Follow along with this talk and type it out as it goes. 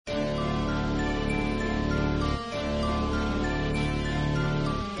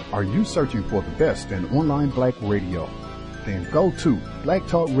Are you searching for the best in online black radio? Then go to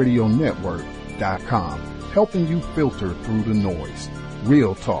blacktalkradionetwork.com, helping you filter through the noise.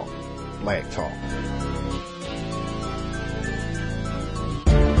 Real talk, black talk.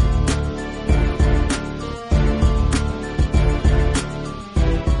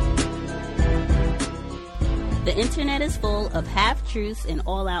 The internet is full of half-truths and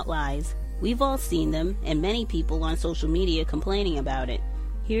all-out lies. We've all seen them, and many people on social media complaining about it.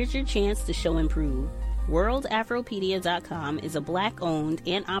 Here's your chance to show and prove. WorldAfropedia.com is a black-owned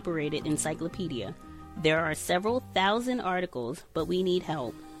and operated encyclopedia. There are several thousand articles, but we need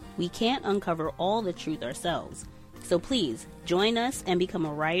help. We can't uncover all the truth ourselves. So please, join us and become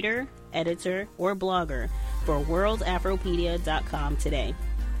a writer, editor, or blogger for WorldAfropedia.com today.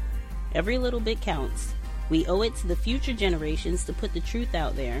 Every little bit counts. We owe it to the future generations to put the truth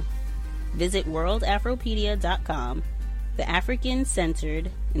out there. Visit WorldAfropedia.com, the African-centered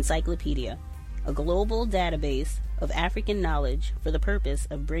encyclopedia, a global database of African knowledge for the purpose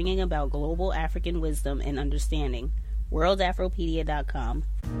of bringing about global African wisdom and understanding. WorldAfropedia.com.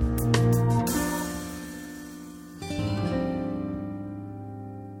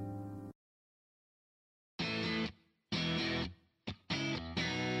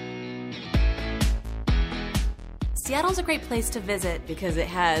 Seattle's a great place to visit because it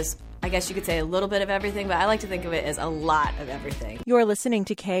has, I guess you could say, a little bit of everything, but I like to think of it as a lot of everything. You're listening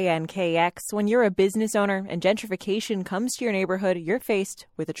to KNKX. When you're a business owner and gentrification comes to your neighborhood, you're faced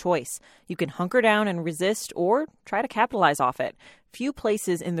with a choice. You can hunker down and resist or try to capitalize off it. Few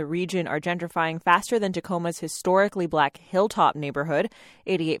places in the region are gentrifying faster than Tacoma's historically black Hilltop neighborhood.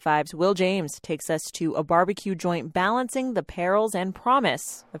 88.5's Will James takes us to a barbecue joint balancing the perils and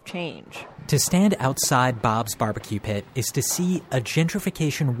promise of change. To stand outside Bob's barbecue pit is to see a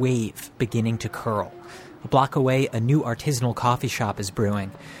gentrification wave beginning to curl. A block away, a new artisanal coffee shop is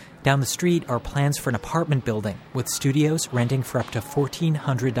brewing. Down the street are plans for an apartment building with studios renting for up to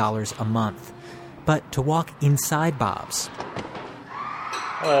 $1,400 a month. But to walk inside Bob's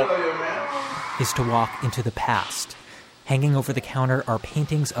is to walk into the past. Hanging over the counter are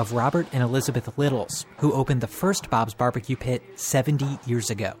paintings of Robert and Elizabeth Littles, who opened the first Bob's Barbecue Pit 70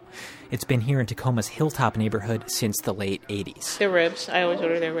 years ago. It's been here in Tacoma's Hilltop neighborhood since the late 80s. Their ribs. I always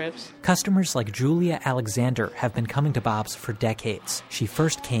order their ribs. Customers like Julia Alexander have been coming to Bob's for decades. She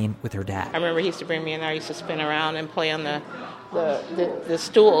first came with her dad. I remember he used to bring me in there. I used to spin around and play on the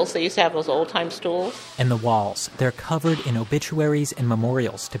stools. They used to have those old-time stools. And the walls. They're covered in obituaries and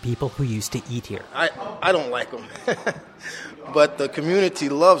memorials to people who used to eat here. I don't like them, but the community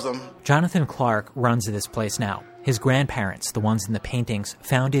loves them. Jonathan Clark runs this place now. His grandparents, the ones in the paintings,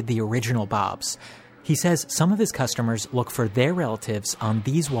 founded the original Bob's. He says some of his customers look for their relatives on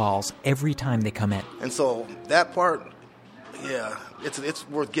these walls every time they come in. And so that part, yeah, it's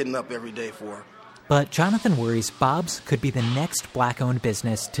worth getting up every day for. But Jonathan worries Bob's could be the next black-owned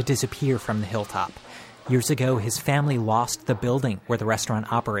business to disappear from the Hilltop. Years ago, his family lost the building where the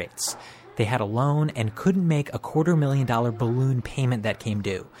restaurant operates. They had a loan and couldn't make a $250,000 balloon payment that came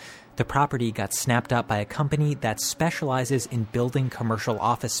due. The property got snapped up by a company that specializes in building commercial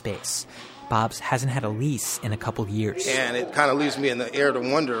office space. Bob's hasn't had a lease in a couple years. And it kind of leaves me in the air to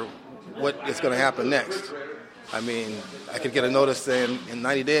wonder what is going to happen next. I mean, I could get a notice saying, in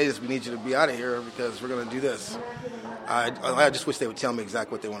 90 days, we need you to be out of here because we're going to do this. I just wish they would tell me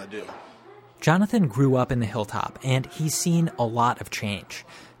exactly what they want to do. Jonathan grew up in the Hilltop, and he's seen a lot of change.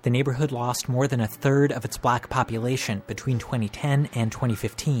 The neighborhood lost more than a third of its black population between 2010 and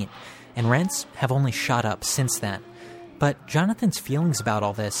 2015, and rents have only shot up since then. But Jonathan's feelings about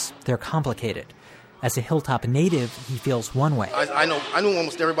all this, they're complicated. As a Hilltop native, he feels one way. I know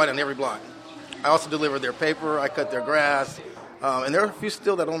almost everybody on every block. I also deliver their paper, I cut their grass, and there are a few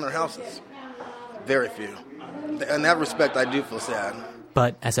still that own their houses. Very few. In that respect, I do feel sad.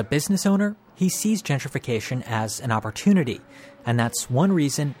 But as a business owner, he sees gentrification as an opportunity, and that's one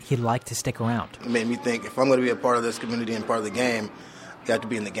reason he'd like to stick around. It made me think, if I'm going to be a part of this community and part of the game, you have to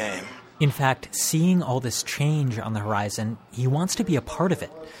be in the game. In fact, seeing all this change on the horizon, he wants to be a part of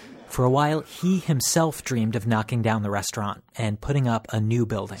it. For a while, he himself dreamed of knocking down the restaurant and putting up a new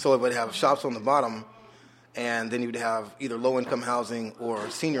building. So it would have shops on the bottom, and then you would have either low-income housing or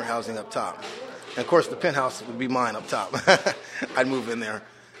senior housing up top. And, of course, the penthouse would be mine up top. I'd move in there.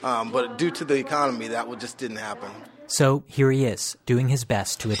 But due to the economy, that just didn't happen. So here he is, doing his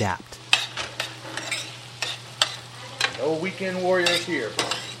best to adapt. No weekend warriors here.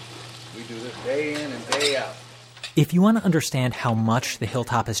 We do this day in and day out. If you want to understand how much the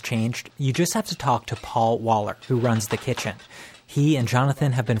Hilltop has changed, you just have to talk to Paul Waller, who runs the kitchen. He and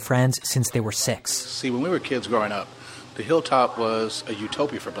Jonathan have been friends since they were 6. See, when we were kids growing up, The Hilltop was a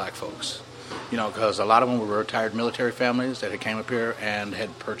utopia for black folks, because a lot of them were retired military families that had came up here and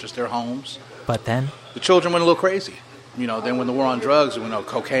had purchased their homes. But then the children went a little crazy. Then when the war on drugs,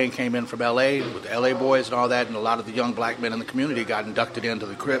 cocaine came in from L.A. with the L.A. boys and all that, and a lot of the young black men in the community got inducted into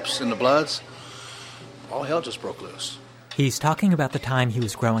the Crips and the Bloods, all hell just broke loose. He's talking about the time he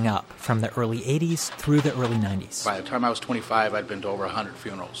was growing up, from the early 80s through the early 90s. By the time I was 25, I'd been to over 100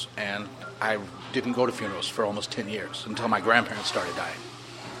 funerals, and I didn't go to funerals for almost 10 years until my grandparents started dying,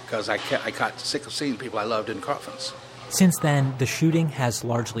 because I got sick of seeing people I loved in coffins. Since then, the shooting has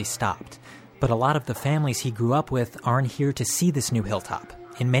largely stopped. But a lot of the families he grew up with aren't here to see this new Hilltop.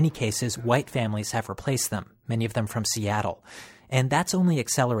 In many cases, white families have replaced them, many of them from Seattle. And that's only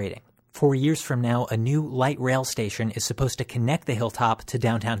accelerating. 4 years from now, a new light rail station is supposed to connect the Hilltop to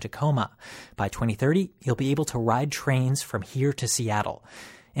downtown Tacoma. By 2030, you'll be able to ride trains from here to Seattle.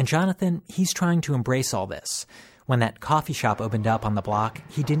 And Jonathan, he's trying to embrace all this. When that coffee shop opened up on the block,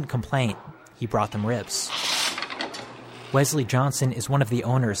 he didn't complain. He brought them ribs. Wesley Johnson is one of the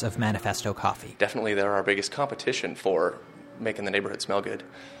owners of Manifesto Coffee. Definitely they're our biggest competition for making the neighborhood smell good.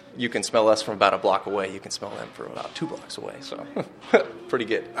 You can smell us from about a block away. You can smell them from about 2 blocks away, so pretty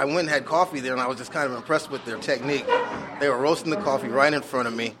good. I went and had coffee there, and I was just kind of impressed with their technique. They were roasting the coffee right in front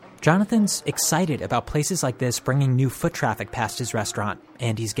of me. Jonathan's excited about places like this bringing new foot traffic past his restaurant,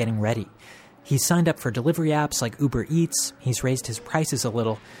 and he's getting ready. He's signed up for delivery apps like Uber Eats, he's raised his prices a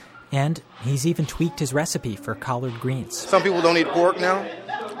little, and he's even tweaked his recipe for collard greens. Some people don't eat pork now,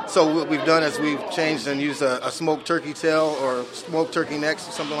 so what we've done is we've changed and used a smoked turkey tail or smoked turkey necks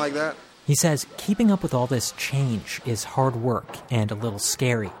or something like that. He says keeping up with all this change is hard work and a little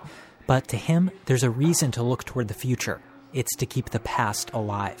scary. But to him, there's a reason to look toward the future. It's to keep the past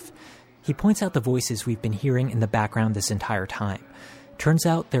alive. He points out the voices we've been hearing in the background this entire time. Turns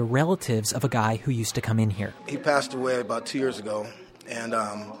out they're relatives of a guy who used to come in here. He passed away about 2 years ago. And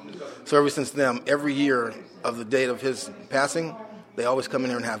so ever since then, every year of the date of his passing, they always come in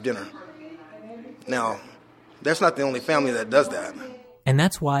here and have dinner. Now, that's not the only family that does that. And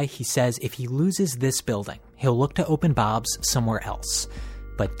that's why he says if he loses this building, he'll look to open Bob's somewhere else.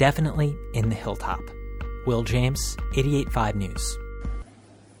 But definitely in the Hilltop. Will James, 88.5 News.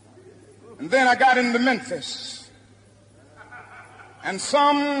 And then I got into Memphis. And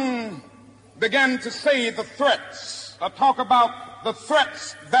some began to say the threats, talk about the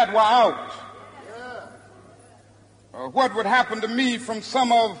threats that were out. What would happen to me from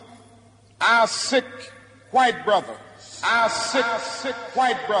some of our sick white brothers? Our sick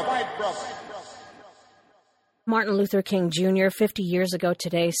white brothers. Martin Luther King Jr., 50 years ago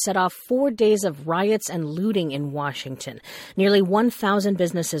today, set off 4 days of riots and looting in Washington. Nearly 1,000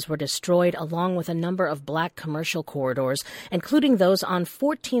 businesses were destroyed, along with a number of black commercial corridors, including those on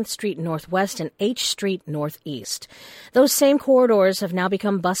 14th Street Northwest and H Street Northeast. Those same corridors have now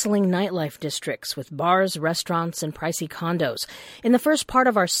become bustling nightlife districts with bars, restaurants, and pricey condos. In the first part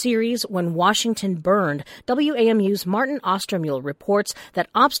of our series, When Washington Burned, WAMU's Martin Ostermuhl reports that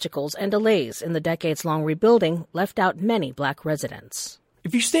obstacles and delays in the decades-long rebuilding left out many black residents.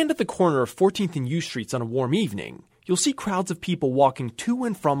 If you stand at the corner of 14th and U Streets on a warm evening, you'll see crowds of people walking to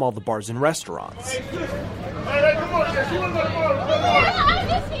and from all the bars and restaurants.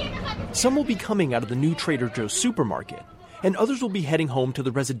 Some will be coming out of the new Trader Joe's supermarket, and others will be heading home to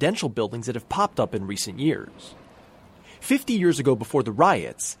the residential buildings that have popped up in recent years. 50 years ago, before the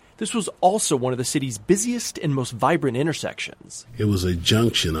riots, this was also one of the city's busiest and most vibrant intersections. It was a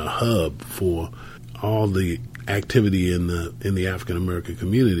junction, a hub for all the activity in the African-American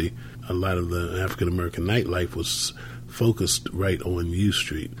community. A lot of the African-American nightlife was focused right on U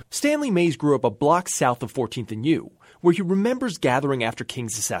Street. Stanley Mays grew up a block south of 14th and U, where he remembers gathering after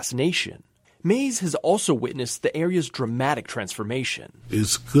King's assassination. Mays has also witnessed the area's dramatic transformation.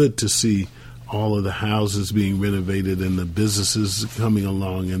 It's good to see all of the houses being renovated and the businesses coming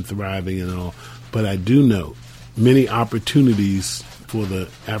along and thriving and all. But I do know many opportunities for the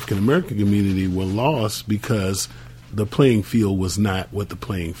African-American community were lost because the playing field was not what the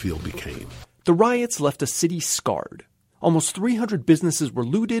playing field became. The riots left a city scarred. Almost 300 businesses were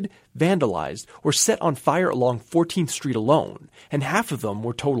looted, vandalized, or set on fire along 14th Street alone, and half of them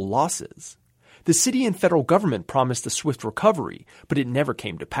were total losses. The city and federal government promised a swift recovery, but it never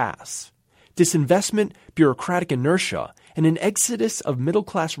came to pass. Disinvestment, bureaucratic inertia, and an exodus of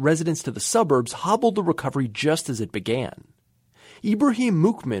middle-class residents to the suburbs hobbled the recovery just as it began. Ibrahim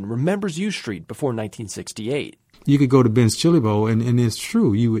Mukmin remembers U Street before 1968. You could go to Ben's Chili Bowl, and it's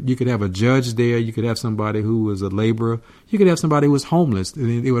true. You could have a judge there. You could have somebody who was a laborer. You could have somebody who was homeless.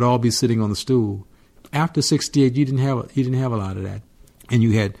 And they would all be sitting on the stool. After 68, you didn't have a lot of that, and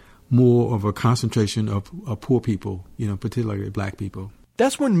you had more of a concentration of poor people, particularly black people.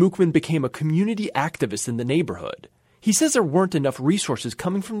 That's when Mookman became a community activist in the neighborhood. He says there weren't enough resources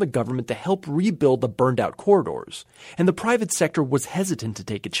coming from the government to help rebuild the burned-out corridors, and the private sector was hesitant to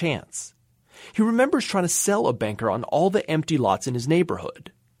take a chance. He remembers trying to sell a banker on all the empty lots in his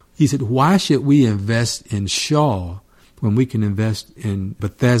neighborhood. He said, why should we invest in Shaw when we can invest in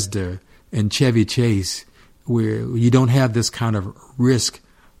Bethesda and Chevy Chase, where you don't have this kind of risk?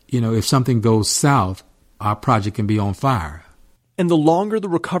 If something goes south, our project can be on fire. And the longer the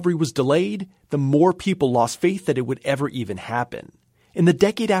recovery was delayed, the more people lost faith that it would ever even happen. In the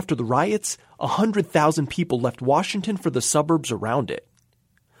decade after the riots, 100,000 people left Washington for the suburbs around it.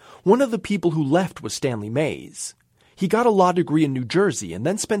 One of the people who left was Stanley Mays. He got a law degree in New Jersey and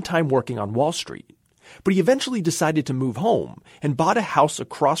then spent time working on Wall Street. But he eventually decided to move home and bought a house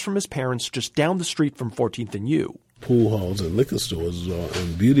across from his parents just down the street from 14th and U. Pool halls and liquor stores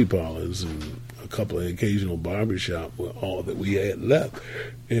and beauty parlors and a couple of occasional barbershops were all that we had left.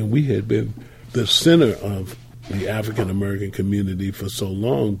 And we had been the center of the African American community for so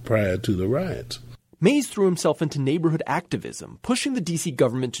long prior to the riots. Mays threw himself into neighborhood activism, pushing the D.C.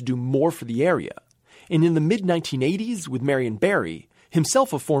 government to do more for the area. And in the mid-1980s, with Marion Barry,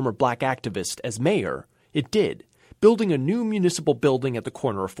 himself a former black activist, as mayor, it did, building a new municipal building at the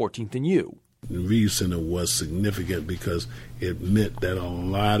corner of 14th and U. The Reed Center was significant because it meant that a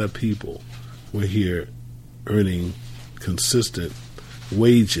lot of people were here earning consistent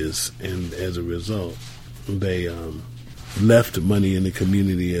wages, and as a result, they left money in the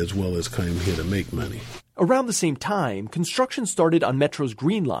community as well as came here to make money. Around the same time, construction started on Metro's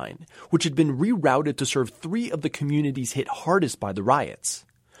Green Line, which had been rerouted to serve three of the communities hit hardest by the riots: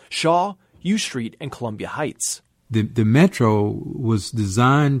 Shaw, U Street, and Columbia Heights. The Metro was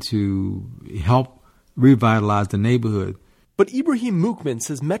designed to help revitalize the neighborhood. But Ibrahim Mookman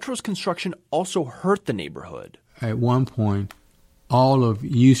says Metro's construction also hurt the neighborhood. At one point, all of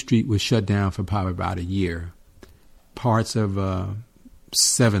U Street was shut down for probably about a year. Parts of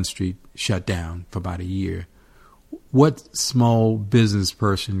 7th Street shut down for about a year. What small business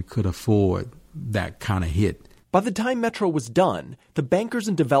person could afford that kind of hit? By the time Metro was done, the bankers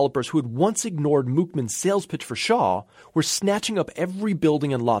and developers who had once ignored Mookman's sales pitch for Shaw were snatching up every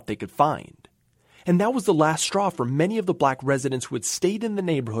building and lot they could find. And that was the last straw for many of the black residents who had stayed in the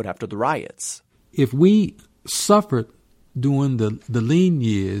neighborhood after the riots. If we suffered during the lean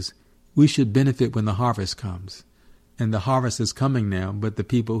years, we should benefit when the harvest comes. And the harvest is coming now, but the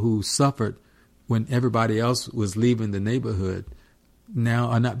people who suffered when everybody else was leaving the neighborhood now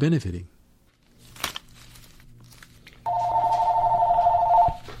are not benefiting.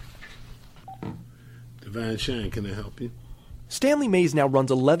 Divine Shine, can I help you? Stanley Mays now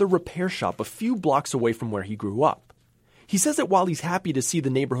runs a leather repair shop a few blocks away from where he grew up. He says that while he's happy to see the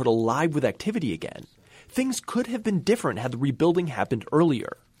neighborhood alive with activity again, things could have been different had the rebuilding happened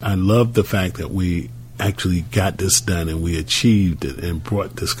earlier. I love the fact that we actually got this done and we achieved it and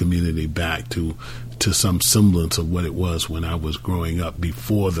brought this community back to some semblance of what it was when I was growing up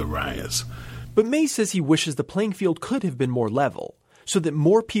before the riots. But Mays says he wishes the playing field could have been more level, so that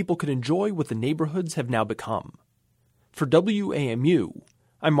more people could enjoy what the neighborhoods have now become. For WAMU,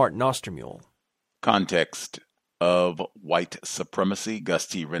 I'm Martin Ostermule. Context of white supremacy. Gus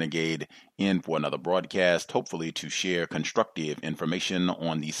T. Renegade in for another broadcast, hopefully to share constructive information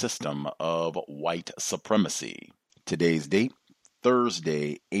on the system of white supremacy. Today's date,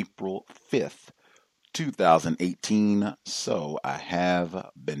 Thursday, April 5th, 2018. So I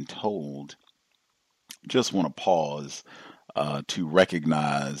have been told. Just want to pause to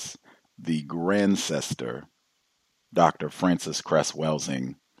recognize the grandsester, Dr. Frances Cress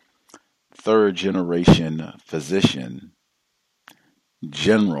Welsing, third-generation physician,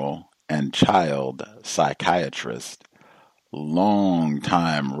 general and child psychiatrist,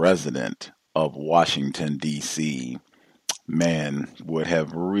 longtime resident of Washington, D.C. Man, would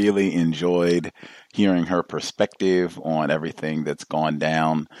have really enjoyed hearing her perspective on everything that's gone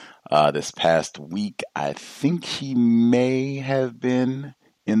down this past week. I think he may have been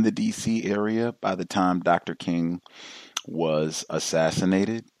in the D.C. area by the time Dr. King was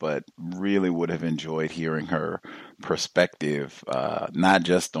assassinated, but really would have enjoyed hearing her perspective, not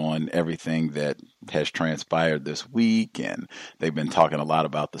just on everything that has transpired this week, and they've been talking a lot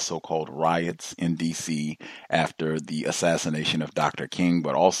about the so-called riots in D.C. after the assassination of Dr. King,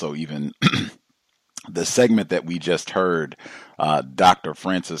 but also even the segment that we just heard, Dr.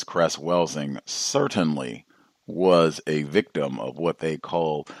 Frances Cress Welsing certainly was a victim of what they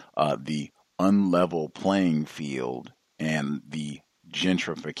call the unlevel playing field and the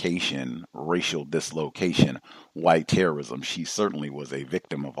gentrification, racial dislocation, white terrorism. She certainly was a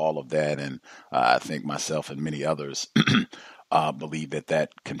victim of all of that, and I think myself and many others believe that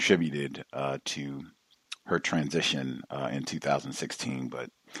contributed to her transition in 2016. But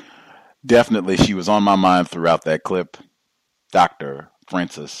definitely she was on my mind throughout that clip. Dr.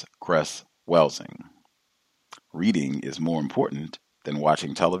 Frances Cress Welsing. Reading is more important than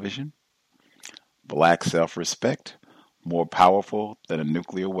watching television. Black self-respect more powerful than a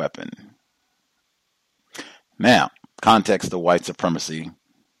nuclear weapon. Now, context of white supremacy.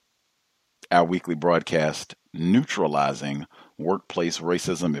 Our weekly broadcast, Neutralizing Workplace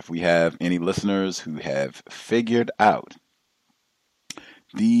Racism. If we have any listeners who have figured out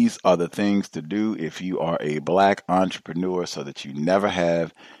these are the things to do if you are a black entrepreneur so that you never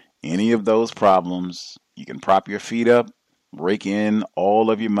have any of those problems, you can prop your feet up, rake in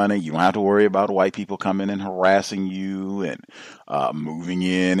all of your money. You don't have to worry about white people coming and harassing you and moving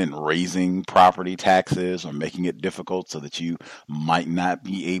in and raising property taxes or making it difficult so that you might not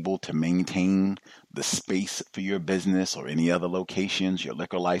be able to maintain the space for your business or any other locations, your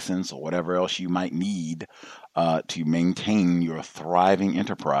liquor license or whatever else you might need to maintain your thriving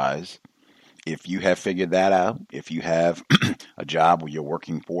enterprise. If you have figured that out, if you have a job where you're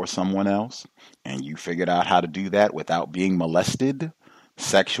working for someone else and you figured out how to do that without being molested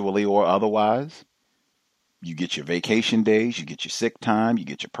sexually or otherwise, you get your vacation days, you get your sick time, you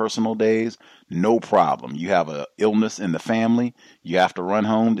get your personal days, no problem. You have an illness in the family, you have to run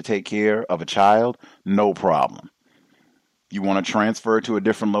home to take care of a child, no problem. You want to transfer to a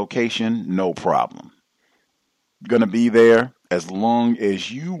different location, no problem. Going to be there as long as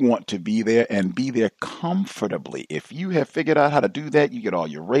you want to be there and be there comfortably. If you have figured out how to do that, you get all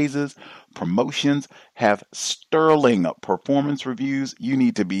your raises, promotions, have sterling performance reviews. You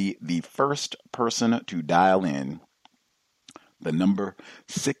need to be the first person to dial in the number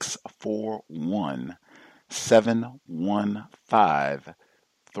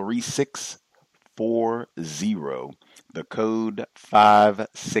 641-715-3640, the code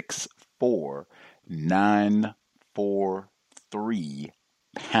 564-943#.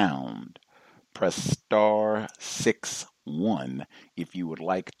 Press star 61 if you would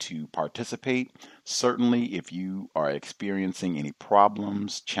like to participate. Certainly, if you are experiencing any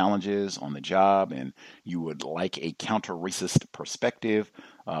problems, challenges on the job, and you would like a counter-racist perspective,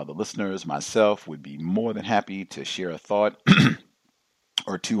 the listeners, myself, would be more than happy to share a thought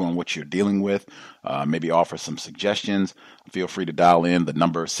or two on what you're dealing with, maybe offer some suggestions. Feel free to dial in the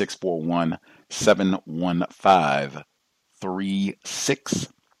number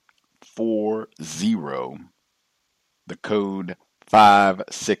 641-715-3640, the code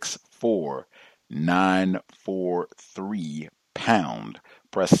 564-943#.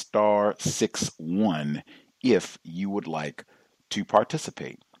 Press star 61 if you would like to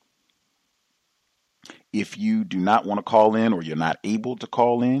participate. If you do not want to call in or you're not able to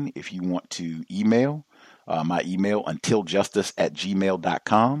call in, if you want to email, my email,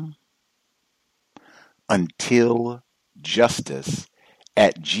 untiljustice@gmail.com.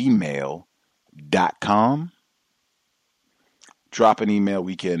 untiljustice@gmail.com. Drop an email.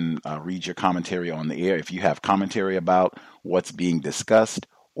 We can read your commentary on the air. If you have commentary about what's being discussed,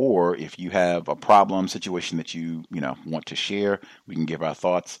 or if you have a problem, situation that you want to share, we can give our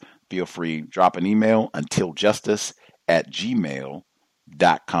thoughts. Feel free, drop an email,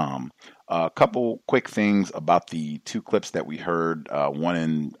 untiljustice@gmail.com. A couple quick things about the two clips that we heard, one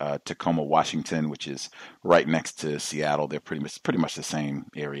in Tacoma, Washington, which is right next to Seattle. They're pretty much the same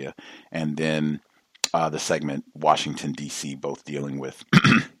area. And then the segment Washington, D.C., both dealing with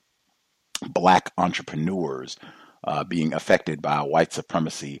black entrepreneurs being affected by white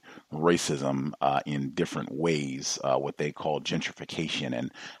supremacy, racism in different ways, what they call gentrification,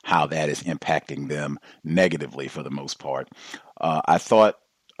 and how that is impacting them negatively for the most part. I thought,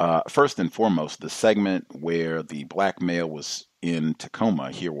 first and foremost, the segment where the black male was in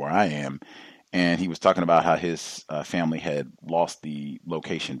Tacoma, here where I am, and he was talking about how his family had lost the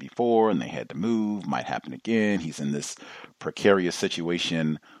location before and they had to move, might happen again. He's in this precarious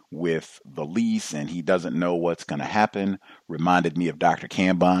situation with the lease and he doesn't know what's going to happen. Reminded me of Dr.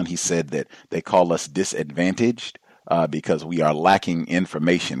 Cambon. He said that they call us disadvantaged because we are lacking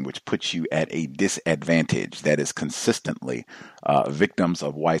information, which puts you at a disadvantage. That is consistently victims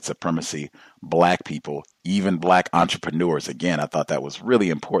of white supremacy, black people, even black entrepreneurs. Again, I thought that was really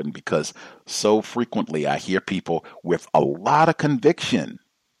important because so frequently I hear people with a lot of conviction.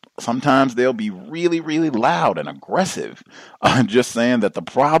 Sometimes they'll be really, really loud and aggressive, just saying that the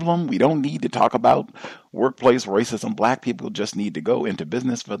problem, we don't need to talk about workplace racism. Black people just need to go into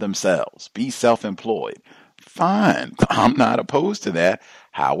business for themselves, be self-employed, fine. I'm not opposed to that.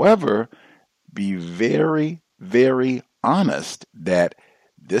 However, be very, very honest that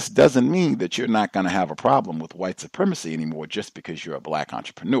this doesn't mean that you're not going to have a problem with white supremacy anymore just because you're a black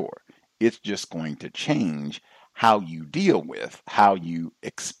entrepreneur. It's just going to change how you deal with, how you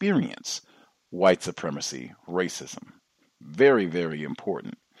experience white supremacy, racism. Very, very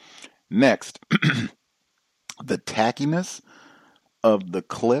important. Next, the tackiness of the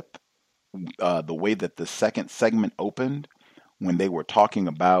clip, the way that the second segment opened when they were talking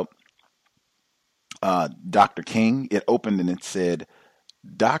about Dr. King. It opened and it said,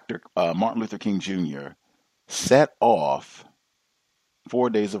 Dr. Martin Luther King Jr. set off 4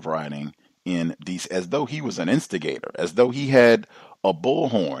 days of rioting in DC, as though he was an instigator, as though he had a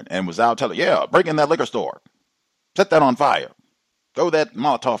bullhorn and was out telling, yeah, break in that liquor store, set that on fire, throw that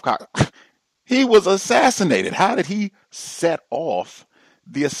Molotov cocktail. He was assassinated. How did he set off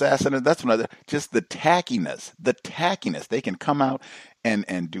the assassination? That's another, just the tackiness. They can come out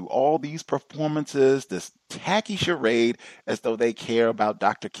and do all these performances, this tacky charade, as though they care about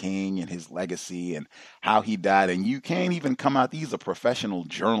Dr. King and his legacy and how he died. And you can't even come out. These are professional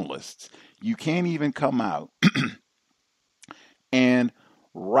journalists. You can't even come out and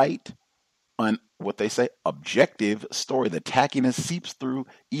write an, what they say, objective story. The tackiness seeps through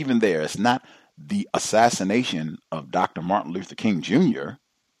even there. It's not the assassination of Dr. Martin Luther King Jr.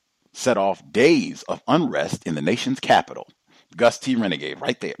 set off days of unrest in the nation's capital. Gus T. Renegade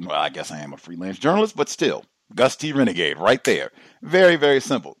right there. Well, I guess I am a freelance journalist, but still, Gus T. Renegade right there. Very, very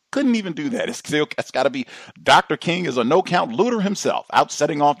simple. Couldn't even do that. It's got to be Dr. King is a no-count looter himself, out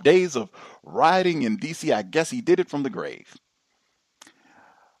setting off days of rioting in D.C. I guess he did it from the grave.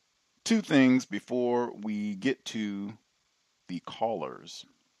 Two things before we get to the callers.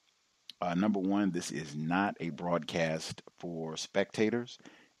 Number one, this is not a broadcast for spectators.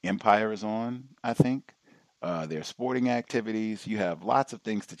 Empire is on, I think. There's sporting activities. You have lots of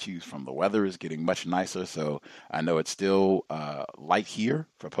things to choose from. The weather is getting much nicer, so I know it's still light here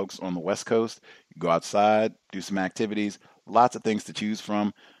for folks on the West Coast. You go outside, do some activities, lots of things to choose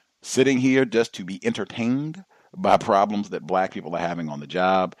from. Sitting here just to be entertained by problems that black people are having on the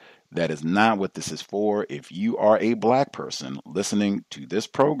job, that is not what this is for. If you are a black person listening to this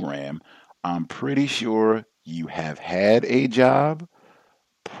program, I'm pretty sure you have had a job,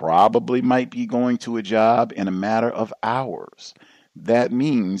 probably might be going to a job in a matter of hours. That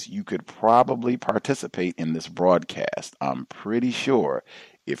means you could probably participate in this broadcast. I'm pretty sure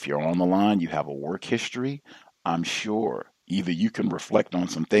if you're on the line, you have a work history. I'm sure either you can reflect on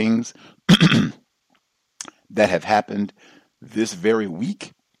some things that have happened this very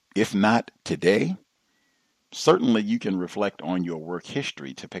week, if not today. Certainly you can reflect on your work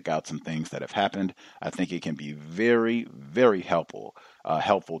history to pick out some things that have happened. I think it can be very, very helpful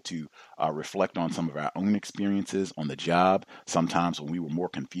to reflect on some of our own experiences on the job. Sometimes when we were more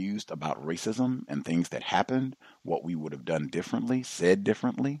confused about racism and things that happened, what we would have done differently, said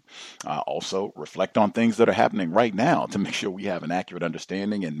differently. Also reflect on things that are happening right now to make sure we have an accurate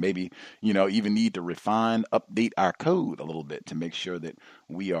understanding, and maybe, even need to refine, update our code a little bit to make sure that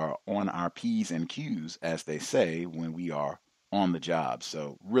we are on our P's and Q's, as they say, when we are on the job.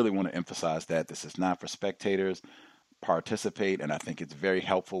 So really want to emphasize that this is not for spectators. Participate, and I think it's very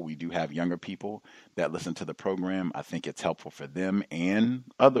helpful. We do have younger people that listen to the program. I think it's helpful for them and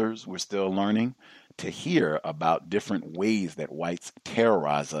others, we're still learning, to hear about different ways that whites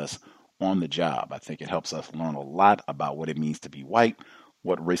terrorize us on the job. I think it helps us learn a lot about what it means to be white,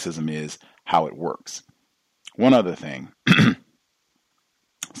 what racism is, how it works. One other thing.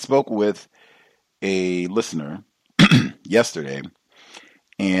 Spoke with a listener yesterday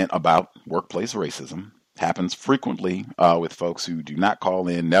and about workplace racism. Happens frequently with folks who do not call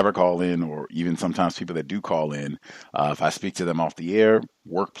in, never call in, or even sometimes people that do call in. If I speak to them off the air,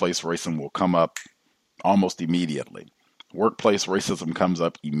 workplace racism will come up almost immediately. Workplace racism comes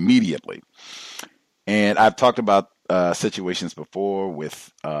up immediately. And I've talked about situations before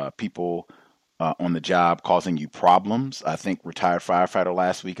with people on the job causing you problems. I think retired firefighter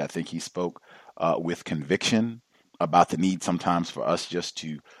last week, I think he spoke with conviction about the need sometimes for us just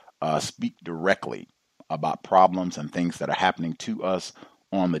to speak directly about problems and things that are happening to us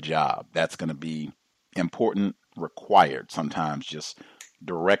on the job. That's going to be important, required sometimes, just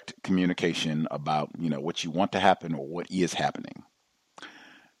direct communication about, what you want to happen or what is happening.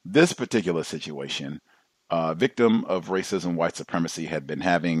 This particular situation, victim of racism, white supremacy, had been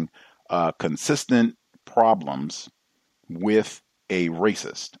having consistent problems with a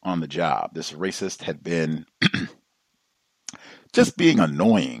racist on the job. This racist had been just being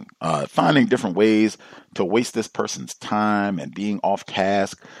annoying, finding different ways to waste this person's time and being off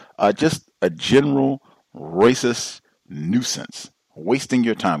task, just a general racist nuisance, wasting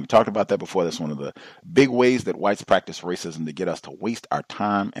your time. We talked about that before. That's one of the big ways that whites practice racism, to get us to waste our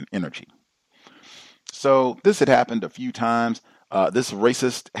time and energy. So this had happened a few times. This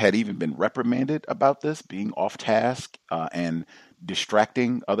racist had even been reprimanded about this, being off task and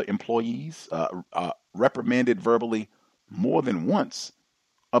distracting other employees, reprimanded verbally more than once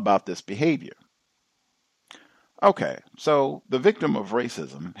about this behavior. Okay, so the victim of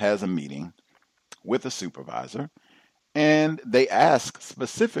racism has a meeting with a supervisor, and they ask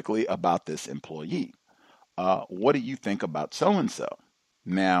specifically about this employee. What do you think about so-and-so?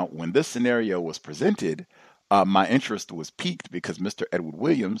 Now, when this scenario was presented, my interest was piqued because Mr. Edward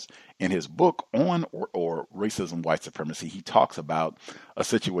Williams, in his book on or racism, white supremacy, he talks about a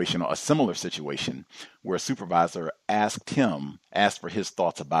situation, or a similar situation, where a supervisor asked for his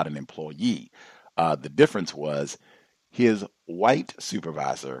thoughts about an employee. The difference was his white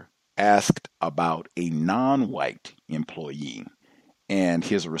supervisor asked about a non-white employee, and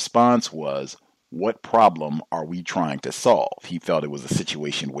his response was, what problem are we trying to solve? He felt it was a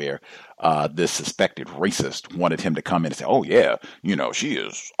situation where this suspected racist wanted him to come in and say, oh yeah, she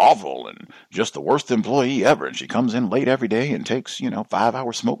is awful and just the worst employee ever. And she comes in late every day and takes,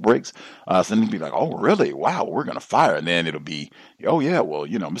 5-hour smoke breaks. So then he'd be like, oh really? Wow, we're going to fire. And then it'll be, oh yeah, well,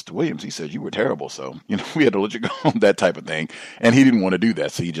 Mr. Williams, he said you were terrible. So, we had to let you go, that type of thing. And he didn't want to do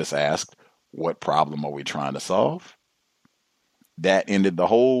that. So he just asked, what problem are we trying to solve? That ended the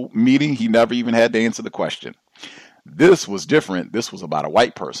whole meeting. He never even had to answer the question. This was different. This was about a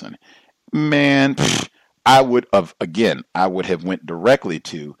white person. Man, I would have went directly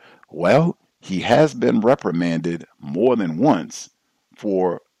to, well, he has been reprimanded more than once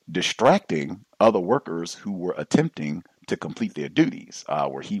for distracting other workers who were attempting to complete their duties,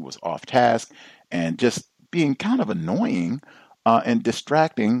 where he was off task and just being kind of annoying and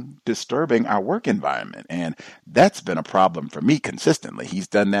disturbing our work environment. And that's been a problem for me consistently. He's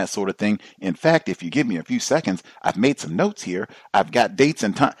done that sort of thing. In fact, if you give me a few seconds, I've made some notes here. I've got dates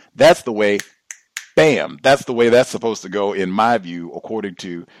and time. That's the way, bam, that's the way that's supposed to go, in my view, according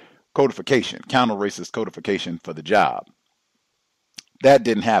to codification, counter-racist codification for the job. That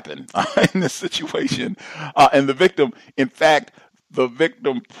didn't happen in this situation. And the victim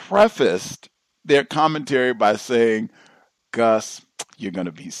prefaced their commentary by saying, Gus, you're going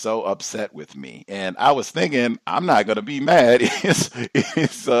to be so upset with me. And I was thinking, I'm not going to be mad.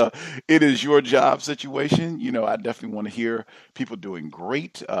 It is your job situation. I definitely want to hear people doing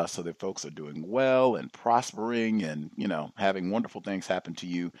great, so that folks are doing well and prospering and, having wonderful things happen to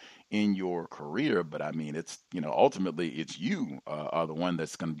you in your career. But I mean, it's, ultimately it's you are the one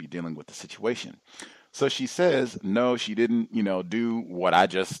that's going to be dealing with the situation. So she says, no, she didn't, do what I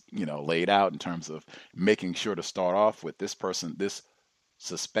just, laid out in terms of making sure to start off with this person, this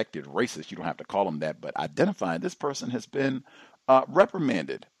suspected racist. You don't have to call him that, but identifying this person has been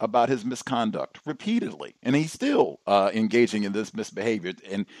reprimanded about his misconduct repeatedly. And he's still engaging in this misbehavior,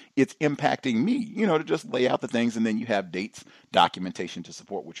 and it's impacting me, to just lay out the things. And then you have dates, documentation to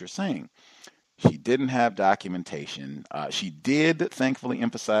support what you're saying. She didn't have documentation. She did thankfully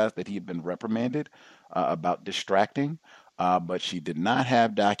emphasize that he had been reprimanded about distracting, but she did not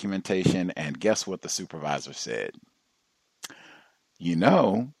have documentation. And guess what the supervisor said?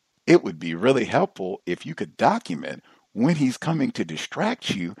 It would be really helpful if you could document when he's coming to distract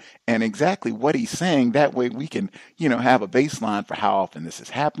you and exactly what he's saying. That way we can, have a baseline for how often this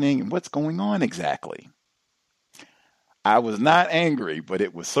is happening and what's going on exactly. I was not angry, but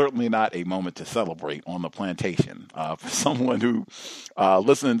it was certainly not a moment to celebrate on the plantation. For someone who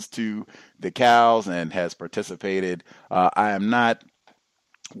listens to the cows and has participated, I am not.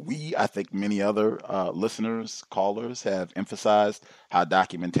 I think many other listeners, callers have emphasized how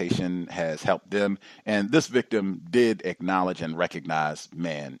documentation has helped them. And this victim did acknowledge and recognize,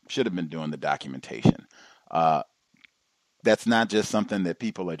 man, should have been doing the documentation. That's not just something that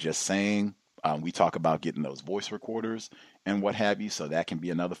people are just saying. We talk about getting those voice recorders and what have you. So that can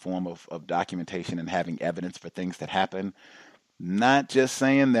be another form of documentation and having evidence for things that happen. Not just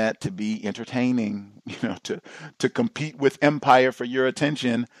saying that to be entertaining, to compete with empire for your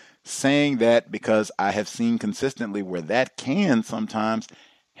attention. Saying that because I have seen consistently where that can sometimes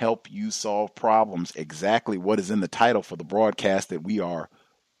help you solve problems. Exactly what is in the title for the broadcast that we are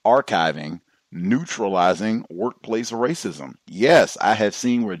archiving. Neutralizing workplace racism. Yes, I have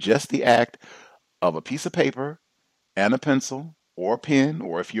seen where just the act of a piece of paper and a pencil or a pen,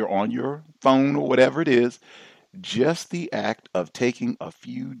 or if you're on your phone or whatever it is, just the act of taking a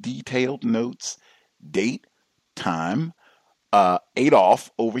few detailed notes, date, time, Adolf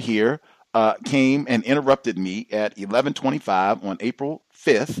over here, came and interrupted me at 11:25 on April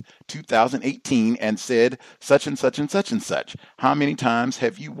 5th, 2018, and said such and such and such and such. How many times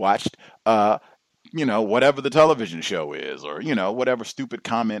have you watched, whatever the television show is, or, whatever stupid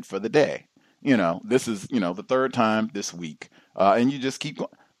comment for the day? This is, the third time this week. And you just keep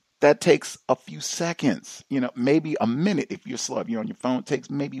going. That takes a few seconds, maybe a minute. If you're slow, if you're on your phone, it takes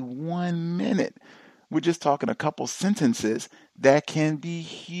maybe 1 minute. We're just talking a couple sentences that can be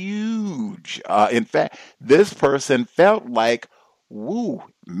huge. In fact, this person felt like, woo,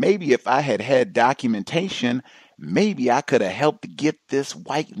 maybe if I had had documentation, maybe I could have helped get this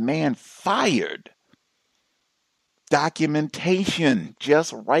white man fired. Documentation,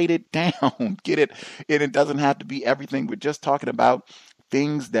 just write it down, get it. And it doesn't have to be everything. We're just talking about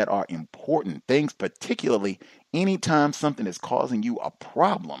things that are important, things particularly anytime something is causing you a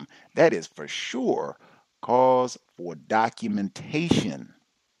problem, that is for sure cause for documentation.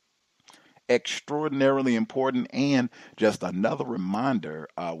 Extraordinarily important, and just another reminder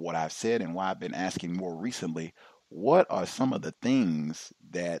what I've said and why I've been asking more recently, what are some of the things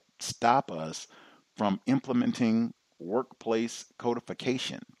that stop us from implementing workplace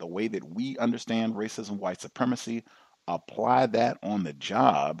codification, the way that we understand racism, white supremacy, apply that on the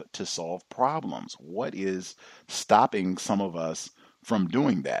job to solve problems? What is stopping some of us from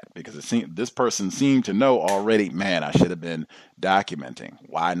doing that? Because this person seemed to know already, man, I should have been documenting.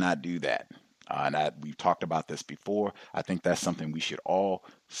 Why not do that? We've talked about this before. I think that's something we should all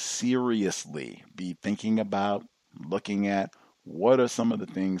seriously be thinking about, looking at. What are some of the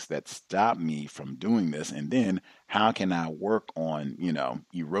things that stop me from doing this? And then how can I work on,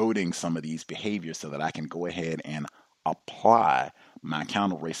 eroding some of these behaviors so that I can go ahead and apply my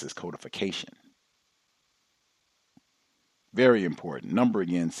counter-racist codification? Very important. Number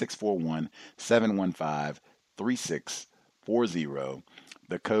again, 641-715-3640.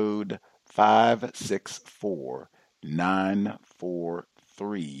 The code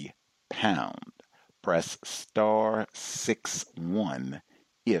 564943 #. Press star 61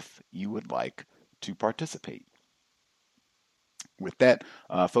 if you would like to participate. With that,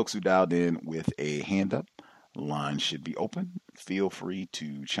 folks who dialed in with a hand up, line should be open. Feel free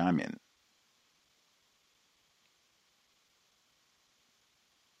to chime in.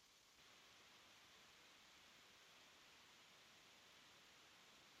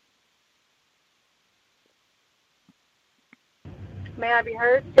 May I be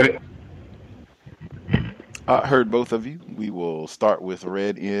heard? Heard both of you. We will start with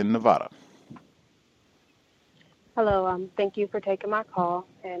Red in Nevada. Hello. Thank you for taking my call,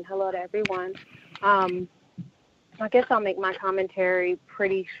 and hello to everyone. I guess I'll make my commentary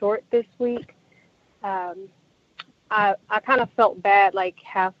pretty short this week. I kind of felt bad like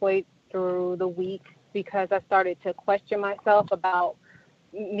halfway through the week because I started to question myself about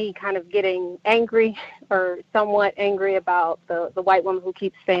me kind of getting angry or somewhat angry about the white woman who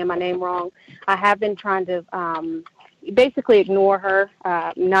keeps saying my name wrong. I have been trying to basically ignore her,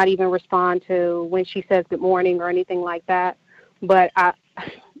 not even respond to when she says good morning or anything like that. But I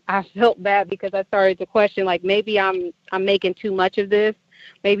felt bad because I started to question, like, maybe I'm making too much of this.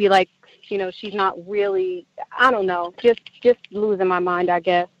 Maybe, like, she's not really, I don't know, just losing my mind, I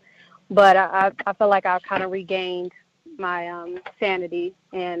guess. But I feel like I kind of regained my sanity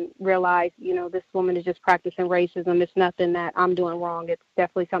and realized, this woman is just practicing racism. It's nothing that I'm doing wrong. It's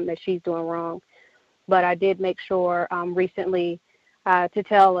definitely something that she's doing wrong. But I did make sure recently to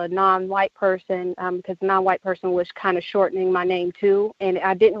tell a non-white person, because the non-white person was kind of shortening my name too, and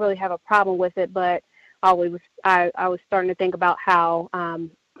I didn't really have a problem with it, but I was starting to think about how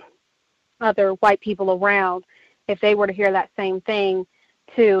other white people around, if they were to hear that same thing,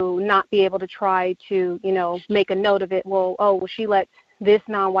 to not be able to try to, make a note of it. Well, she lets this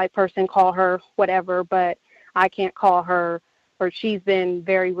non-white person call her whatever, but I can't call her, or she's been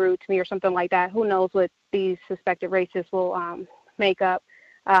very rude to me or something like that. Who knows what these suspected racists will make up.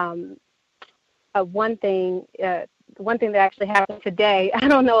 One thing that actually happened today, I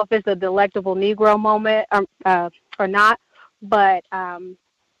don't know if it's a delectable Negro moment or not, but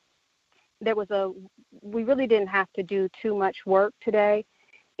we really didn't have to do too much work today.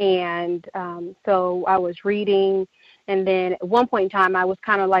 And so I was reading, and then at one point in time, I was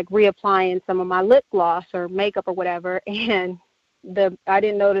kind of like reapplying some of my lip gloss or makeup or whatever, and I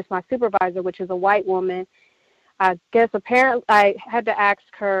didn't notice my supervisor, which is a white woman. I guess apparently I had to ask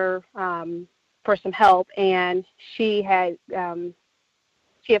her for some help, and she had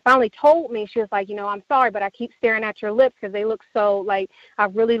finally told me. She was like, I'm sorry, but I keep staring at your lips because they look so, like, I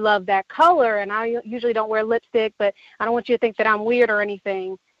really love that color, and I usually don't wear lipstick, but I don't want you to think that I'm weird or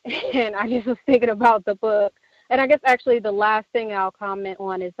anything. And I just was thinking about the book, And I guess actually the last thing I'll comment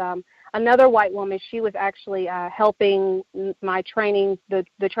on is another white woman. She was actually helping my training,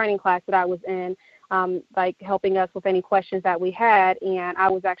 the training class that I was in, like helping us with any questions that we had. And I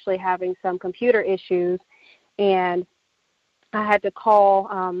was actually having some computer issues, and I had to call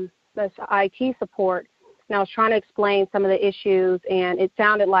this IT support. And I was trying to explain some of the issues, and it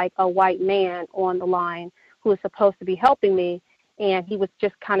sounded like a white man on the line who was supposed to be helping me, and he was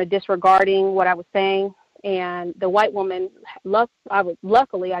just kind of disregarding what I was saying. And the white woman,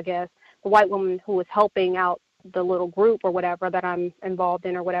 luckily, I guess, the white woman who was helping out the little group or whatever that I'm involved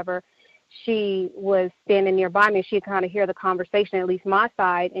in or whatever, she was standing nearby me. She could kind of hear the conversation, at least my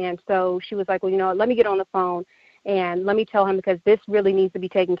side. And so she was like, well, you know, let me get on the phone and let me tell him, because this really needs to be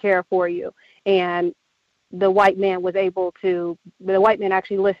taken care of for you. And the white man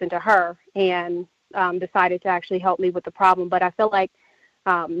actually listened to her and decided to actually help me with the problem. But I felt like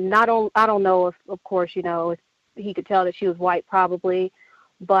I don't know if, of course, you know, if he could tell that she was white probably,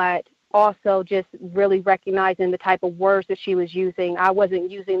 but also just really recognizing the type of words that she was using. I wasn't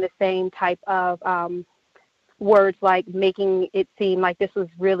using the same type of words, like making it seem like this was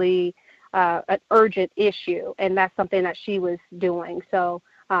really an urgent issue, and that's something that she was doing. So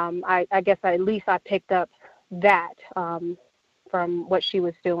I guess at least I picked up that from what she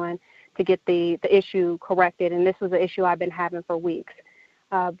was doing to get the issue corrected, and this was an issue I've been having for weeks.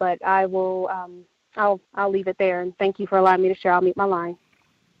 But I will, I'll leave it there, and thank you for allowing me to share. I'll mute my line.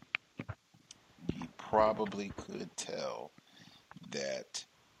 You probably could tell that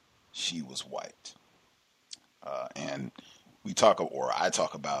she was white. And I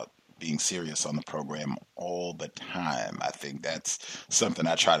talk about being serious on the program all the time. I think that's something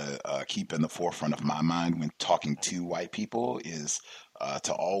I try to keep in the forefront of my mind when talking to white people, is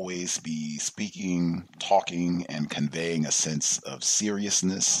to always be speaking, talking, and conveying a sense of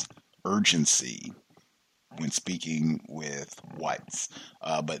seriousness, urgency when speaking with whites.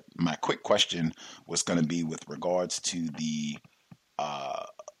 But my quick question was going to be with regards to the,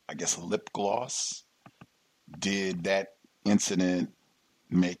 lip gloss. Did that incident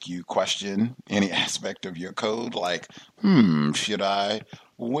make you question any aspect of your code? Like, should I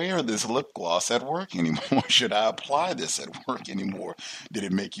wear this lip gloss at work anymore? Should I apply this at work anymore? Did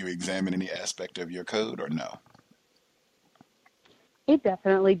it make you examine any aspect of your code, or no? It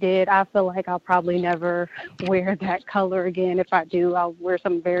definitely did. I feel like I'll probably never wear that color again. If I do, I'll wear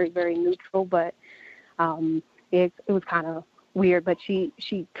something very, very neutral. But it was kind of weird. But she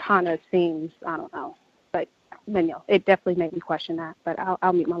kind of seems, I don't know. But it definitely made me question that. But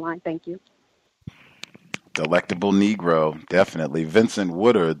I'll mute my line. Thank you. Delectable Negro, definitely. Vincent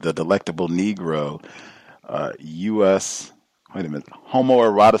Woodard, the Delectable Negro, U.S.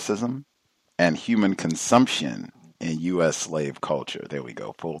 Homoeroticism and Human Consumption in U.S. Slave Culture. There we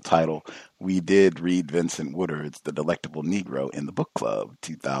go. Full title. We did read Vincent Woodard's The Delectable Negro in the book club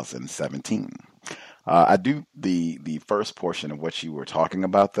 2017. I do the first portion of what you were talking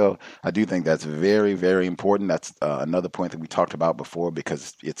about, though. I do think that's very, very important. That's another point that we talked about before,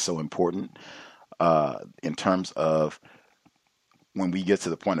 because it's so important in terms of when we get to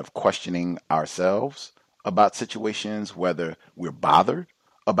the point of questioning ourselves about situations, whether we're bothered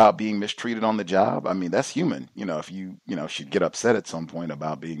about being mistreated on the job. I mean, that's human. If you should get upset at some point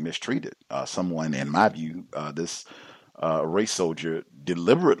about being mistreated. Someone, in my view, this race soldier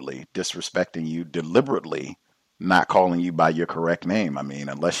deliberately disrespecting you, deliberately not calling you by your correct name. I mean,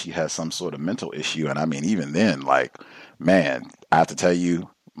 unless she has some sort of mental issue. And I mean, even then, like, man, I have to tell you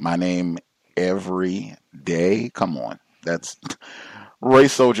my name every day. Come on. That's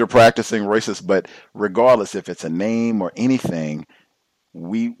race soldier practicing racist. But regardless if it's a name or anything,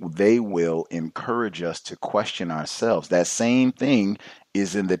 they will encourage us to question ourselves. That same thing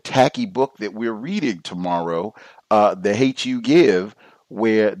is in the tacky book that we're reading tomorrow, The Hate You Give,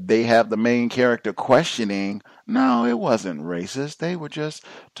 where they have the main character questioning, no, it wasn't racist. They were just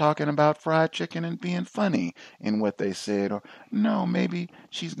talking about fried chicken and being funny in what they said. Or, no, maybe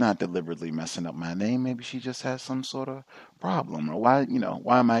she's not deliberately messing up my name. Maybe she just has some sort of problem. Or why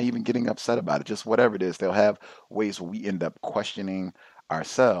am I even getting upset about it? Just whatever it is, they'll have ways where we end up questioning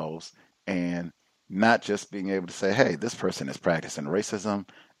ourselves and not just being able to say, hey, this person is practicing racism,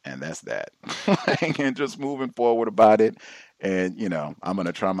 and that's that. And just moving forward about it. And, I'm going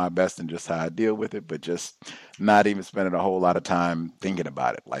to try my best in just how I deal with it, but just not even spending a whole lot of time thinking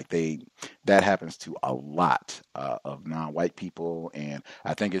about it. Like that happens to a lot of non-white people. And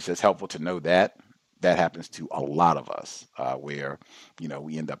I think it's just helpful to know that happens to a lot of us, where,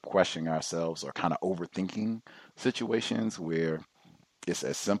 we end up questioning ourselves or kind of overthinking situations where it's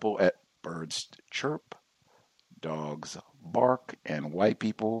as simple as birds chirp, dogs bark, and white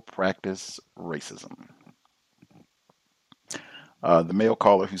people practice racism. The male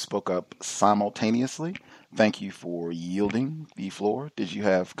caller who spoke up simultaneously, thank you for yielding the floor. Did you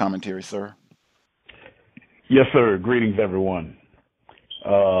have commentary, sir? Yes, sir. Greetings, everyone.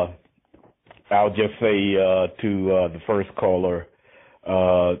 I'll just say to the first caller,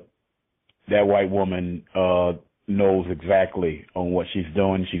 that white woman knows exactly on what she's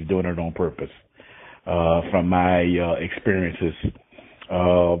doing. She's doing it on purpose. From my experiences,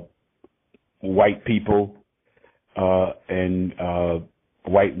 white people and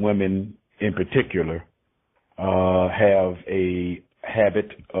white women in particular have a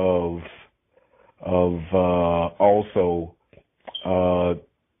habit of also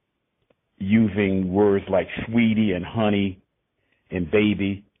using words like sweetie and honey and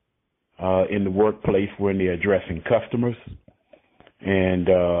baby in the workplace when they're addressing customers. And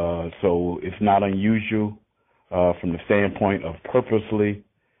so it's not unusual from the standpoint of purposely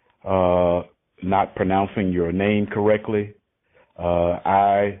not pronouncing your name correctly.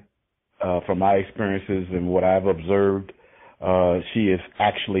 From my experiences and what I've observed, she is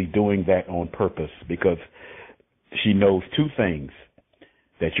actually doing that on purpose because she knows two things: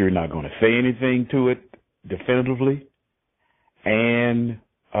 that you're not going to say anything to it definitively, and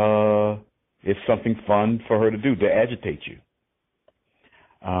it's something fun for her to do, to agitate you.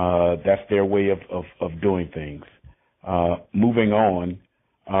 That's their way of doing things. Moving on,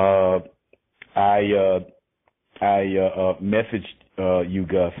 I messaged you,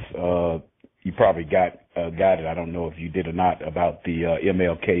 Gus. You probably got it. I don't know if you did or not, about the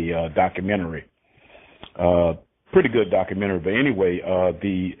MLK documentary. Pretty good documentary. But anyway,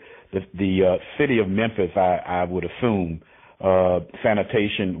 the city of Memphis, I would assume,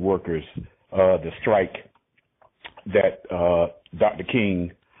 sanitation workers, the strike that Dr.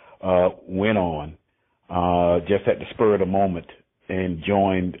 King went on just at the spur of the moment and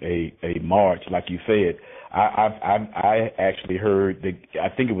joined a march, like you said. I actually heard I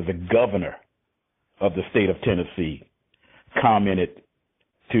think it was the governor of the state of Tennessee commented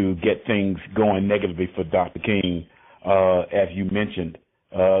to get things going negatively for Dr. King, as you mentioned,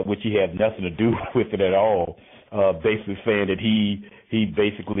 which he had nothing to do with it at all. Basically saying that he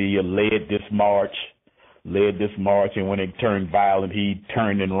basically led this march, and when it turned violent, he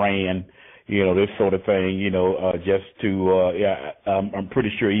turned and ran, this sort of thing, just to, I'm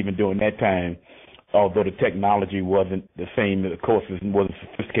pretty sure even during that time, although the technology wasn't the same, of course, it wasn't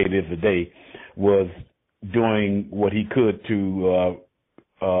sophisticated as today, was doing what he could to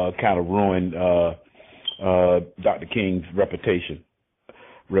kind of ruin Dr. King's reputation.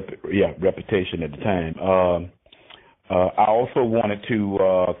 Reputation at the time. I also wanted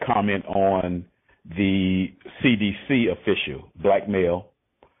to comment on the CDC official, black male.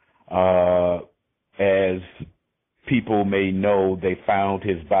 As people may know, they found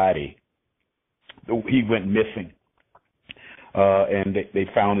his body. He went missing, and they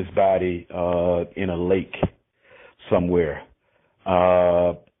found his body in a lake somewhere.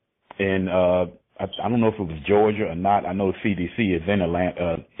 And I don't know if it was Georgia or not. I know the CDC is in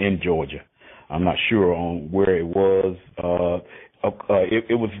Atlanta, in Georgia. I'm not sure on where it was.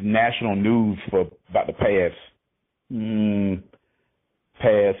 It was national news for about the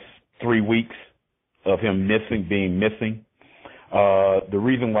past 3 weeks of him being missing. The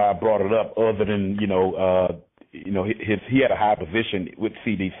reason why I brought it up, other than he had a high position with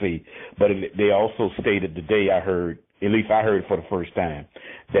CDC, but they also stated today, I heard, at least I heard for the first time,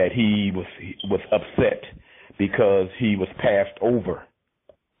 that he was upset because he was passed over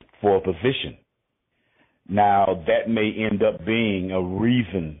for a position. Now, that may end up being a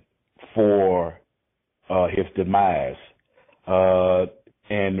reason for his demise.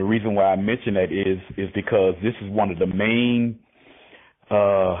 And the reason why I mention that is because this is one of the main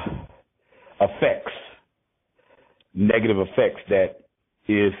negative effects that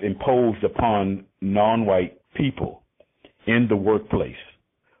is imposed upon non-white people in the workplace,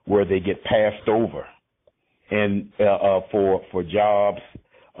 where they get passed over and for jobs.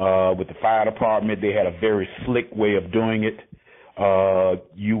 With the fire department, they had a very slick way of doing it.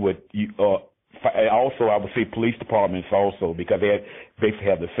 Also, I would say police departments also, because they basically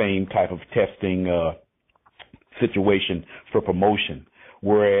have the same type of testing situation for promotion,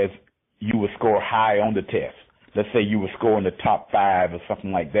 whereas you would score high on the test. Let's say you would score in the top 5 or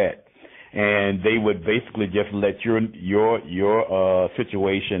something like that, and they would basically just let your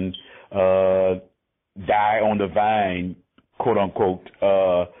situation die on the vine, quote unquote,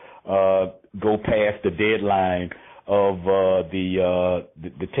 go past the deadline of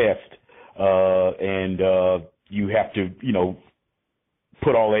the test, and you have to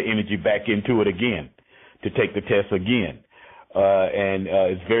put all that energy back into it again to take the test again, and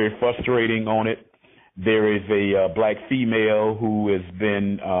it's very frustrating on it. There is a black female who has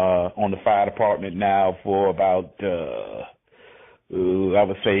been on the fire department now for about, I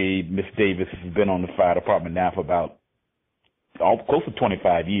would say Miss Davis has been on the fire department now for about close to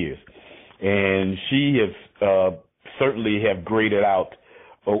 25 years. And she has certainly have graded out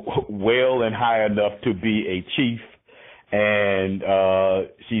well and high enough to be a chief. And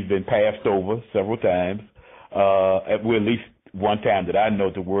she's been passed over several times, at least one time that I know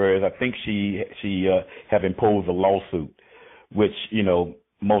to, whereas I think she have imposed a lawsuit, which, you know,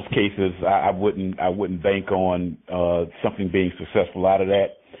 most cases I wouldn't bank on something being successful out of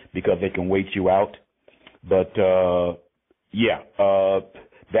that, because they can wait you out. But it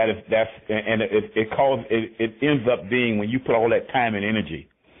ends up being, when you put all that time and energy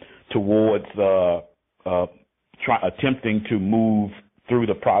towards attempting to move through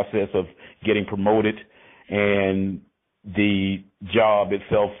the process of getting promoted, and the job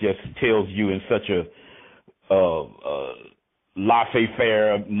itself just tells you in such a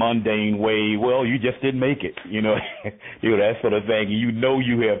laissez-faire, mundane way, well, you just didn't make it, you know, that sort of thing.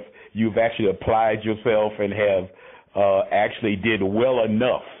 You've actually applied yourself and have actually did well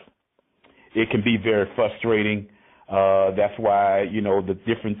enough. It can be very frustrating. That's why, you know, the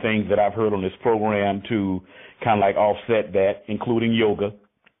different things that I've heard on this program to kind of like offset that, including yoga,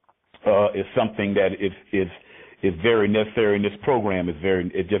 is something that is very necessary in this program.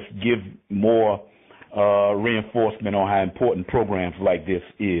 It just gives more reinforcement on how important programs like this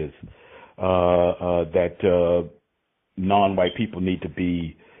is, that non-white people need to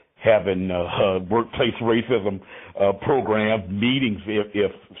be having workplace racism program meetings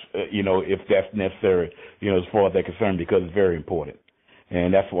if that's necessary, you know, as far as they're concerned, because it's very important.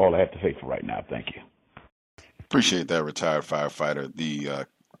 And that's all I have to say for right now. Thank you. Appreciate that, retired firefighter. The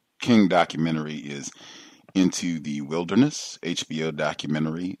King documentary is Into the Wilderness, HBO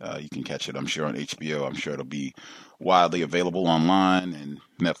documentary. You can catch it, I'm sure, on HBO. I'm sure it'll be widely available online and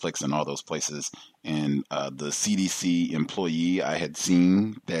Netflix and all those places. And the CDC employee, I had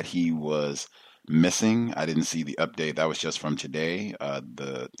seen that he was missing. I didn't see the update. That was just from today.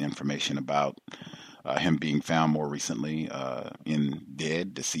 The information about him being found more recently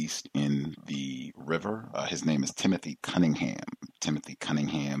deceased in the river. His name is Timothy Cunningham.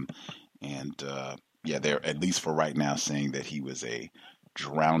 And they're, at least for right now, saying that he was a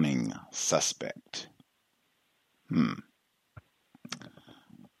drowning suspect.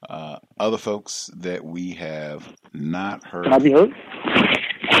 Other folks that we have not heard. Can I be heard?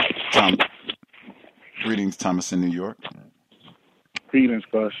 Greetings, Thomas in New York. Greetings,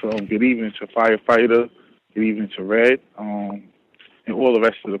 Gus. Good evening to Firefighter. Good evening to Red, and all the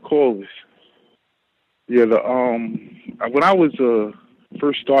rest of the callers. Yeah, when I was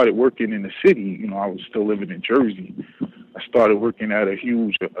first started working in the city, you know, I was still living in Jersey. I started working at a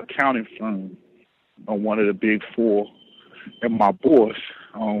huge accounting firm on one of the big four, and my boss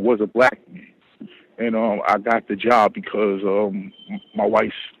was a black man. And I got the job because my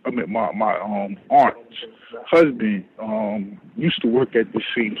aunt's husband used to work at the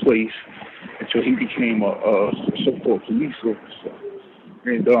same place until he became a so-called police officer.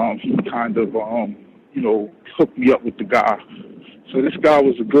 And he kind of, hooked me up with the guy. So this guy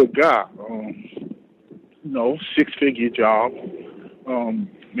was a good guy. 6-figure job,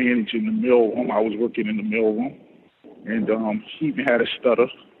 managing the mill room. I was working in the mill room. And he even had a stutter.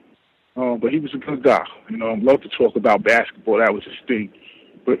 But he was a good guy. You know, I'd love to talk about basketball. That was his thing.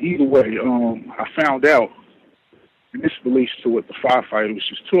 But either way, I found out, and this relates to what the firefighter was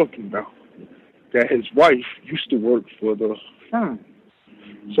just talking about, that his wife used to work for the firm.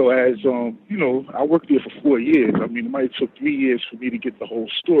 So as, I worked there for 4 years. I mean, it might have took 3 years for me to get the whole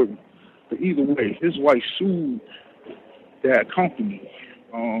story. But either way, his wife sued that company.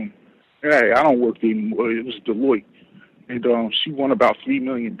 Hey, I don't work there anymore. It was Deloitte. And she won about $3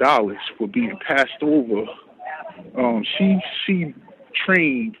 million for being passed over. She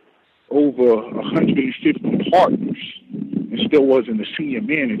trained over 150 partners and still wasn't a senior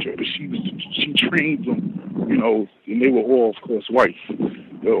manager, but she trained them, and they were all, of course, white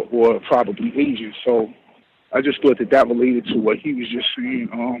or probably Asian. So I just thought that related to what he was just saying.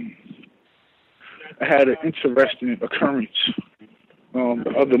 I had an interesting occurrence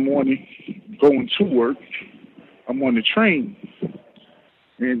the other morning going to work. I'm on the train,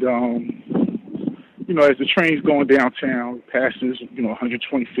 and as the train's going downtown, passes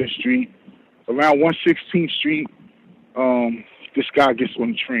 125th Street, around 116th Street, this guy gets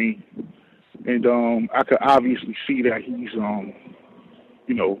on the train, and I could obviously see that he's on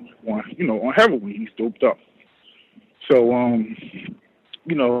heroin. He's doped up. So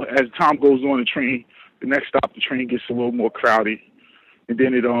as time goes on the train, the next stop the train gets a little more crowded, and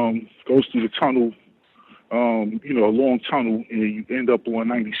then it goes through the tunnel a long tunnel, and you end up on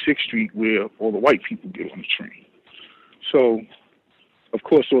 96th Street where all the white people get on the train. So, of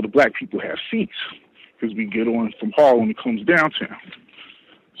course, all the black people have seats because we get on from Harlem and it comes downtown.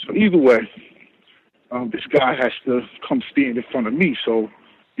 So either way, this guy has to come stand in front of me. So,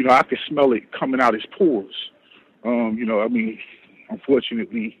 I could smell it coming out his pores.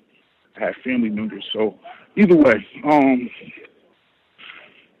 Unfortunately, I have family members. So either way,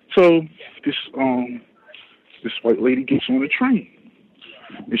 so this white lady gets on the train.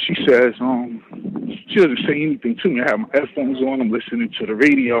 And she says, she doesn't say anything to me. I have my headphones on, I'm listening to the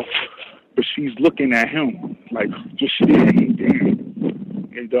radio, but she's looking at him, like just staring down.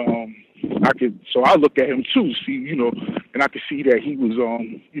 And so I look at him too, and I could see that he was,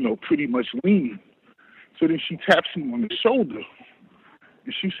 pretty much leaning. So then she taps him on the shoulder,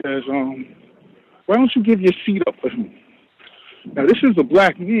 and she says, why don't you give your seat up for him? Now, this is a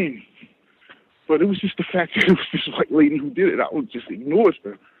black man, but it was just the fact that it was this white lady who did it. I was just ignored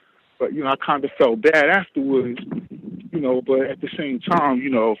her. But, I kind of felt bad afterwards, but at the same time,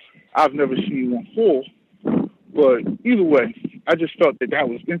 I've never seen one fall. But either way, I just felt that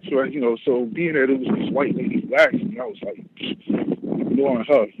was interesting, so being that it was this white lady who asked me, I was like, ignoring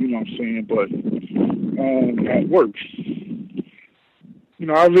her, you know what I'm saying? But at work,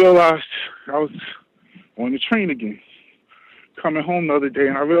 I realized I was on the train again, coming home the other day,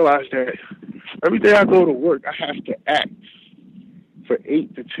 and I realized that every day I go to work, I have to act for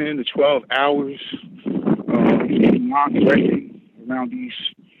 8 to 10 to 12 hours, non-threatening around these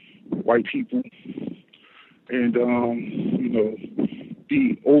white people, and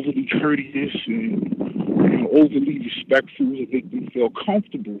be overly courteous and overly respectful to make them feel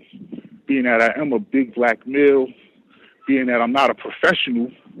comfortable. Being that I am a big black male, being that I'm not a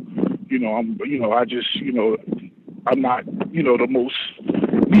professional, I'm not, the most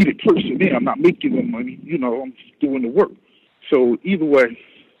needed person there. I'm not making the money, I'm doing the work. So either way,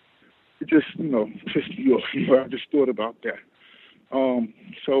 it just, pissed me off. I just thought about that.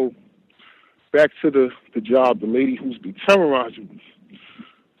 So back to the job, the lady who's been terrorizing me.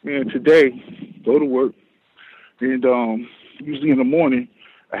 Man, today, go to work, and usually in the morning,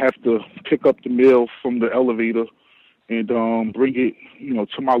 I have to pick up the mail from the elevator and bring it,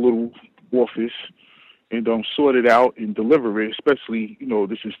 to my little office and sort it out and deliver it, especially,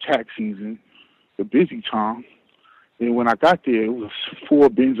 this is tax season, the busy time. And when I got there, it was 4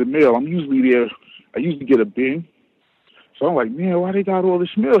 bins of mail. I'm usually there. I usually get a bin. So I'm like, man, why they got all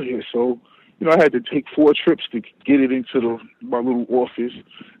this mail here? So, I had to take 4 trips to get it into my little office.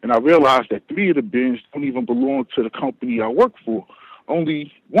 And I realized that 3 of the bins don't even belong to the company I work for.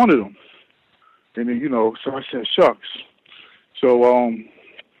 Only one of them. And then, so I said, shucks. So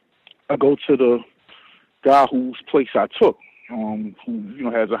I go to the guy whose place I took,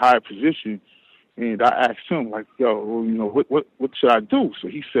 who, has a higher position. And I asked him, like, what should I do? So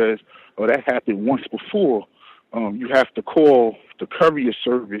he says, oh, that happened once before. You have to call the courier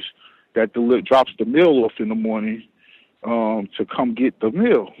service that drops the mail off in the morning to come get the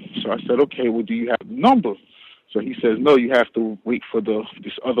mail. So I said, okay, well, do you have the number? So he says, no, you have to wait for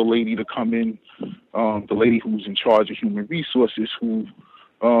this other lady to come in, the lady who's in charge of human resources, who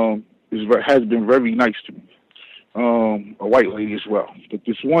has been very nice to me. A white lady as well. But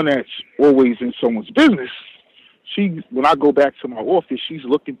this one that's always in someone's business, when I go back to my office, she's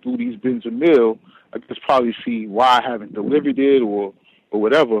looking through these bins of mail, I guess probably see why I haven't delivered it or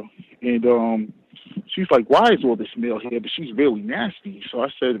whatever. And she's like, why is all this mail here? But she's really nasty. So I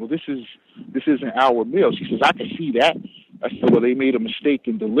said, well, this isn't our mail. She says, I can see that. I said, well, they made a mistake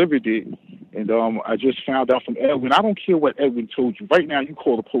and delivered it. And I just found out from Edwin. I don't care what Edwin told you. Right now, you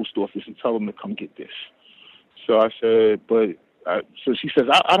call the post office and tell them to come get this. So I said, so she says,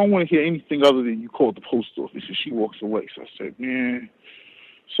 I don't want to hear anything other than you call the post office. And she walks away. So I said, man.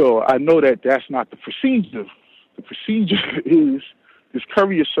 So I know that that's not the procedure. The procedure is this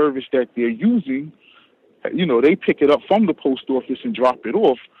courier service that they're using, they pick it up from the post office and drop it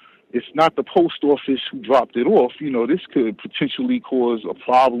off. It's not the post office who dropped it off. This could potentially cause a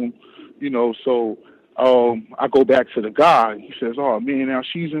problem, So I go back to the guy. He says, oh, man, now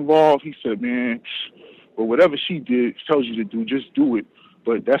she's involved. He said, man, well, whatever she did tells you to do, just do it.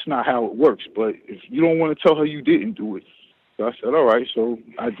 But that's not how it works. But if you don't want to tell her you didn't do it. So I said, all right, so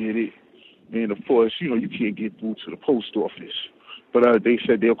I did it. And, of course, you can't get through to the post office. But they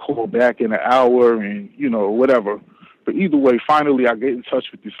said they'll call back in an hour and, whatever. But either way, finally I get in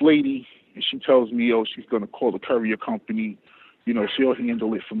touch with this lady, and she tells me, she's going to call the courier company. She'll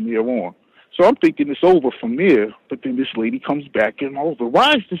handle it from there on. So I'm thinking it's over from there. But then this lady comes back and over.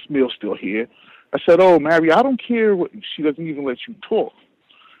 Why is this mail still here? I said, oh, Mary, I don't care. She doesn't even let you talk.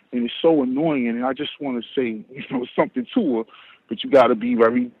 and it's so annoying. And I just want to say, something to her, but you got to be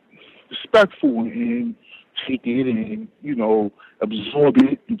very respectful and take it and, absorb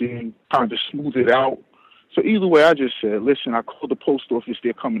it and then kind of smooth it out. So either way, I just said, listen, I called the post office.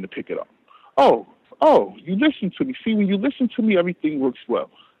 They're coming to pick it up. Oh, you listen to me. See, when you listen to me, everything works well.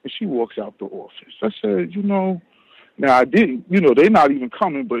 And she walks out the office. I said, now I didn't, they're not even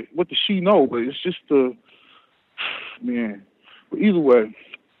coming, but what does she know? But it's just man. But either way,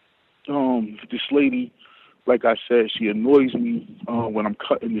 this lady, like I said, she annoys me when I'm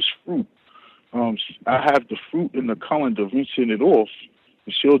cutting this fruit. I have the fruit in the colander, rinsing it off,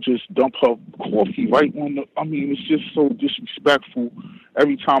 and she'll just dump her coffee right on the. I mean, it's just so disrespectful.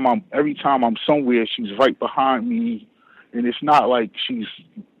 Every time I'm somewhere, she's right behind me, and it's not like she's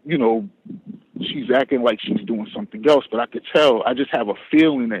acting like she's doing something else. But I could tell. I just have a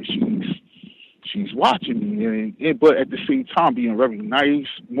feeling that she's watching me, but at the same time being very nice,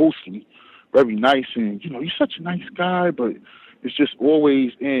 mostly very nice, and you're such a nice guy, but it's just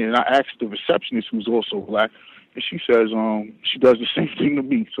always in. And I asked the receptionist, who's also black, and she says she does the same thing to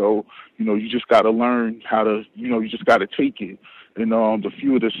me. So you just got to learn how to, you just got to take it. And the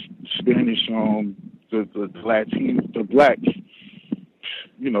few of the Spanish, the Latino, the blacks,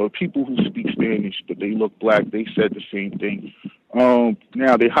 people who speak Spanish but they look black, they said the same thing.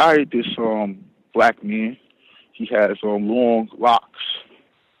 Now they hired this black man. He has long locks,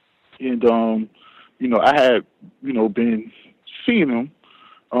 and I had been seeing him.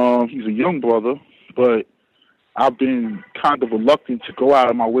 He's a young brother, but I've been kind of reluctant to go out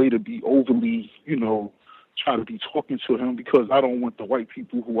of my way to be overly, try to be talking to him, because I don't want the white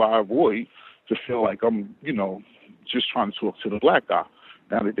people who I avoid to feel like I'm, just trying to talk to the black guy.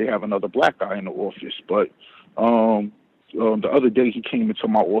 Now that they have another black guy in the office, but the other day he came into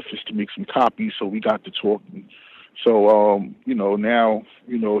my office to make some copies, so we got to talking. So now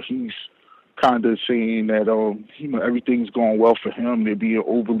he's kind of saying that everything's going well for him. They're being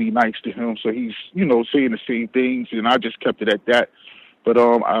overly nice to him, so he's saying the same things, and I just kept it at that. But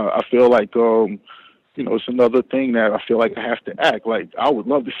I feel like it's another thing that I feel like I have to act like. I would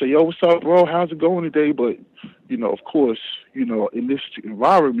love to say, yo, what's up, bro? How's it going today? But of course, in this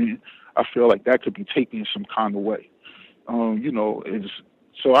environment, I feel like that could be taken some kind of way. So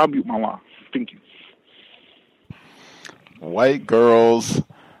I'll mute my line. Thank you. White girls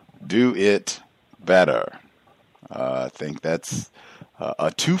do it better. I think that's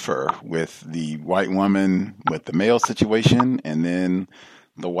a twofer with the white woman with the male situation, and then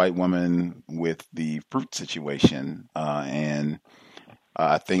the white woman with the fruit situation. And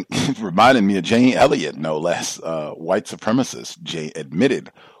I think it reminded me of Jane Elliott, no less, white supremacist,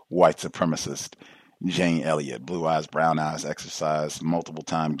 admitted white supremacist Jane Elliott, blue eyes, brown eyes, exercise, multiple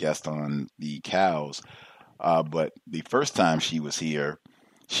time guest on the Cows. But the first time she was here,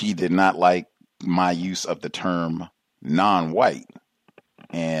 she did not like my use of the term non-white.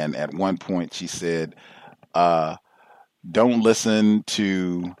 And at one point she said, don't listen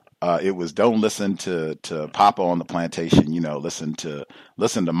to Papa on the plantation,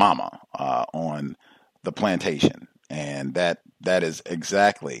 listen to Mama on the plantation. And that is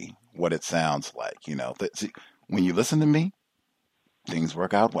exactly what it sounds like. When you listen to me, things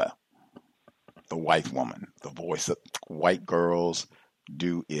work out well. The white woman, the voice of white girls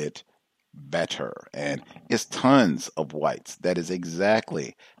do it better. And it's tons of whites. That is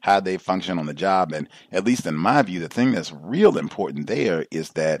exactly how they function on the job. And at least in my view, the thing that's real important there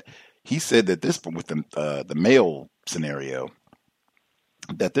is that he said that this, with the male scenario,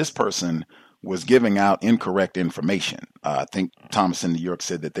 that this person was giving out incorrect information. I think Thomas in New York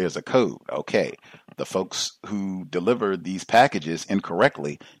said that there's a code. Okay, the folks who delivered these packages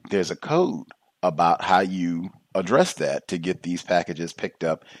incorrectly, there's a code about how you address that to get these packages picked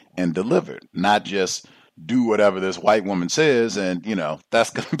up and delivered. Not just do whatever this white woman says and, that's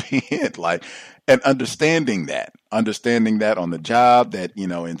going to be it. And understanding that on the job, that,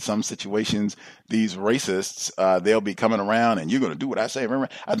 in some situations, these racists, they'll be coming around and you're going to do what I say. Remember,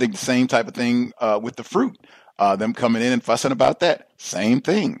 I think the same type of thing with the fruit, them coming in and fussing about that. Same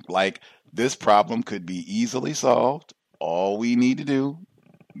thing. This problem could be easily solved. All we need to do,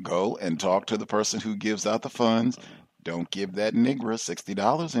 go and talk to the person who gives out the funds. Don't give that nigger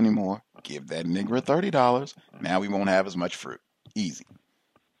 $60 anymore. Give that nigger $30. Now we won't have as much fruit. Easy.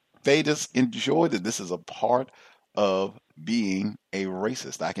 They just enjoy that this is a part of being a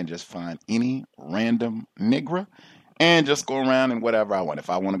racist. I can just find any random nigger and just go around and whatever I want. If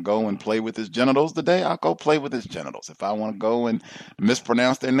I want to go and play with his genitals today, I'll go play with his genitals. If I want to go and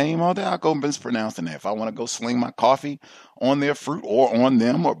mispronounce their name all day, I'll go mispronounce their name. If I want to go sling my coffee on their fruit or on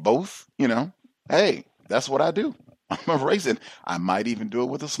them or both, hey, that's what I do. I'm erasing. I might even do it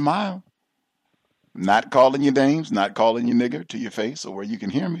with a smile. Not calling you names, not calling you nigger to your face or where you can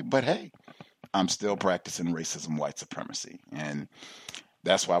hear me, but hey, I'm still practicing racism, white supremacy. And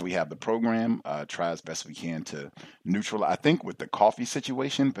that's why we have the program, try as best we can to neutralize. I think with the coffee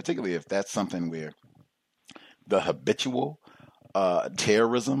situation, particularly if that's something where the habitual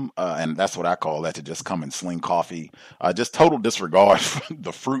terrorism, and that's what I call that, to just come and sling coffee. Just total disregard for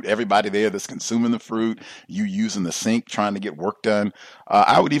the fruit, everybody there that's consuming the fruit, you using the sink, trying to get work done.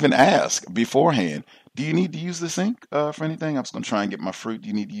 I would even ask beforehand, do you need to use the sink for anything? I was going to try and get my fruit. Do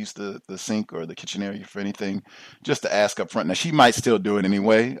you need to use the sink or the kitchen area for anything? Just to ask up front. Now, she might still do it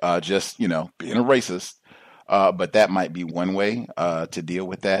anyway, just, being a racist. But that might be one way to deal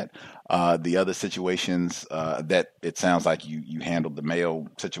with that. The other situations that it sounds like you handled the mail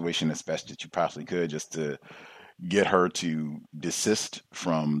situation as best that you possibly could, just to get her to desist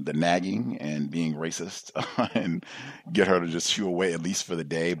from the nagging and being racist and get her to just shoo away, at least for the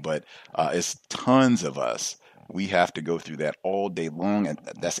day. But it's tons of us. We have to go through that all day long. And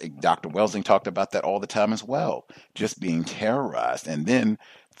that's Dr. Welsing talked about that all the time as well. Just being terrorized and then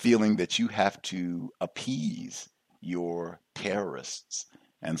feeling that you have to appease your terrorists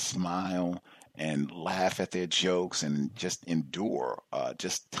and smile and laugh at their jokes and just endure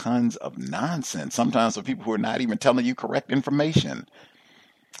just tons of nonsense, sometimes for people who are not even telling you correct information.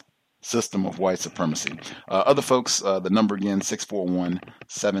 System of white supremacy. Other folks, the number again,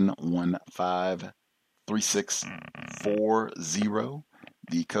 641-715-3640.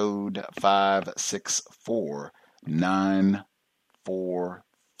 The code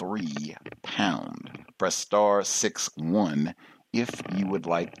 564-943#. Press star 61 if you would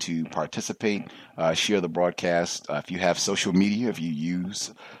like to participate. Share the broadcast. If you have social media, if you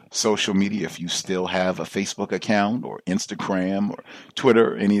use social media, if you still have a Facebook account or Instagram or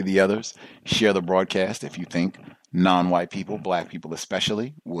Twitter, or any of the others, share the broadcast if you think non-white people, black people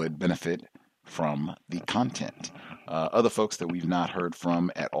especially, would benefit from the content. Other folks that we've not heard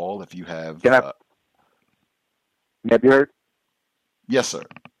from at all, if you have... Have you heard? Yes, sir.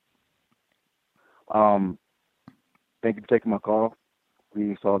 Thank you for taking my call.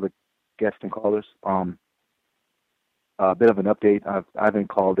 We saw the guests and callers. A bit of an update. I haven't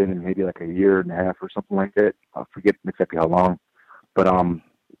called in maybe like a year and a half or something like that. I forget exactly how long. But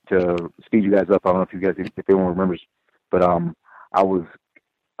to speed you guys up, I don't know if you guys, if anyone remembers, but I was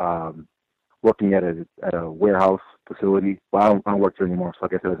working at a warehouse facility. Well, I don't work there anymore, so I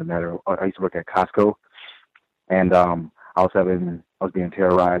guess it doesn't matter. I used to work at Costco, and I was being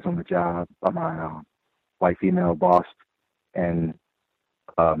terrorized on the job by my white female boss and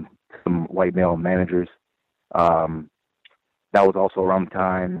some white male managers. That was also around the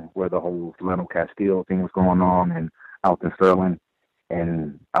time where the whole Leno Castile thing was going on, and out in Sterling,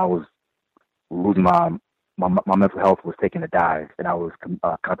 and I was losing my mental health was taking a dive, and I was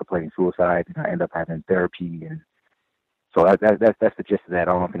contemplating suicide, and I ended up having therapy, and so that's the gist of that.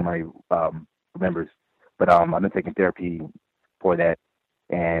 I don't know if anybody remembers, but I've been taking therapy for that,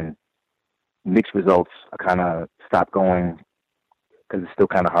 and mixed results. I kind of stopped going because it's still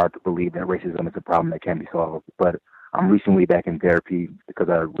kind of hard to believe that racism is a problem that can be solved. But I'm recently back in therapy because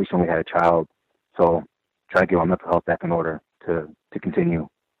I recently had a child, so trying to get my mental health back in order to continue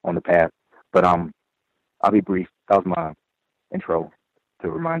on the path. But I'll be brief. That was my intro to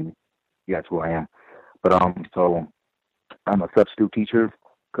remind you guys who I am. But so I'm a substitute teacher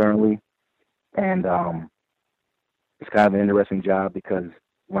currently, and it's kind of an interesting job because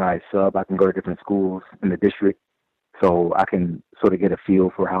when I sub, I can go to different schools in the district, so I can sort of get a feel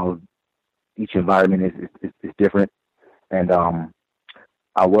for how each environment is different. And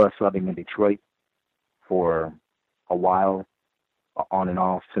I was subbing in Detroit for a while, on and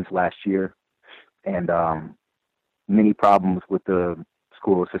off since last year, and many problems with the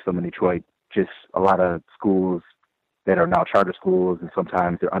school system in Detroit. Just a lot of schools that are now charter schools, and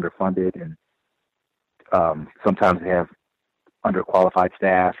sometimes they're underfunded, and sometimes they have underqualified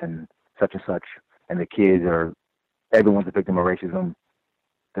staff and such, and the kids are, everyone's a victim of racism.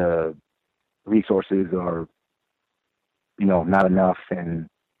 The resources are, not enough, and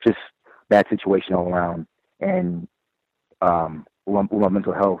just bad situation all around. And with my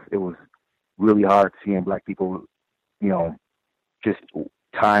mental health, it was really hard seeing black people, just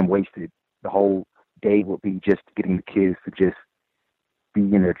time wasted. The whole day would be just getting the kids to just be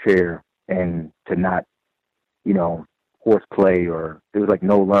in their chair and to not, horseplay, or there was like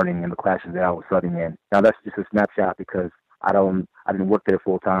no learning in the classes that I was studying in. Now that's just a snapshot because I didn't work there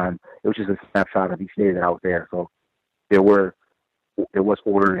full time. It was just a snapshot of each day that I was there. So there was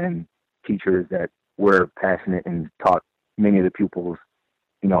order and teachers that were passionate and taught many of the pupils,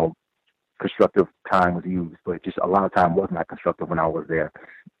 constructive time was used, but just a lot of time was not constructive when I was there.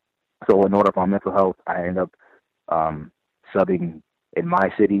 So in order for my mental health, I ended up subbing in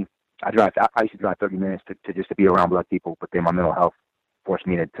my city. I used to drive 30 minutes to just to be around black people, but then my mental health forced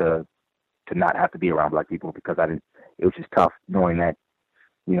me to not have to be around black people because I didn't. It was just tough knowing that,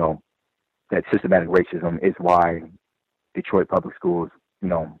 you know, that systematic racism is why Detroit public schools, you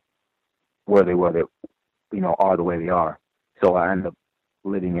know, where they were, you know, are the way they are. So I ended up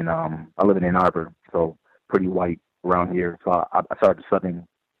living in I live in Ann Arbor, so pretty white around here. So I started subbing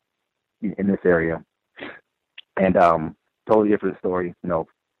in this area, and totally different story. You know,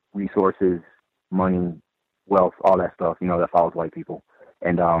 resources, money, wealth, all that stuff. You know, that follows white people.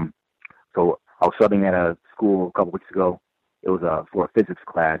 And so I was subbing at a school a couple weeks ago. It was for a physics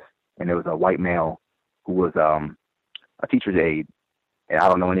class, and there was a white male who was a teacher's aide. And I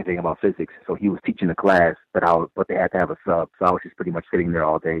don't know anything about physics, so he was teaching the class, but they had to have a sub. So I was just pretty much sitting there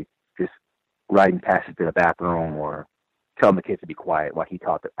all day, just writing passages to the bathroom or telling the kids to be quiet while he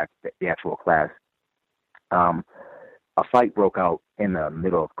taught the actual class. A fight broke out in the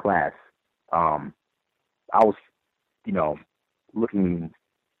middle of class. I was, you know, looking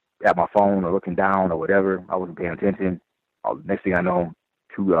at my phone or looking down or whatever. I wasn't paying attention. Next thing I know,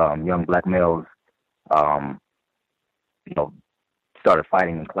 two young black males, you know, started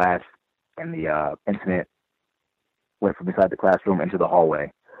fighting in class, and the incident went from inside the classroom into the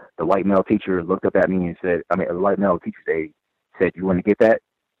hallway. The white male teacher looked up at me and said, the white male teacher's aide said, "You want to get that?"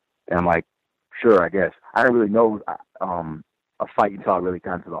 And I'm like, "Sure, I guess." I didn't really know a fight until I really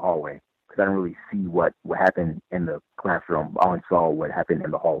got into the hallway, because I didn't really see what happened in the classroom. I only saw what happened in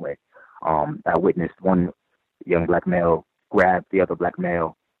the hallway. I witnessed one young black male grab the other black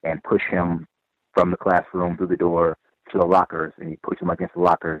male and push him from the classroom through the door to the lockers, and he pushed them against the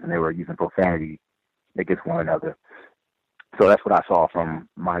lockers, and they were using profanity against one another. So that's what I saw from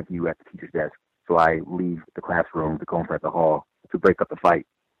my view at the teacher's desk. So I leave the classroom to go in front of the hall to break up the fight.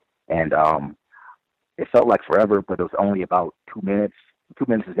 And it felt like forever, but it was only about 2 minutes. 2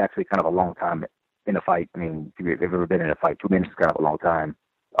 minutes is actually kind of a long time in a fight. I mean, if you've ever been in a fight, 2 minutes is kind of a long time.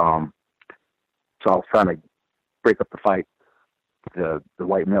 So I was trying to break up the fight. The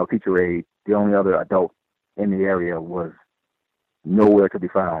white male teacher aide, the only other adult in the area, was nowhere to be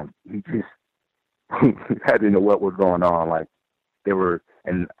found. He just I didn't know what was going on. Like, they were,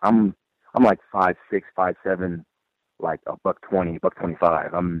 and I'm like 5'6", 5'7", like $120,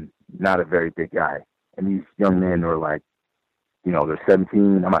 $125. I'm not a very big guy. And these young men were like, you know, they're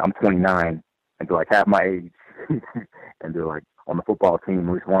 17. I'm 29, and they're like half my age, and they're like on the football team.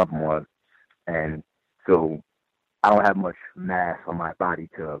 At least one of them was. And so I don't have much mass on my body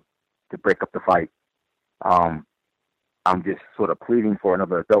to break up the fight. I'm just sort of pleading for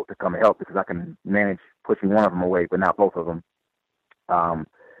another adult to come and help, because I can manage pushing one of them away, but not both of them.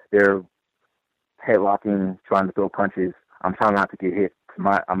 They're headlocking, trying to throw punches. I'm trying not to get hit.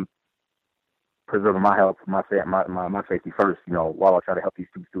 I'm preserving my health, my safety first, you know, while I try to help these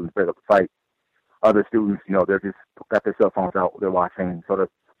two students break up the fight. Other students, you know, they're just got their cell phones out, they're watching, so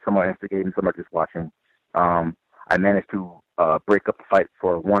some are instigating, some are just watching. I managed to break up the fight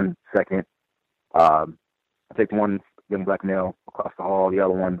for 1 second. I take one young black male across the hall, the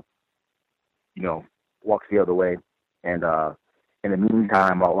other one, you know, walks the other way. And in the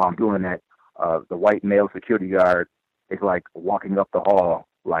meantime, while I'm doing that, the white male security guard is like walking up the hall,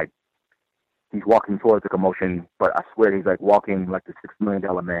 like he's walking towards the commotion, but I swear he's like walking like the $6 million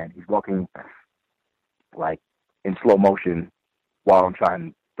man. He's walking like in slow motion while I'm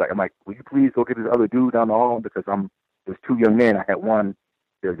trying. I'm like, "Will you please go get this other dude down the hall?" Because there's two young men. I had one,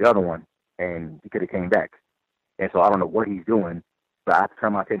 there's the other one, and he could have came back. And so I don't know what he's doing, but I have to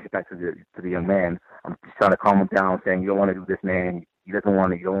turn my attention back to the young man. I'm just trying to calm him down, saying, "You don't want to do this, man. He doesn't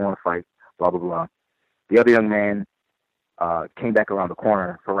want to. You don't want to fight." Blah blah blah. The other young man came back around the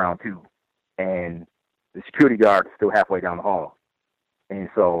corner for round two, and the security guard is still halfway down the hall, and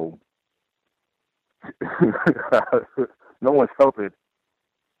so no one's felt it.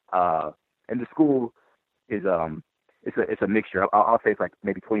 And the school is it's a mixture. I'll say it's like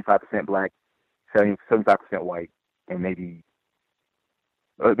maybe 25% black, 75% white, and maybe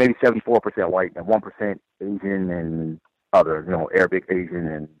 74% white and 1% Asian and other, you know, Arabic, Asian,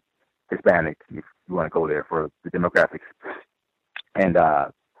 and Hispanic, if you want to go there for the demographics. And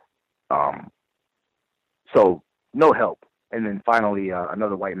so no help. And then finally,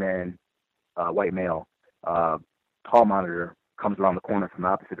 another white male, hall monitor comes around the corner from the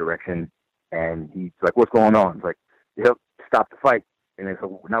opposite direction, and he's like, "What's going on?" He's like, "Yep, stop the fight." And then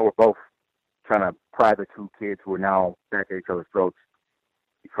so now we're both trying to pry the two kids who are now back at each other's throats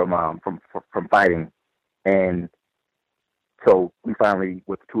from fighting. And so we finally,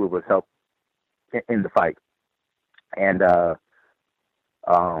 with the two of us, helped in the fight. And a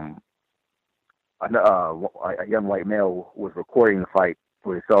young white male was recording the fight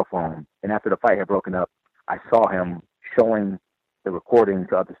with his cell phone. And after the fight had broken up, I saw him showing the recording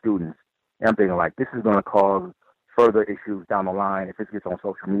to other students. And I'm thinking, like, this is going to cause further issues down the line if it gets on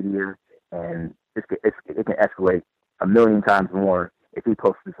social media, and it can escalate a million times more if he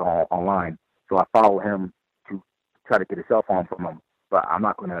posts this online. So I follow him to try to get a cell phone from him. But I'm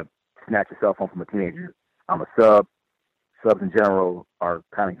not going to snatch a cell phone from a teenager. I'm a sub. Subs in general are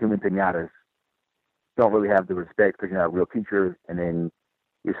kind of human pinatas. Don't really have the respect because you're not real teachers, and then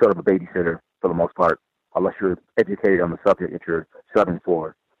you're sort of a babysitter for the most part, unless you're educated on the subject that you're subbing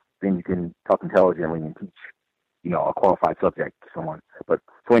for. Then you can talk intelligently and teach, a qualified subject to someone. But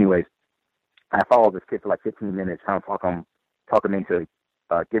so anyways, I followed this kid for like 15 minutes, trying to talk him into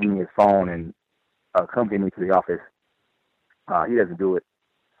giving me his phone and come get me to the office. He doesn't do it.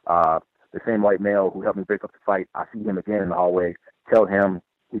 The same white male who helped me break up the fight, I see him again in the hallway, tell him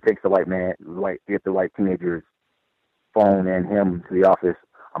he takes the white teenager's phone and him to the office.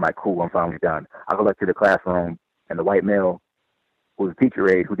 I'm like, cool, I'm finally done. I go back to the classroom, and the white male, who was a teacher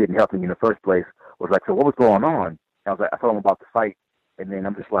aide, who didn't help me in the first place, was like, so what was going on? And I was like, I told him about the fight, and then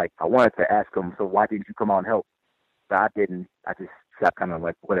I'm just like, I wanted to ask him, so why didn't you come on and help? But I didn't. I just sat kind of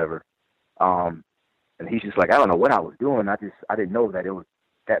like, whatever. And he's just like, I don't know what I was doing. I didn't know that it was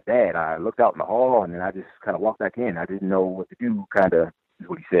that bad. I looked out in the hall, and then I just kind of walked back in. I didn't know what to do, kind of, is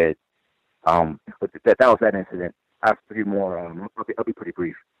what he said. But that was that incident. I have to do more. I'll be pretty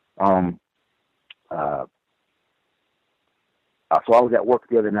brief. So I was at work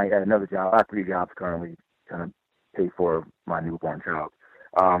the other night at another job. I have 3 jobs currently, trying to pay for my newborn child.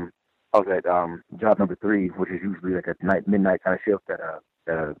 I was at job number 3, which is usually like a midnight kind of shift at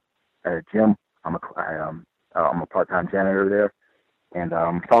a gym. I'm a part-time janitor there, and so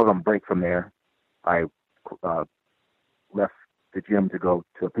I was on break from there. I left the gym to go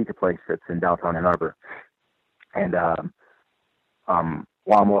to a pizza place that's in downtown Ann Arbor, and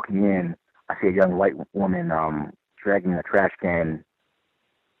while I'm walking in, I see a young white woman dragging a trash bag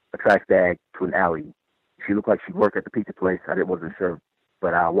to an alley. She looked like she worked at the pizza place. I wasn't sure,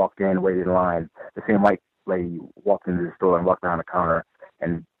 but I walked in, waited in line. The same white lady walked into the store and walked behind the counter,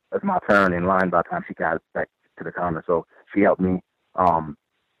 and it was my turn in line by the time she got back to the counter. So she helped me. I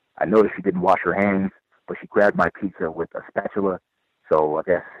noticed she didn't wash her hands, but she grabbed my pizza with a spatula, so I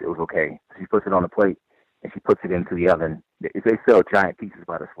guess it was okay. She puts it on the plate, and she puts it into the oven. They sell giant pizzas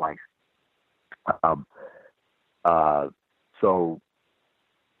by the slice. So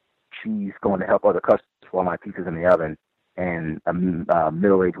she's going to help other customers while my pizza's in the oven, and a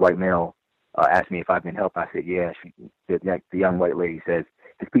middle-aged white male asked me if I can help. I said, yeah. The young white lady says,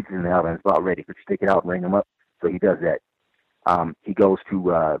 his pizza's in the oven, it's about ready. Could you take it out and ring him up? So he does that. He goes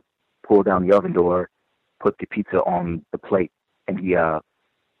to pull down the oven door, put the pizza on the plate, and he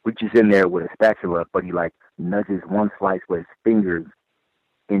reaches in there with a spatula, but he like nudges one slice with his fingers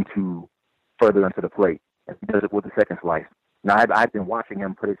further into the plate. And he does it with the second slice. Now, I've been watching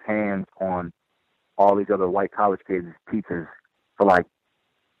him put his hands on all these other white college kids' pizzas for like,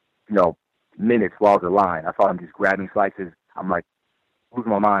 minutes while I was in line. I saw him just grabbing slices. I'm like,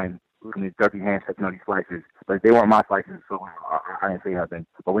 losing my mind, losing his dirty hands touching on these slices. But they weren't my slices, so I didn't say nothing.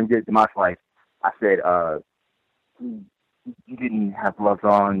 But when he did my slice, I said, you didn't have gloves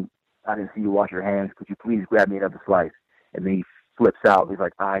on. I didn't see you wash your hands. Could you please grab me another slice? And then he flips out. He's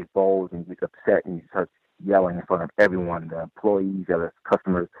like eyes bulged, and he gets upset, and he starts yelling in front of everyone, the employees, the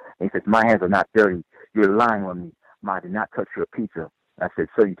customers. And he says, my hands are not dirty. You're lying on me. I did not touch your pizza. I said,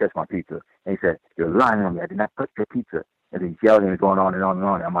 sir, you touched my pizza. And he said, you're lying on me. I did not touch your pizza. And he's yelling and going on and on and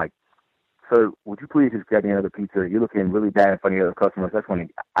on. And I'm like, sir, would you please just grab me another pizza? You're looking really bad in front of the other customers.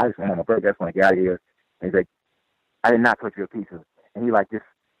 I just went on my break. That's when I get out of here. And he's like, I did not touch your pizza. And he like just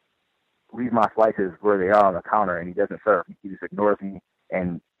leaves my slices where they are on the counter, and he doesn't serve. He just ignores me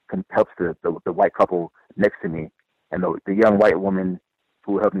and helps the white couple next to me. And the young white woman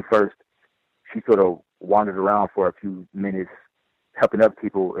who helped me first, she sort of wandered around for a few minutes helping other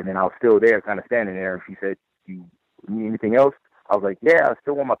people, and then I was still there kind of standing there, and she said, you need anything else? I was like, yeah, I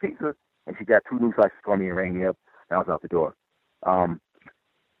still want my pizza. And she got 2 new slices for me and rang me up, and I was out the door.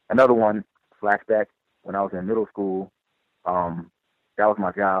 Another one, flashback, when I was in middle school, that was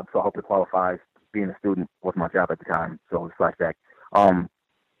my job, so I hope it qualifies. Being a student was my job at the time, so it was flashback. I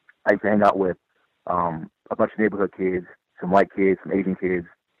used to hang out with a bunch of neighborhood kids, some white kids, some Asian kids,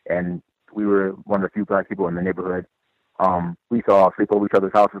 and we were one of the few black people in the neighborhood. We used to all sleep over each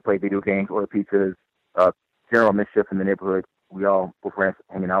other's houses, play video games, order pizzas, general mischief in the neighborhood. We all were friends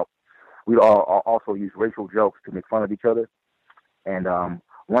hanging out. We all also use racial jokes to make fun of each other. And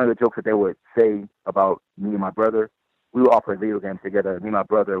one of the jokes that they would say about me and my brother, we would offer video games together. Me and my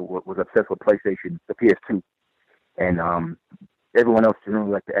brother was obsessed with PlayStation, the PS2, and everyone else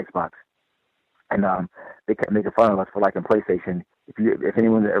generally liked the Xbox. And they kept making fun of us for liking PlayStation. If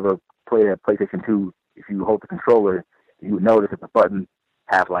anyone ever played a PlayStation 2, if you hold the controller, you would notice that the buttons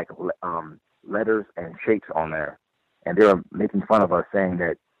have like letters and shapes on there. And they were making fun of us, saying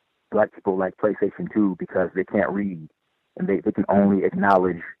that black people like PlayStation 2 because they can't read and they can only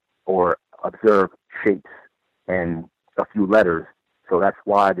acknowledge or observe shapes and a few letters. So that's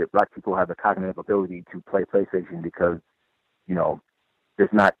why the black people have the cognitive ability to play PlayStation, because, you know,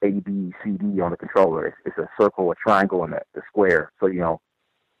 there's not A, B, C, D on the controller. It's a circle, a triangle, and a square. So, you know,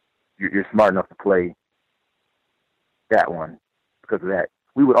 you're smart enough to play that one because of that.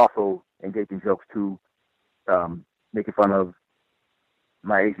 We would also engage in jokes too, making fun of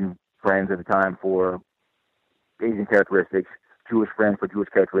my Asian friends at the time for Asian characteristics, Jewish friends for Jewish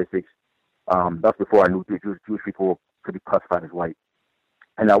characteristics. That's before I knew Jewish people could be classified as white.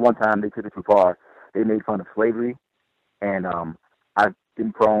 And one time they took it too far. They made fun of slavery, and I've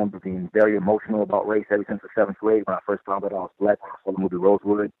been prone to being very emotional about race ever since the 7th grade. When I first found out I was black, I saw the movie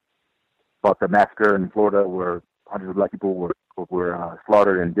Rosewood about the massacre in Florida where hundreds of black people were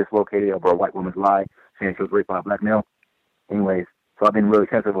slaughtered and dislocated over a white woman's lie, saying she was raped by a black male. Anyways, so I've been really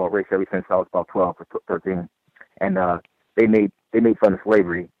sensitive about race ever since I was about 12 or 13. And they made fun of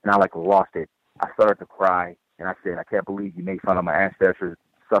slavery, and I lost it. I started to cry, and I said, I can't believe you made fun of my ancestors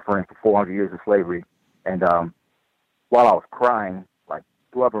suffering for 400 years of slavery. And while I was crying, like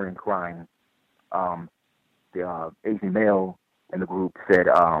blubbering crying, the Asian male in the group said,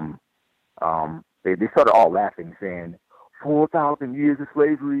 they started all laughing, saying 4,000 years of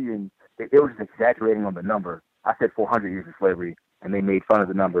slavery, and they were just exaggerating on the number. I said 400 years of slavery, and they made fun of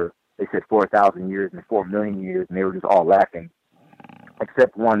the number. They said 4,000 years and 4 million years, and they were just all laughing,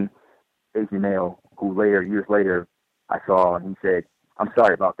 except one Asian male who years later, I saw, and he said, I'm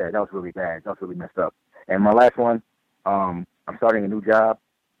sorry about that. That was really bad. That was really messed up. And my last one, I'm starting a new job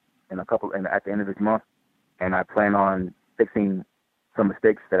at the end of this month, and I plan on fixing some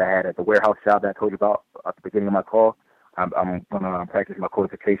mistakes that I had at the warehouse job that I told you about at the beginning of my call. I'm going to practice my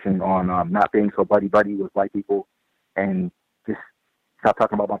codification on not being so buddy-buddy with white people and just stop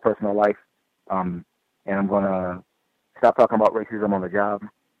talking about my personal life. And I'm going to stop talking about racism on the job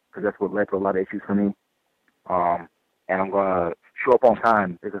because that's what led to a lot of issues for me. And I'm going to show up on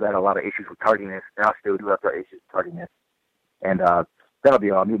time because I had a lot of issues with tardiness, and I still do have issues with tardiness. And that'll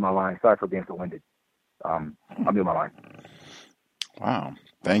be all. I'll mute my line. Sorry for being so winded. I'll mute my line. Wow.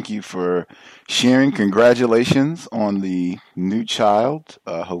 Thank you for sharing. Congratulations on the new child.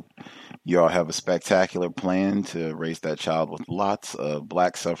 Hope you all have a spectacular plan to raise that child with lots of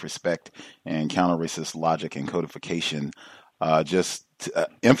black self-respect and counter-racist logic and codification. Just to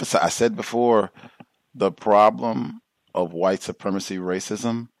emphasize, I said before, the problem of white supremacy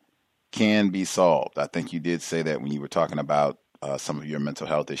racism can be solved. I think you did say that when you were talking about some of your mental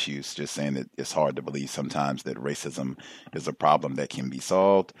health issues, just saying that it's hard to believe sometimes that racism is a problem that can be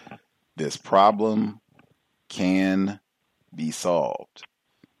solved. This problem can be solved.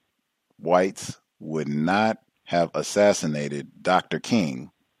 Whites would not have assassinated Dr.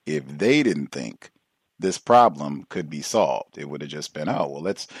 King if they didn't think this problem could be solved. It would have just been, oh, well,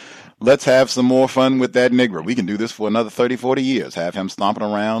 let's have some more fun with that Negro. We can do this for another 30, 40 years. Have him stomping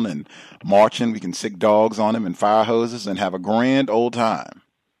around and marching. We can sick dogs on him and fire hoses and have a grand old time.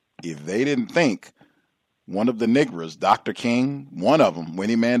 If they didn't think one of the Negroes, Dr. King, one of them,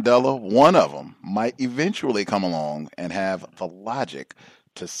 Winnie Mandela, one of them, might eventually come along and have the logic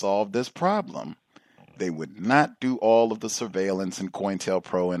to solve this problem, they would not do all of the surveillance and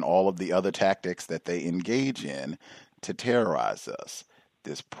COINTELPRO and all of the other tactics that they engage in to terrorize us.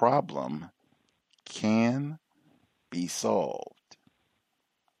 This problem can be solved.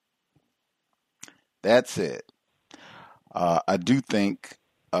 That's it. I do think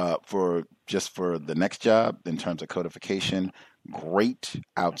for the next job, in terms of codification, great,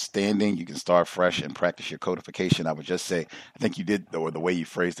 outstanding. You can start fresh and practice your codification. I would just say, I think you did, or the way you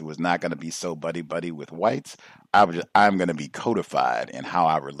phrased it was not going to be so buddy-buddy with whites. I'm going to be codified in how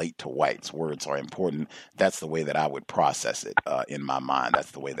I relate to whites. Words are important. That's the way that I would process it in my mind.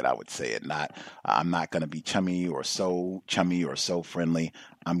 That's the way that I would say it. I'm not going to be chummy or so friendly.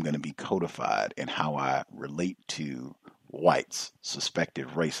 I'm going to be codified in how I relate to whites, suspected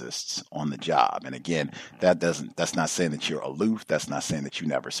racists on the job. And again, that's not saying that you're aloof. That's not saying that you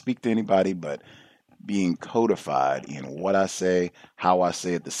never speak to anybody, but being codified in what I say, how I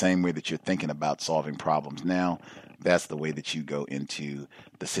say it, the same way that you're thinking about solving problems now, that's the way that you go into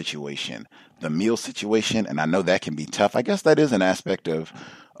the situation. The meal situation, and I know that can be tough. I guess that is an aspect of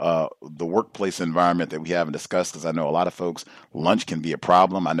the workplace environment that we haven't discussed, because I know a lot of folks, lunch can be a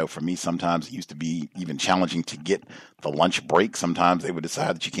problem. I know for me, sometimes it used to be even challenging to get the lunch break. Sometimes they would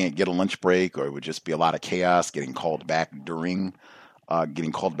decide that you can't get a lunch break, or it would just be a lot of chaos getting called back getting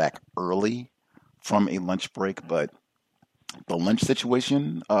called back early from a lunch break. But the lunch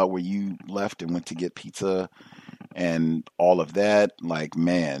situation where you left and went to get pizza and all of that, like,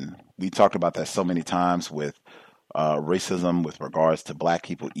 man, we talked about that so many times with racism with regards to black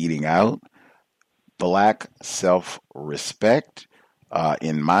people eating out. Black self-respect,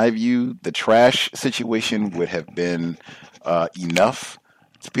 in my view, the trash situation would have been enough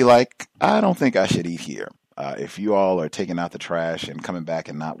to be like, I don't think I should eat here. If you all are taking out the trash and coming back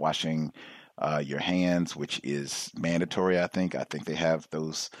and not washing your hands, which is mandatory, I think they have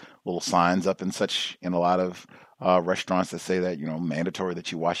those little signs up and such in a lot of restaurants that say that, mandatory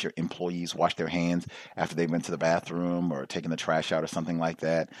that your employees wash their hands after they've been to the bathroom or taking the trash out or something like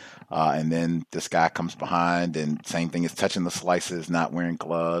that. And then this guy comes behind and same thing is touching the slices, not wearing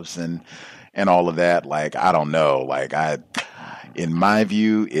gloves and all of that. Like, I don't know. Like, in my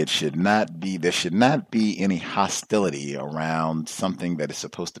view, there should not be any hostility around something that is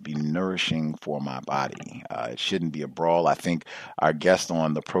supposed to be nourishing for my body. It shouldn't be a brawl. I think our guest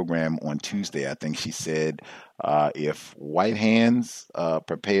on the program on Tuesday, I think she said, if white hands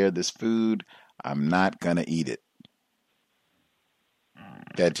prepare this food, I'm not going to eat it.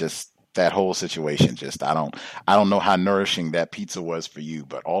 That whole situation, I don't know how nourishing that pizza was for you,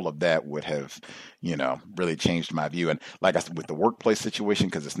 but all of that would have, really changed my view. And like I said, with the workplace situation,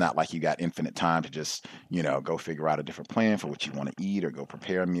 because it's not like you got infinite time to just, go figure out a different plan for what you want to eat or go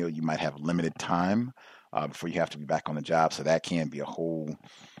prepare a meal. You might have limited time before you have to be back on the job. So that can be a whole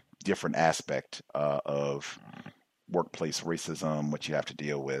different aspect of workplace racism, what you have to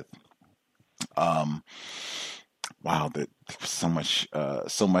deal with. Wow, there was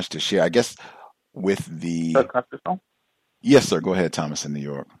so much to share. I guess with the yes, sir. Go ahead, Thomas in New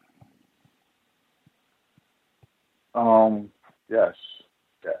York. Yes.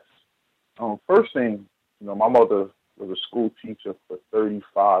 First thing, my mother was a school teacher for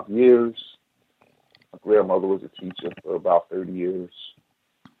 35 years. My grandmother was a teacher for about 30 years.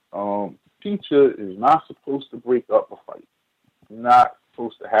 Teacher is not supposed to break up a fight. Not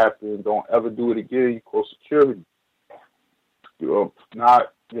supposed to happen. Don't ever do it again. You call security.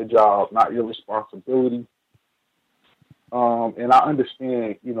 Not your job, not your responsibility. And I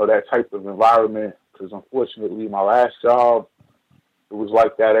understand, that type of environment, because unfortunately my last job, it was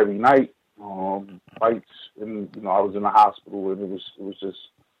like that every night. Fights, and I was in the hospital, and it was just,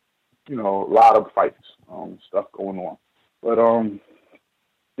 a lot of fights, stuff going on. But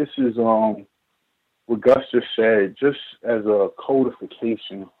this is what Gus just said, just as a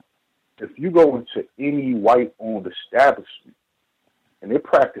codification. If you go into any white-owned establishment and they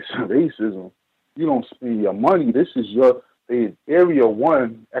practice racism, you don't spend your money. This is the area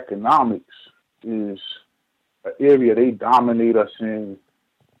one economics is an area they dominate us in.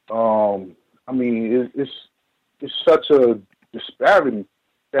 It's such a disparity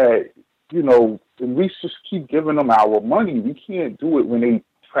that, and we just keep giving them our money. We can't do it when they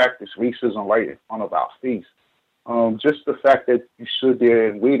practice racism right in front of our face. Just the fact that you stood there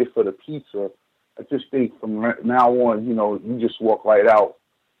and waited for the pizza, I just think from now on, you just walk right out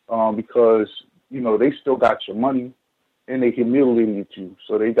because, they still got your money and they humiliated you.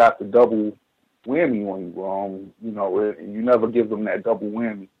 So they got the double whammy on you, and you never give them that double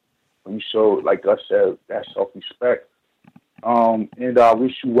whammy. When you show, like I said, that self-respect. And I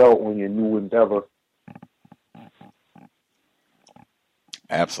wish you well on your new endeavor.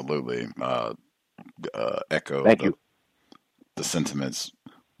 Absolutely. Echo Thank you. The sentiments,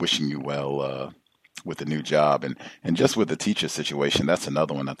 wishing you well with the new job. And just with the teacher situation, that's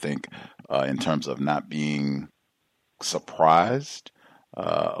another one, I think, in terms of not being surprised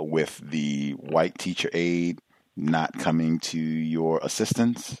with the white teacher aide not coming to your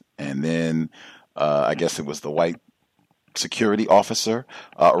assistance. And then I guess it was the white security officer.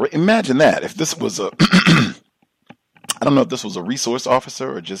 Imagine that. If this was I don't know if this was a resource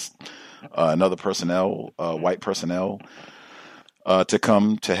officer or just another white personnel, to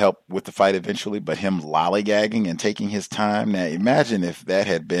come to help with the fight eventually, but him lollygagging and taking his time. Now, imagine if that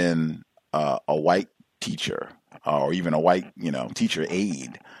had been a white teacher or even a white, teacher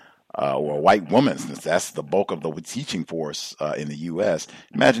aide or a white woman, since that's the bulk of the teaching force in the U.S.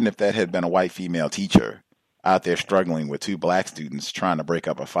 Imagine if that had been a white female teacher out there struggling with two black students trying to break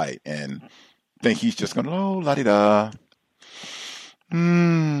up a fight and think he's just going, oh, la-di-da.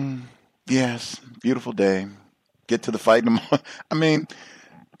 Yes, beautiful day. Get to the fight. I mean,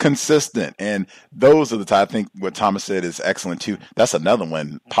 consistent. And those are the type, I think what Thomas said is excellent too. That's another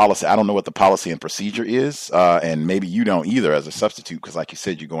one, policy. I don't know what the policy and procedure is, and maybe you don't either as a substitute, because like you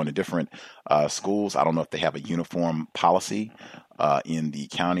said, you're going to different schools. I don't know if they have a uniform policy in the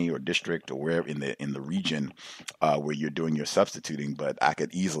county or district or wherever in the region where you're doing your substituting, but I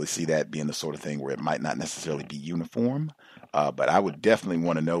could easily see that being the sort of thing where it might not necessarily be uniform. But I would definitely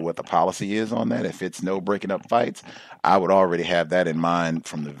want to know what the policy is on that. If it's no breaking up fights, I would already have that in mind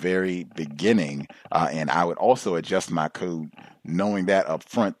from the very beginning. And I would also adjust my code knowing that up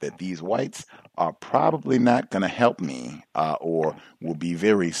front that these whites are probably not going to help me or will be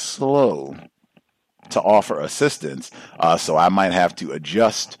very slow to offer assistance. So I might have to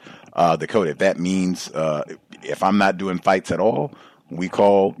adjust the code. If that means if I'm not doing fights at all, we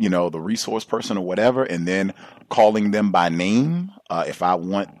call, the resource person or whatever, and then calling them by name. If I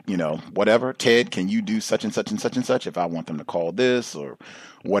want, whatever, Ted, can you do such and such and such and such? If I want them to call this or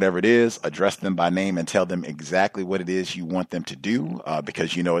whatever it is, address them by name and tell them exactly what it is you want them to do,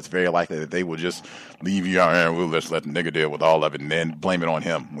 because it's very likely that they will just leave you out there and we'll just let the nigga deal with all of it and then blame it on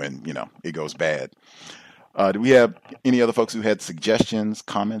him when, it goes bad. Do we have any other folks who had suggestions,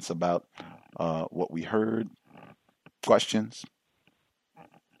 comments about what we heard? Questions?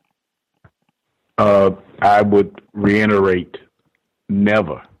 I would reiterate,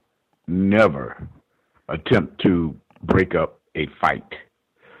 never attempt to break up a fight.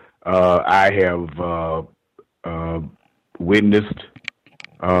 I have witnessed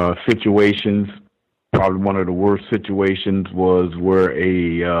situations. Probably one of the worst situations was where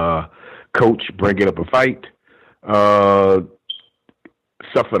a coach breaking up a fight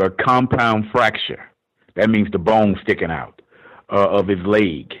suffered a compound fracture. That means the bone sticking out of his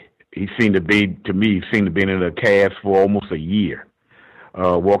leg. He seemed to be in a cast for almost a year,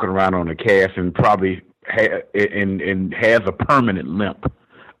 walking around on a cast, and probably has a permanent limp.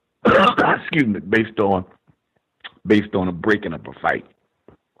 Excuse me, based on a breaking up a fight.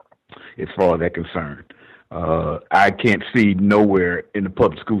 As far as that's concerned, I can't see nowhere in the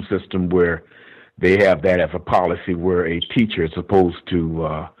public school system where they have that as a policy where a teacher is supposed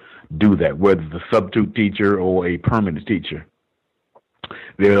to do that, whether it's a substitute teacher or a permanent teacher.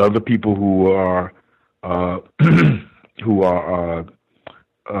 There are other people who are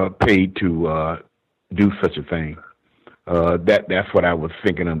paid to do such a thing. That's what I was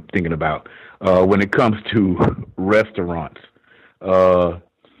thinking about. When it comes to restaurants,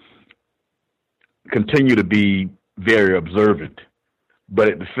 continue to be very observant, but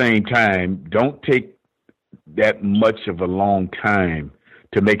at the same time, don't take that much of a long time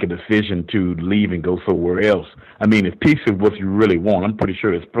to make a decision to leave and go somewhere else. I mean, if pizza is what you really want, I'm pretty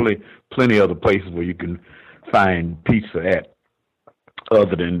sure there's plenty other places where you can find pizza at,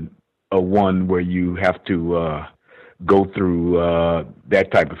 other than one where you have to go through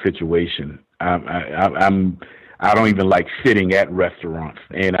that type of situation. I don't even like sitting at restaurants,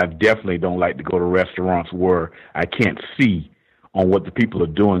 and I definitely don't like to go to restaurants where I can't see on what the people are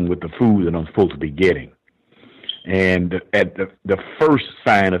doing with the food that I'm supposed to be getting. And at the first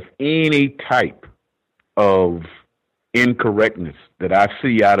sign of any type of incorrectness that I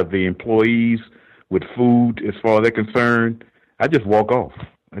see out of the employees with food, as far as they're concerned, I just walk off.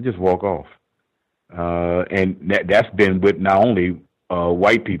 And that's been with not only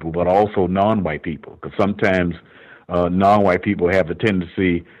white people, but also non-white people. Because sometimes non-white people have a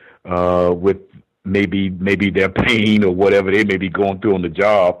tendency with maybe their pain or whatever they may be going through on the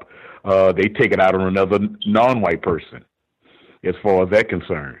job, they take it out on another non-white person, as far as that's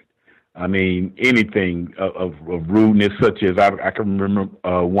concerned. I mean, anything of rudeness, such as I can remember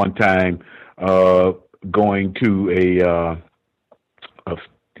one time going to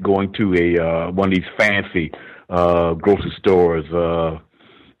one of these fancy grocery stores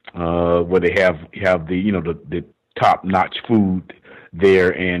where they have the top-notch food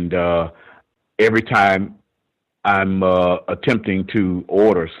there, and every time I'm attempting to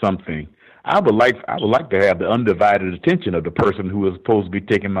order something, I would like to have the undivided attention of the person who is supposed to be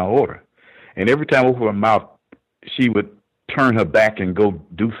taking my order. And every time I open my mouth, she would turn her back and go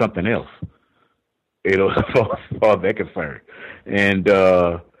do something else. As far as that's concerned. And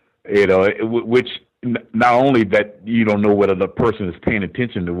which not only that you don't know whether the person is paying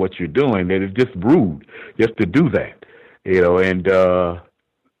attention to what you're doing, that it's just rude just to do that.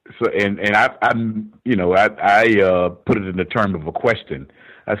 So I put it in the term of a question.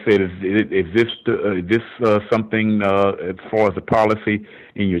 I said, is this something as far as the policy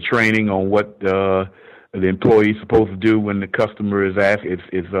in your training on what the employee is supposed to do when the customer is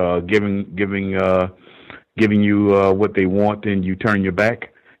giving you what they want and you turn your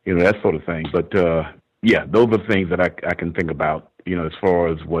back, that sort of thing. But yeah, those are things that I can think about as far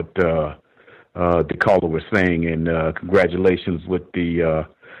as what the caller was saying, and congratulations with the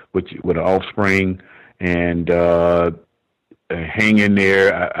offspring, and hang in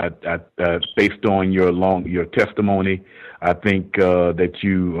there. I based on your testimony, I think that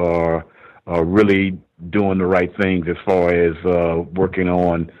you are really doing the right things as far as working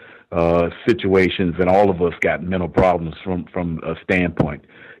on situations, and all of us got mental problems from a standpoint,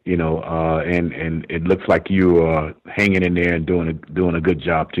 and it looks like you are hanging in there and doing a good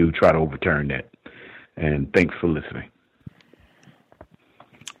job to try to overturn that. And thanks for listening.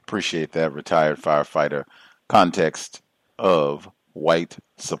 Appreciate that, retired firefighter. Context of white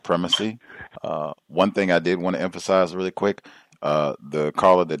supremacy. One thing I did want to emphasize really quick, the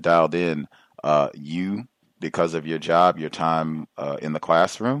caller that dialed in, you, because of your job, your time in the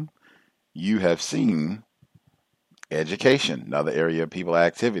classroom, you have seen education, another area of people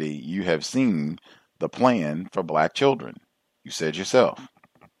activity. You have seen the plan for black children. You said yourself.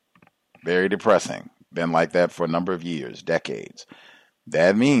 Very depressing. Been like that for a number of years, decades.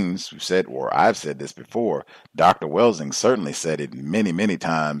 That means, I've said this before, Dr. Welsing certainly said it many, many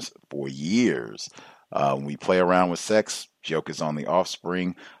times for years. When we play around with sex, joke is on the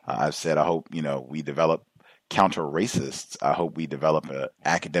offspring. I've said, I hope, we develop counter-racists. I hope we develop an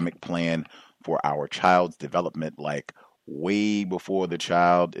academic plan for our child's development, like way before the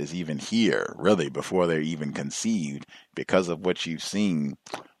child is even here, really before they're even conceived, because of what you've seen.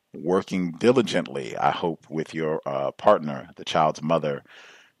 Working diligently, I hope, with your partner, the child's mother,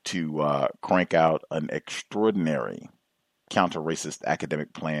 to crank out an extraordinary counter-racist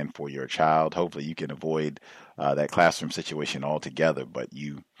academic plan for your child. Hopefully you can avoid that classroom situation altogether, but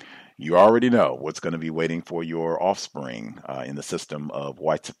you already know what's going to be waiting for your offspring in the system of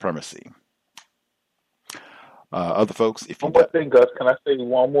white supremacy. Other folks, if you one more thing, Gus, can I say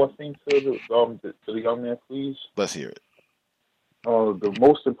one more thing to the young man, please? Let's hear it. The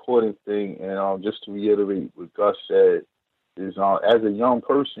most important thing, and just to reiterate what Gus said, is as a young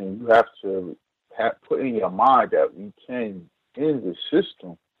person, you have to put in your mind that we can end the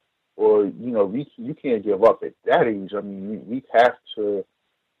system, or you can't give up at that age. I mean, we have to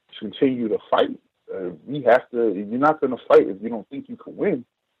continue to fight. We have to. You're not going to fight if you don't think you can win.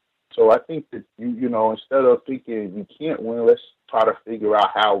 So I think that instead of thinking we can't win, let's try to figure out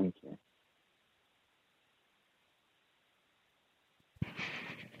how we can.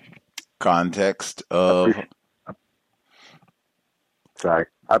 Context of... Sorry.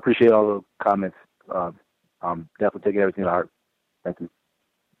 I appreciate all the comments. Definitely taking everything to heart. Thank you.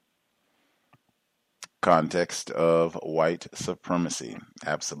 Context of white supremacy.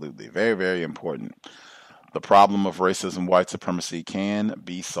 Absolutely. Very, very important. The problem of racism, white supremacy can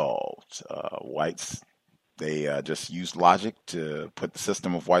be solved. Whites, they just use logic to put the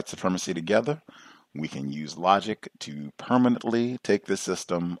system of white supremacy together. We can use logic to permanently take the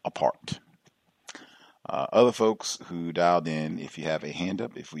system apart. Other folks who dialed in, if you have a hand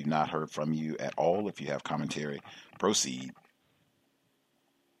up, if we've not heard from you at all, if you have commentary, proceed.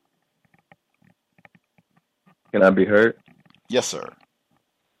 Can I be heard? Yes, sir.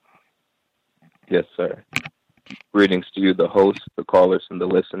 Yes, sir. Greetings to you, the host, the callers, and the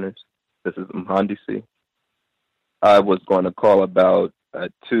listeners. This is Mhandisi. I was going to call about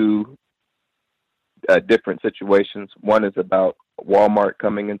two different situations. One is about Walmart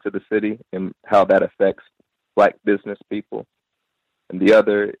coming into the city and how that affects black business people. And the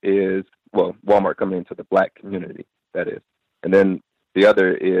other is, Walmart coming into the black community, that is. And then the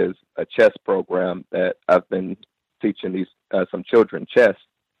other is a chess program that I've been teaching some children chess,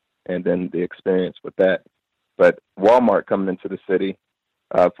 and then the experience with that. But Walmart coming into the city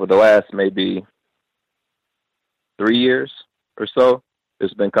for the last maybe 3 years or so,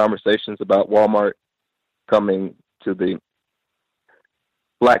 there's been conversations about Walmart coming to the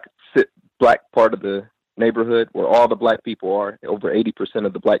black part of the neighborhood where all the black people are. Over 80%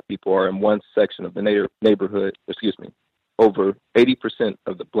 of the black people are in one section of the neighborhood. Over 80%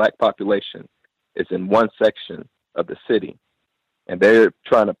 of the black population is in one section of the city. And they're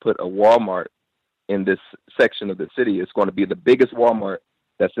trying to put a Walmart in this section of the city. It's going to be the biggest Walmart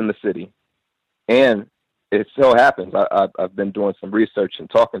that's in the city. And it so happens, I've been doing some research and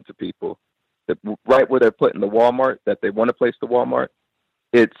talking to people, that right where they're putting the Walmart, that they want to place the Walmart,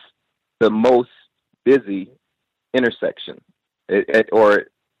 it's the most busy intersection. Or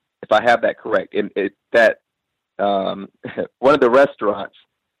if I have that correct, one of the restaurants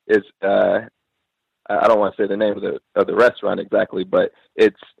is, I don't want to say the name of the restaurant exactly, but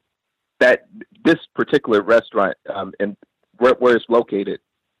it's that this particular restaurant and where it's located,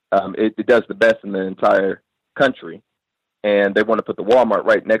 it does the best in the entire country, and they want to put the Walmart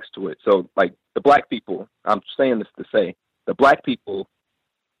right next to it. So, like, the black people, I'm saying this to say, the black people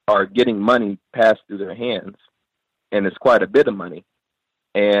are getting money passed through their hands, and it's quite a bit of money.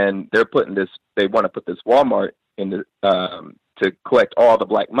 And they want to put this Walmart in to collect all the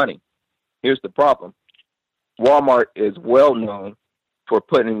black money. Here's the problem. Walmart is well known for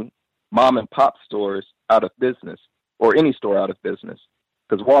putting mom and pop stores out of business, or any store out of business,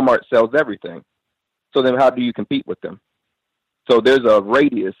 because Walmart sells everything. So then how do you compete with them? So there's a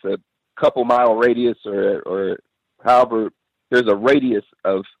radius, a couple mile radius, or however, there's a radius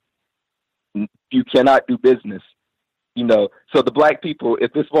of you cannot do business. So the black people,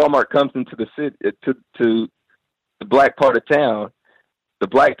 if this Walmart comes into the city, to the black part of town, the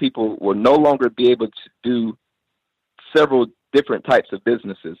black people will no longer be able to do several different types of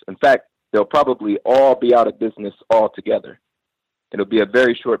businesses. In fact, they'll probably all be out of business altogether. It'll be a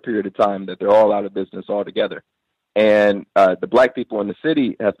very short period of time that they're all out of business altogether. And the black people in the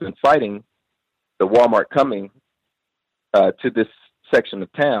city have been fighting the Walmart coming to this section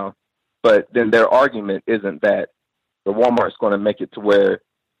of town, but then their argument isn't that the Walmart's going to make it to where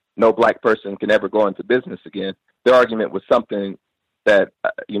no black person can ever go into business again. Their argument was something that,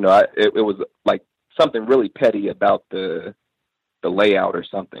 it was like something really petty about the layout or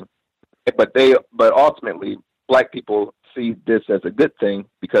something. But ultimately, black people see this as a good thing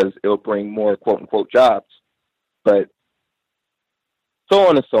because it'll bring more quote unquote jobs. But so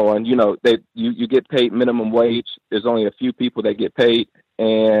on and so on, you get paid minimum wage. There's only a few people that get paid,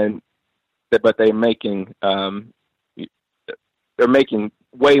 but they're making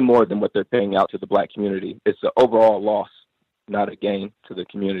way more than what they're paying out to the black community. It's an overall loss, not a gain to the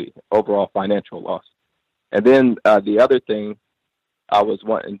community, overall financial loss. And then the other thing I was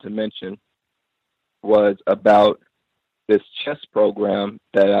wanting to mention was about this chess program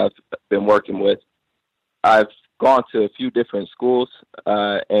that I've been working with. I've gone to a few different schools,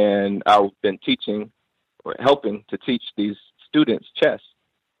 and I've been teaching or helping to teach these students chess.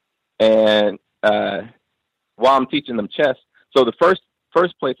 And while I'm teaching them chess, so the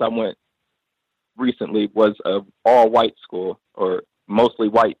first place I went recently was an all-white school, or mostly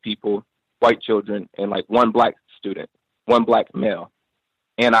white people, white children, and like one black student, one black male.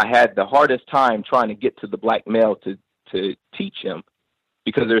 And I had the hardest time trying to get to the black male to teach him,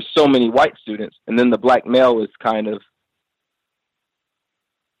 because there's so many white students, and then the black male is kind of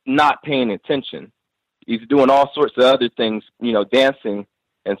not paying attention. He's doing all sorts of other things, dancing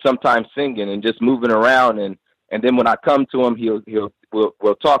and sometimes singing and just moving around. And then when I come to him,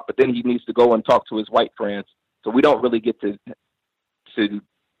 we'll talk, but then he needs to go and talk to his white friends. So we don't really get to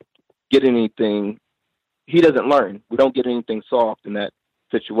get anything. He doesn't learn. We don't get anything solved in that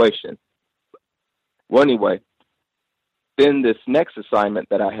situation. Well, anyway, then this next assignment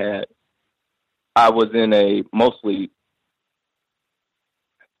that I had, I was in a mostly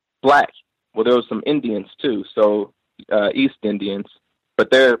black. Well, there was some Indians too, so East Indians, but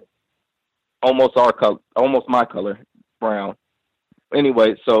they're almost our color, almost my color, brown.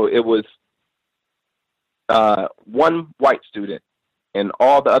 Anyway, so it was one white student, and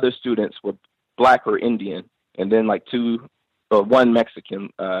all the other students were black or Indian, and then like one Mexican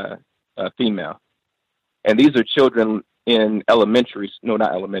female. And these are children in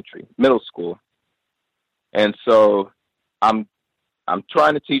middle school. And so I'm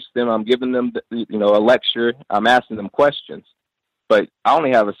trying to teach them. I'm giving them, a lecture. I'm asking them questions, but I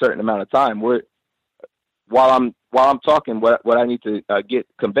only have a certain amount of time. While I'm talking, what I need to get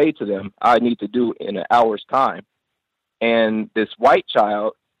conveyed to them, I need to do in an hour's time. And this white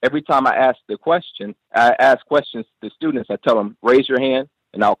child, every time I ask questions to the students. I tell them, raise your hand,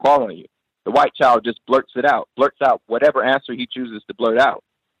 and I'll call on you. The white child just blurts out whatever answer he chooses to blurt out.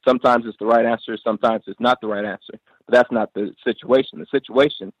 Sometimes it's the right answer, sometimes it's not the right answer. But that's not the situation. The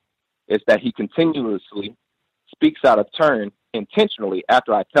situation is that he continuously speaks out of turn intentionally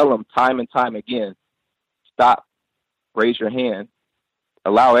after I tell him time and time again, stop, raise your hand,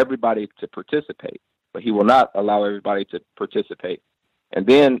 allow everybody to participate. But he will not allow everybody to participate. And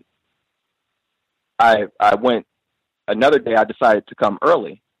then I went, another day I decided to come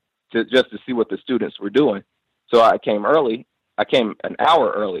early just to see what the students were doing. So I came early. I came an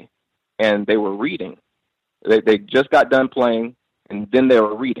hour early, and they were reading. They just got done playing, and then they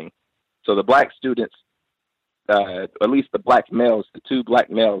were reading. So the black students, at least the black males, the two black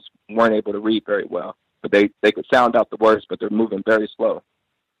males weren't able to read very well. But they could sound out the words, but they're moving very slow.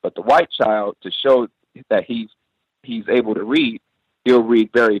 But the white child, to show that he's able to read, he'll read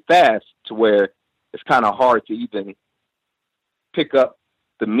very fast to where it's kind of hard to even pick up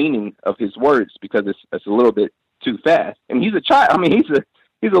the meaning of his words because it's a little bit too fast. And he's a child. I mean, he's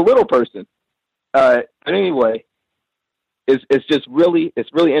a little person. But anyway, it's really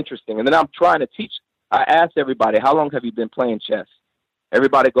interesting. And then I'm trying to teach I asked everybody, how long have you been playing chess?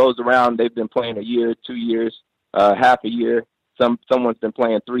 Everybody goes around, they've been playing a year, 2 years, half a year. Someone's been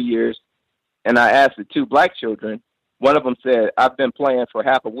playing 3 years. And I asked the 2 black children. One of them said, I've been playing for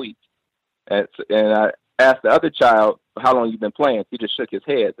half a week. And I asked the other child, how long you been playing? He just shook his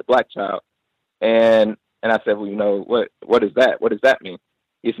head, the black child. And I said, well, you know, what is that? What does that mean?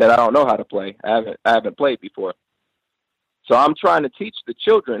 He said, I don't know how to play. I haven't played before. So I'm trying to teach the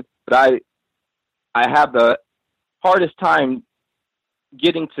children, but I have the hardest time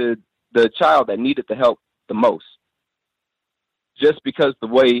getting to the child that needed the help the most. Just because the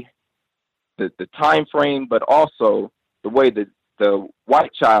way the time frame, but also the way that the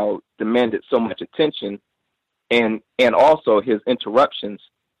white child demanded so much attention, and also his interruptions,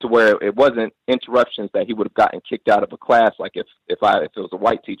 to where it wasn't interruptions that he would have gotten kicked out of a class. Like if it was a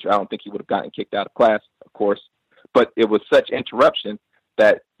white teacher, I don't think he would have gotten kicked out of class, of course. But it was such interruption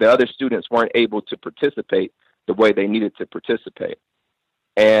that the other students weren't able to participate the way they needed to participate.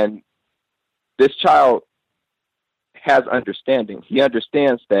 And this child has understanding. He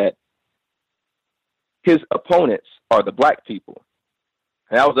understands that his opponents are the black people.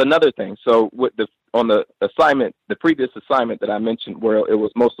 And that was another thing. So on the assignment, the previous assignment that I mentioned, where it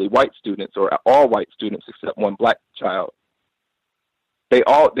was mostly white students, or all white students except one black child, they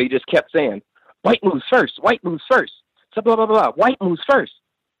just kept saying, white moves first, so blah, blah, blah, white moves first.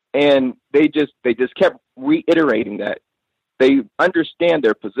 And they just kept reiterating that. They understand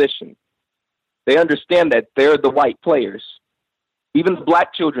their position. They understand that they're the white players. Even the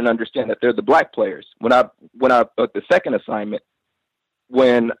black children understand that they're the black players. When I the second assignment,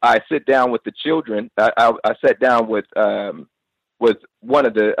 when I sit down with the children, I sat down with one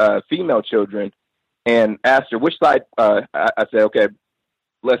of the female children and asked her which side. I said, okay,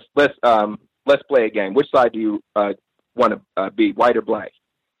 let's play a game. Which side do you want to be, white or black?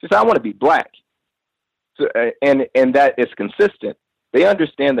 She said, I want to be black. So, and that is consistent. They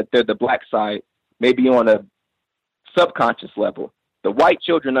understand that they're the black side, maybe on a subconscious level. The white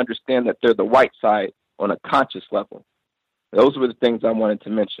children understand that they're the white side on a conscious level. Those were the things I wanted to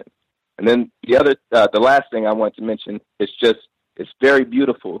mention. And then the last thing I wanted to mention is it's very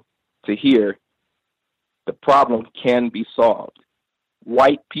beautiful to hear the problem can be solved.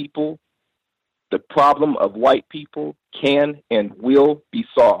 The problem of white people can and will be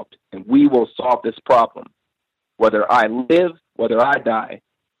solved, and we will solve this problem. Whether I live, whether I die,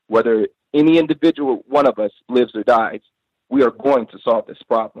 whether any individual one of us lives or dies, we are going to solve this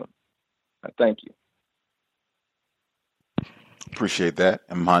problem. Thank you. Appreciate that,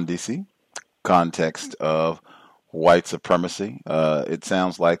 Mhandisi. Context of white supremacy. It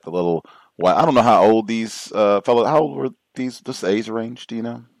sounds like the little white. I don't know how old these fellows. How old were this age range? Do you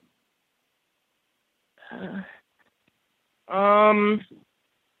know?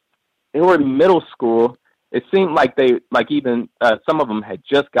 They were in middle school. It seemed like even some of them had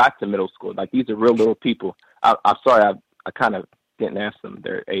just got to middle school. Like, these are real little people. I'm sorry, I kind of didn't ask them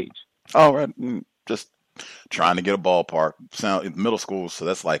their age. Oh, right. Just trying to get a ballpark. Sound middle school, so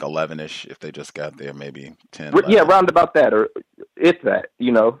that's like 11-ish if they just got there, maybe 10. 11. Yeah, round about that, or it's that,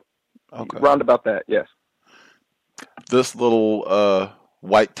 Okay. Round about that, yes. This little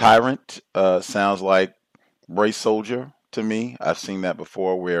white tyrant sounds like race soldier to me. I've seen that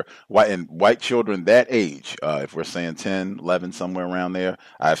before, where white children that age, if we're saying 10, 11, somewhere around there,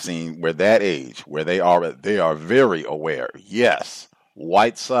 I've seen where that age, where they are very aware. Yes,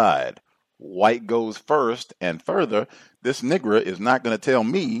 white side, white goes first, and further, this nigger is not going to tell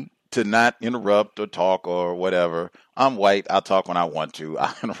me to not interrupt or talk or whatever. I'm white. I'll talk when I want to.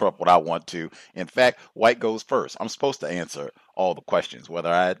 I'll interrupt when I want to. In fact, white goes first. I'm supposed to answer all the questions, whether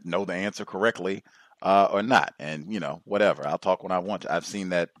I know the answer correctly or not. And, whatever. I'll talk when I want to. I've seen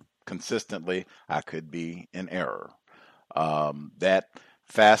that consistently. I could be in error. That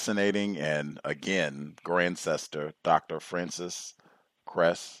fascinating, and again, grandsister, Dr. Frances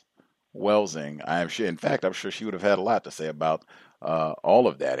Cress Welsing, I'm sure she would have had a lot to say about all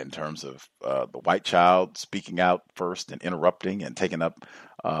of that, in terms of the white child speaking out first and interrupting and taking up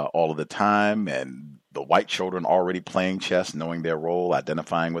all of the time, and the white children already playing chess, knowing their role,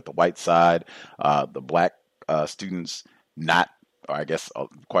 identifying with the white side, the black students not, or I guess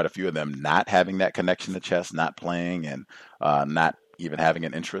quite a few of them not having that connection to chess, not playing, and not even having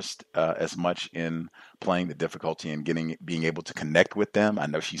an interest as much in playing, the difficulty in being able to connect with them. I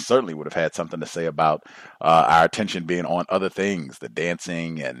know she certainly would have had something to say about our attention being on other things, the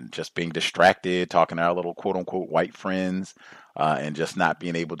dancing and just being distracted, talking to our little quote unquote white friends, and just not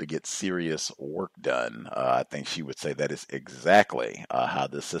being able to get serious work done. I think she would say that is exactly how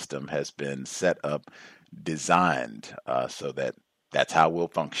the system has been set up, designed so that That's how we'll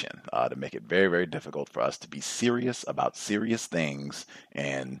function, to make it very, very difficult for us to be serious about serious things.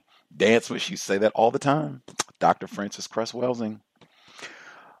 And Dance wish you say that all the time. Dr. Francis Cress Welsing.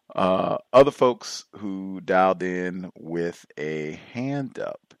 Other folks who dialed in with a hand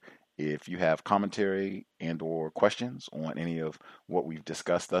up, if you have commentary and or questions on any of what we've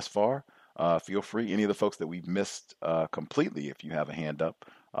discussed thus far, feel free. Any of the folks that we've missed completely, if you have a hand up,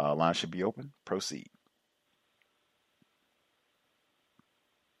 line should be open. Proceed.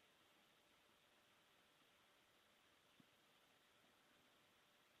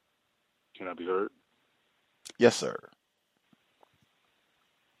 Can I be heard? Yes, sir.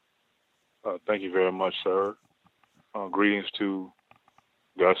 Thank you very much, sir. Greetings to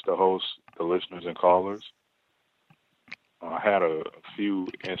Gus, the host, the listeners, and callers. I had a few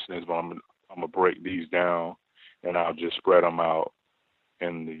incidents, but I'm going to break these down, and I'll just spread them out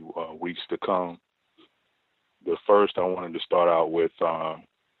in the weeks to come. The first, I wanted to start out with the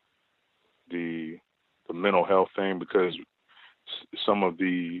mental health thing, because some of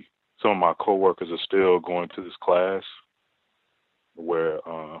my coworkers are still going to this class where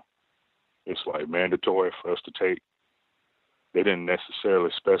it's like mandatory for us to take. They didn't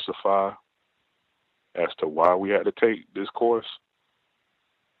necessarily specify as to why we had to take this course.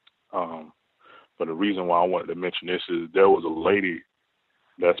 But the reason why I wanted to mention this is there was a lady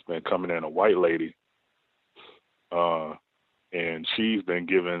that's been coming in, a white lady, and she's been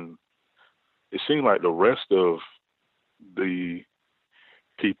given, it seemed like the rest of the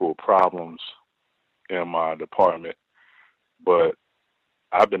people problems in my department, but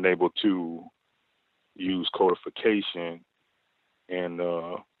I've been able to use codification, and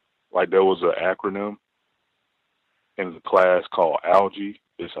like there was an acronym in the class called ALGE.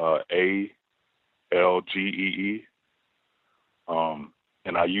 It's ALGEE.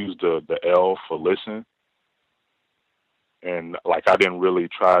 And I used the L for listen. And like I didn't really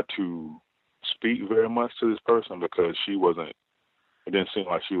try to speak very much to this person because it didn't seem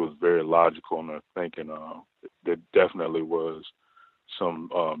like she was very logical in her thinking. There definitely was some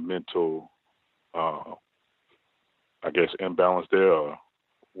mental, I guess, imbalance there, or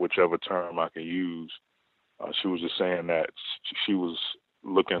whichever term I can use. She was just saying that she was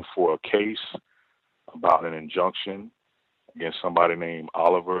looking for a case about an injunction against somebody named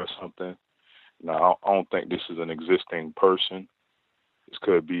Oliver or something. Now, I don't think this is an existing person. This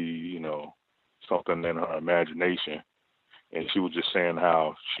could be, something in her imagination. And she was just saying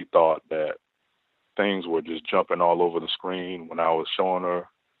how she thought that things were just jumping all over the screen when I was showing her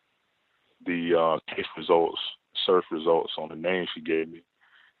the case results, search results on the name she gave me.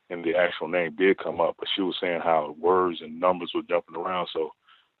 And the actual name did come up, but she was saying how words and numbers were jumping around, so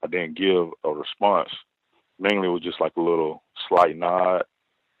I didn't give a response. Mainly it was just like a little slight nod,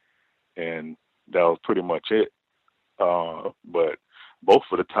 and that was pretty much it. But both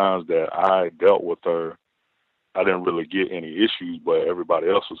of the times that I dealt with her, I didn't really get any issues, but everybody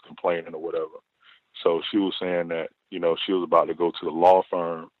else was complaining or whatever. So she was saying that, she was about to go to the law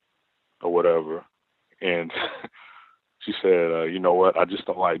firm or whatever, and she said, you know what, I just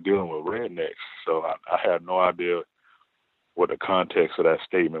don't like dealing with rednecks. So I had no idea what the context of that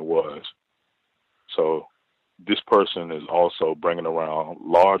statement was. So this person is also bringing around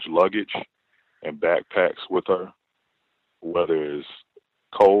large luggage and backpacks with her, whether it's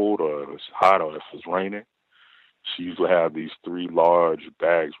cold or it's hot or if it's raining. She usually has these 3 large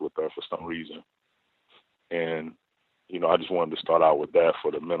bags with her for some reason. And, I just wanted to start out with that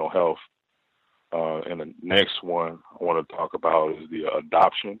for the mental health. And the next one I want to talk about is the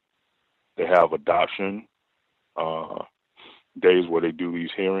adoption. They have adoption days where they do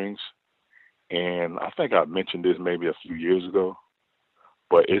these hearings. And I think I mentioned this maybe a few years ago,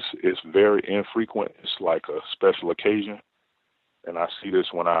 but it's very infrequent. It's like a special occasion. And I see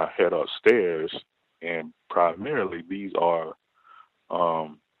this when I head upstairs, and primarily these are, I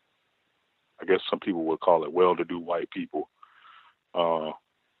guess some people would call it well-to-do white people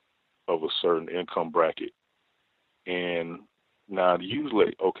of a certain income bracket. And now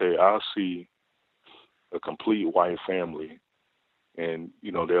usually, I'll see a complete white family, and,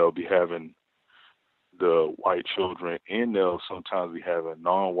 they'll be having the white children, and they'll sometimes be having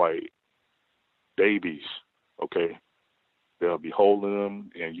non-white babies, okay? They'll be holding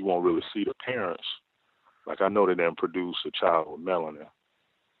them, and you won't really see the parents. Like, I know they didn't produce a child with melanin.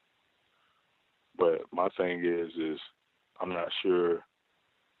 But my thing is I'm not sure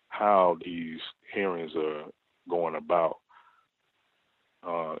how these hearings are going about.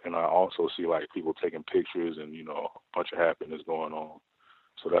 And I also see, like, people taking pictures and, a bunch of happiness going on.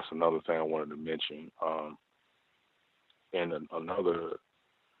 So that's another thing I wanted to mention. And another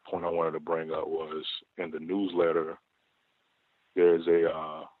point I wanted to bring up was in the newsletter, there's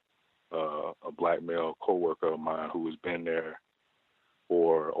a black male coworker of mine who has been there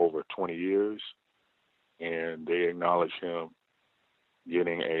for over 20 years, and they acknowledge him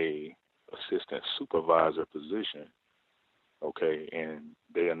getting a assistant supervisor position. Okay, and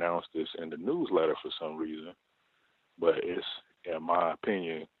they announced this in the newsletter for some reason, but it's, in my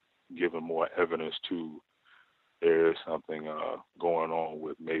opinion, giving more evidence to there is something going on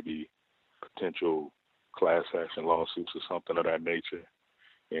with maybe potential class action lawsuits or something of that nature,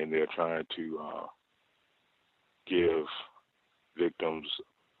 and they're trying to give victims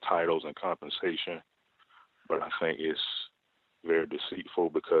titles and compensation, but I think it's very deceitful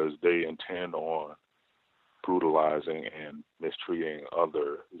because they intend on brutalizing and mistreating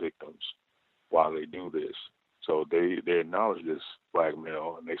other victims while they do this. So they acknowledge this black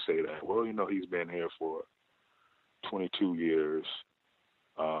male, and they say that, well, you know, he's been here for 22 years,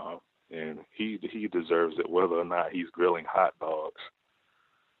 and he deserves it, whether or not he's grilling hot dogs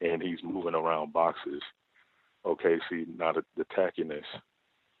and he's moving around boxes. Okay, see, now the tackiness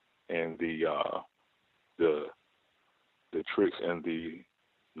and the tricks and the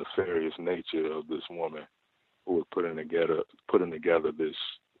nefarious nature of this woman who is putting together this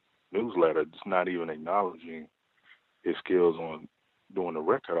newsletter. It's not even acknowledging his skills on doing the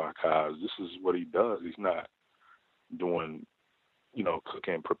record archives. This is what he does. He's not doing, you know,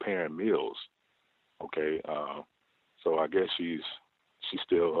 cooking, preparing meals. Okay, so I guess she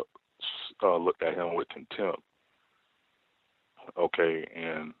still looked at him with contempt. Okay,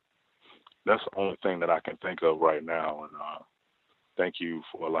 and that's the only thing that I can think of right now. And thank you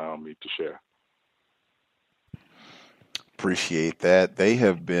for allowing me to share. Appreciate that. They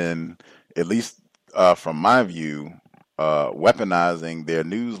have been, at least from my view, weaponizing their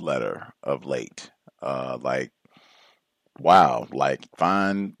newsletter of late. Like, wow, like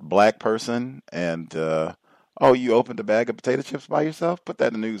find black person and, oh, you opened a bag of potato chips by yourself? Put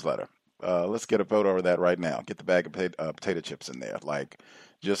that in the newsletter. Let's get a photo of that right now. Get the bag of potato chips in there. Like,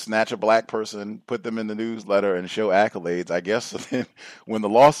 just snatch a black person, put them in the newsletter, and show accolades. I guess then when the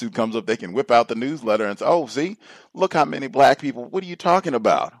lawsuit comes up, they can whip out the newsletter and say, oh, see, look how many black people. What are you talking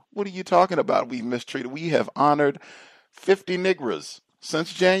about? What are you talking about? We mistreated. We have honored 50 Negras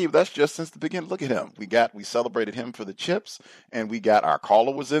since January. That's just since the beginning. Look at him. We celebrated him for the chips, and we got our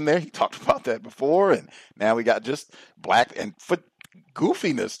caller was in there. He talked about that before, and now we got just black and foot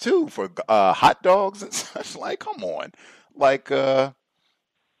goofiness too for hot dogs and such. Like, come on, like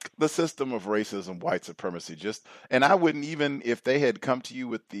the system of racism, white supremacy. Just, and I wouldn't even, if they had come to you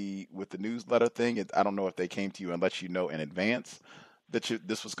with the newsletter thing. I don't know if they came to you and let you know in advance that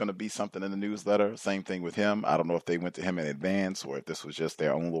this was going to be something in the newsletter. Same thing with him. I don't know if they went to him in advance or if this was just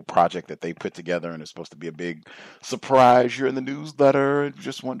their own little project that they put together and it's supposed to be a big surprise. You're in the newsletter and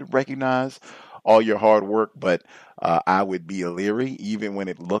just wanted to recognize all your hard work. But I would be leery, even when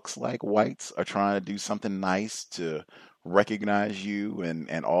it looks like whites are trying to do something nice to recognize you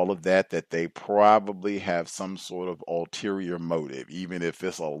and all of that they probably have some sort of ulterior motive, even if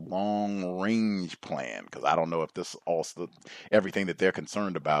it's a long range plan. Because I don't know if this also, everything that they're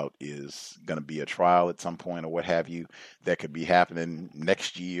concerned about is going to be a trial at some point or what have you that could be happening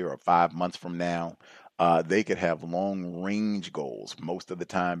next year or 5 months from now. They could have long range goals. Most of the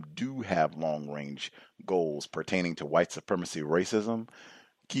time do have long range goals pertaining to white supremacy, racism.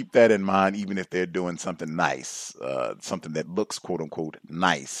 Keep that in mind, even if they're doing something nice, something that looks quote unquote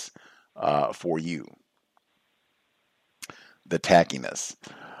nice for you. The tackiness.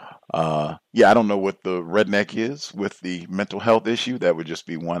 Yeah, I don't know what the redneck is with the mental health issue. That would just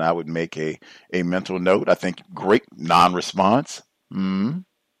be one I would make a mental note. I think great non-response. And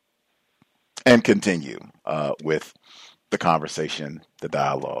continue with the conversation, the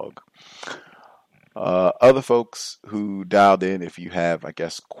dialogue. Other folks who dialed in, if you have, I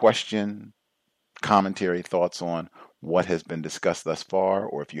guess, question, commentary, thoughts on what has been discussed thus far,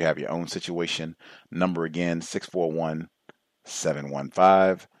 or if you have your own situation, number again,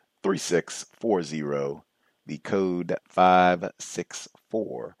 641-715-3640, the code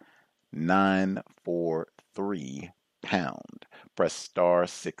 564-943#. Press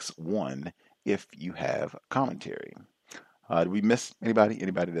 *61 if you have commentary. Did we miss anybody?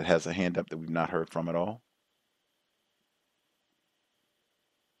 Anybody that has a hand up that we've not heard from at all?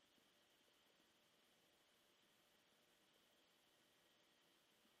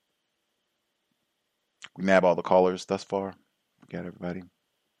 We nab all the callers thus far. We got everybody.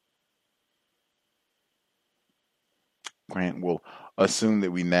 Grant will assume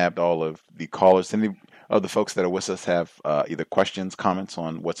that we nabbed all of the callers. Any of the folks that are with us have either questions, comments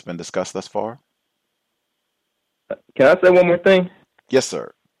on what's been discussed thus far? Can I say one more thing? Yes,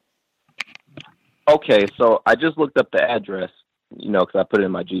 sir. Okay, so I just looked up the address. because I put it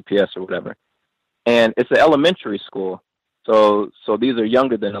in my GPS or whatever. And it's an elementary school. So these are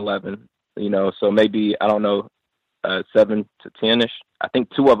younger than 11, so maybe, I don't know, 7 to 10-ish. I think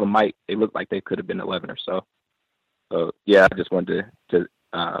 2 of them they look like they could have been 11 or so. So, yeah, I just wanted to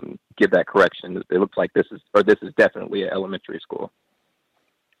give that correction. It looks like this is definitely an elementary school.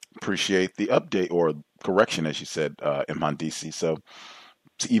 Appreciate the update or correction, as you said, Imhandisi. So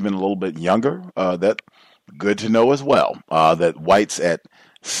it's even a little bit younger. That good to know as well. That whites at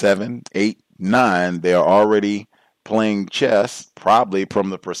 7, 8, 9, they are already playing chess, probably from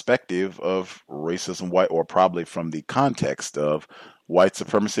the perspective of racism, or probably from the context of white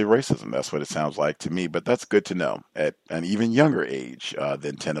supremacy racism. That's what it sounds like to me. But that's good to know at an even younger age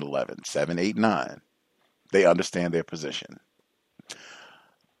than 10 and 11, 7, 8, 9. They understand their position.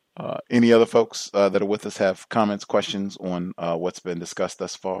 Any other folks that are with us have comments, questions on what's been discussed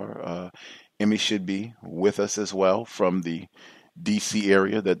thus far? Emmy should be with us as well from the D.C.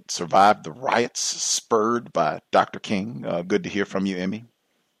 area that survived the riots spurred by Dr. King. Good to hear from you, Emmy.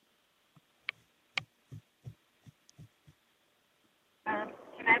 Can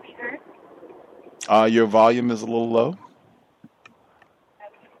I be heard? Your volume is a little low.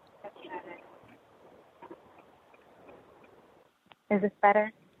 Is this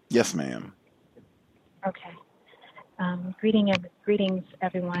better? Yes, ma'am. Okay. Greetings,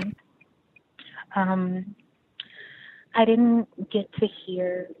 everyone. I didn't get to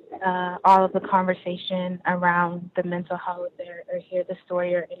hear all of the conversation around the mental health or hear the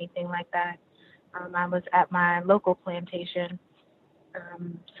story or anything like that. I was at my local plantation,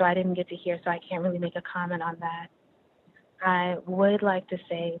 so I didn't get to hear, so I can't really make a comment on that. I would like to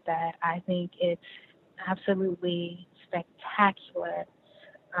say that I think it's absolutely spectacular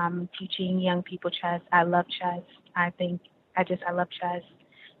teaching young people chess. I love chess. I love chess.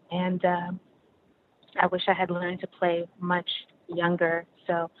 And I wish I had learned to play much younger.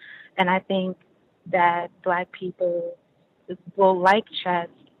 And I think that Black people will like chess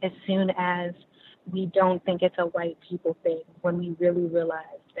as soon as we don't think it's a white people thing, when we really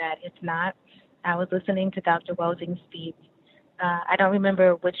realize that it's not. I was listening to Dr. Welsing speak. I don't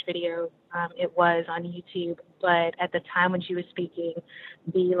remember which video it was on YouTube, but at the time when she was speaking,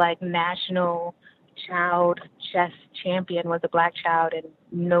 the national child chess champion was a Black child, and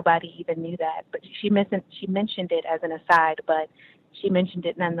nobody even knew that. But she mentioned it as an aside, but she mentioned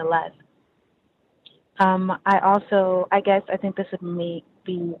it nonetheless. I think this would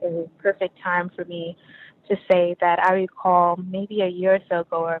be a perfect time for me to say that I recall maybe a year or so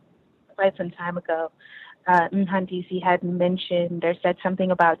ago, or quite some time ago, Mhandisi had mentioned or said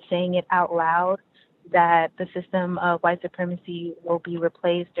something about saying it out loud, that the system of white supremacy will be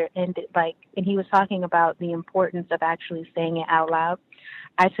replaced or ended, and he was talking about the importance of actually saying it out loud.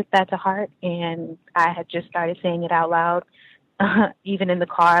 I took that to heart, and I had just started saying it out loud, even in the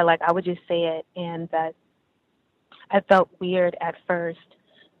car. I would just say it, and that I felt weird at first,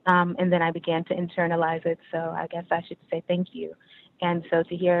 and then I began to internalize it. So I guess I should say thank you. And so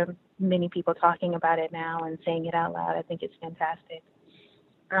to hear many people talking about it now and saying it out loud, I think it's fantastic.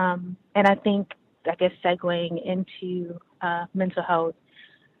 And I guess segueing into mental health,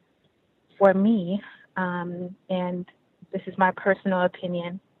 for me, and this is my personal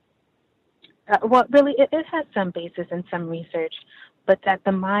opinion, it has some basis in some research, but that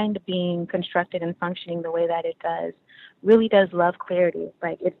the mind being constructed and functioning the way that it does really does love clarity.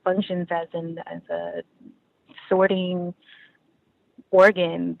 It functions as a sorting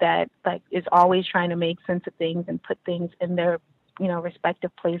organ that is always trying to make sense of things and put things in their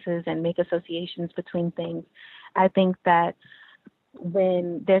respective places and make associations between things. I think that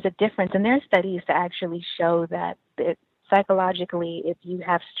when there's a difference, and there are studies to actually show that psychologically, if you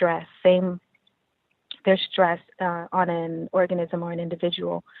have stress, there's stress on an organism or an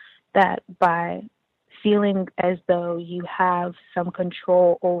individual, that by feeling as though you have some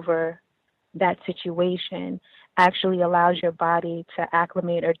control over that situation actually allows your body to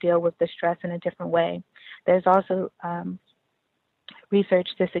acclimate or deal with the stress in a different way. There's also research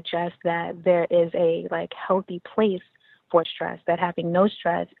to suggest that there is a healthy place for stress, that having no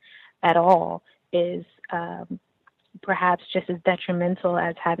stress at all is perhaps just as detrimental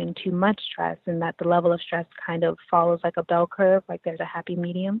as having too much stress, and that the level of stress kind of follows like a bell curve, there's a happy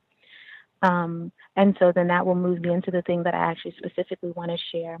medium. And so then that will move me into the thing that I actually specifically want to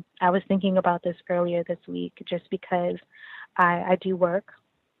share. I was thinking about this earlier this week just because I do work,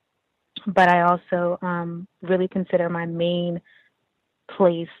 but I also really consider my main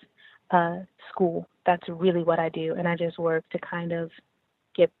place school. That's really what I do. And I just work to kind of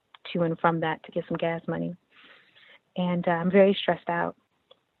get to and from that to get some gas money. And I'm very stressed out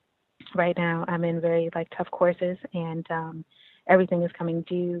right now. I'm in very tough courses, and everything is coming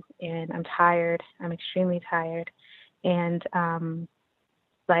due, and I'm tired. I'm extremely tired. And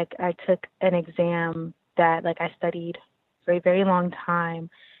like I took an exam that like I studied for a very long time,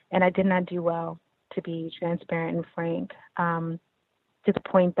 and I did not do well, to be transparent and frank, to the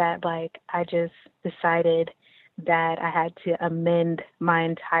point that like I just decided that I had to amend my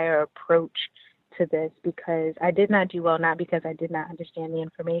entire approach to this, because I did not do well, not because I did not understand the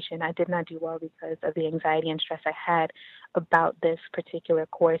information. I did not do well because of the anxiety and stress I had about this particular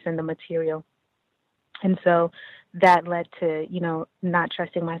course and the material. And so that led to, you know, not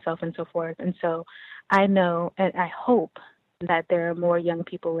trusting myself and so forth. And so I know, and I hope that there are more young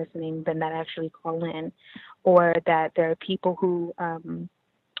people listening than that actually call in, or that there are people who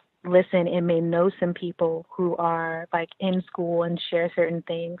listen and may know some people who are like in school and share certain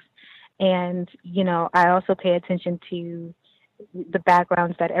things. And, you know, I also pay attention to the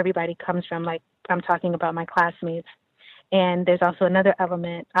backgrounds that everybody comes from. Like I'm talking about my classmates. And there's also another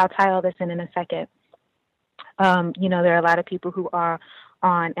element. I'll tie all this in a second. You know, there are a lot of people who are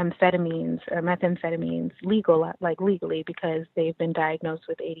on amphetamines or methamphetamines legally because they've been diagnosed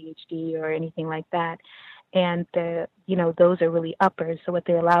with ADHD or anything like that. And, you know, those are really uppers. So what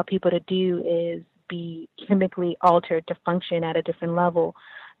they allow people to do is be chemically altered to function at a different level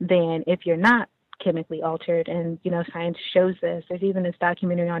than if you're not chemically altered. And, you know, science shows this. There's even this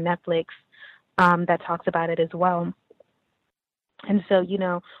documentary on Netflix that talks about it as well. And so, you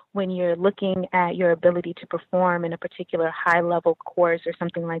know, when you're looking at your ability to perform in a particular high-level course or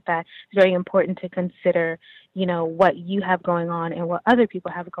something like that, it's very important to consider, you know, what you have going on and what other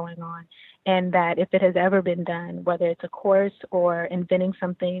people have going on. And that if it has ever been done, whether it's a course or inventing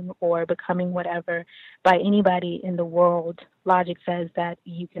something or becoming whatever, by anybody in the world, logic says that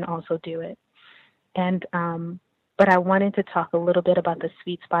you can also do it. And, but I wanted to talk a little bit about the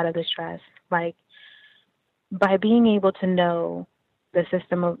sweet spot of the stress. Like, by being able to know the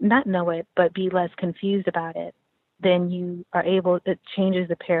system, of not know it, but be less confused about it, then you are able, it changes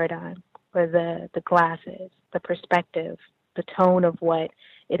the paradigm or the glasses, the perspective, the tone of what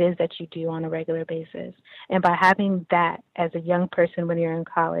it is that you do on a regular basis. And by having that as a young person when you're in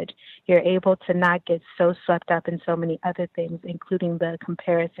college, you're able to not get so swept up in so many other things, including the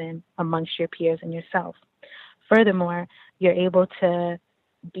comparison amongst your peers and yourself. Furthermore, you're able to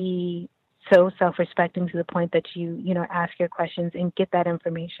be so self-respecting to the point that you know, ask your questions and get that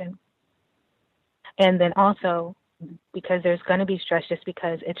information. And then also, because there's going to be stress just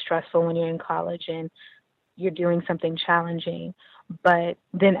because it's stressful when you're in college and you're doing something challenging, but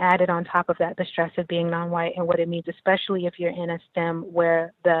then added on top of that, the stress of being non-white and what it means, especially if you're in a STEM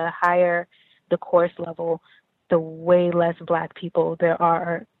where the higher the course level, the way less Black people there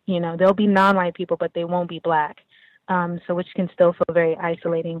are. You know, there'll be non-white people, but they won't be Black, so which can still feel very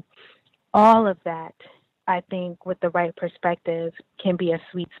isolating. All of that, I think, with the right perspective, can be a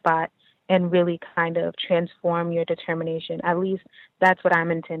sweet spot and really kind of transform your determination. At least that's what I'm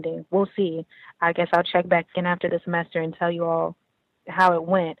intending. We'll see. I guess I'll check back in after the semester and tell you all how it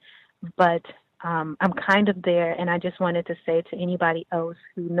went. But I'm kind of there, and I just wanted to say to anybody else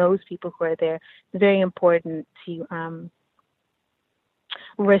who knows people who are there, it's very important to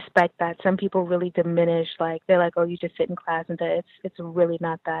respect that. Some people really diminish, like they're like, oh, you just sit in class, and that it's really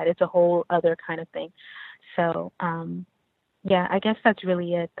not that. It's a whole other kind of thing. So yeah, I guess that's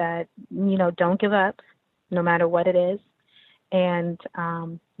really it. That, you know, don't give up, no matter what it is, and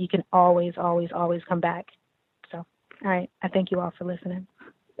you can always come back. So, all right, I thank you all for listening.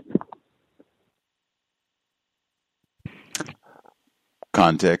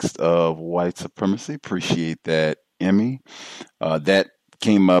 Context of white supremacy. Appreciate that, Emmy. That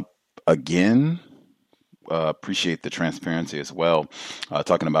came up again. Appreciate the transparency as well.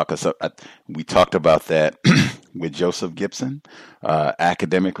 Talking about, because we talked about that with Joseph Gibson.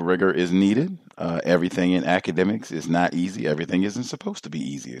 Academic rigor is needed. Everything in academics is not easy. Everything isn't supposed to be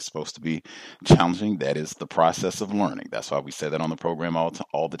easy. It's supposed to be challenging. That is the process of learning. That's why we say that on the program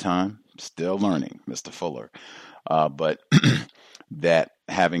all the time. Still learning, Mr. Fuller. But that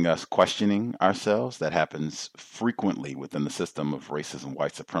having us questioning ourselves, that happens frequently within the system of racism,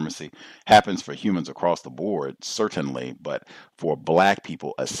 white supremacy, happens for humans across the board, certainly, but for Black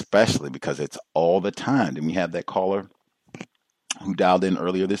people especially, because it's all the time. And we had that caller who dialed in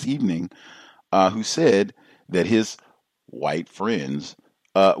earlier this evening who said that his white friends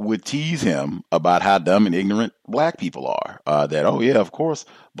would tease him about how dumb and ignorant Black people are. That, oh yeah, of course,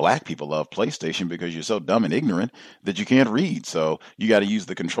 Black people love PlayStation because you're so dumb and ignorant that you can't read. So you got to use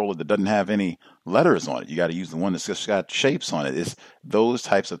the controller that doesn't have any letters on it. You got to use the one that's just got shapes on it. It's those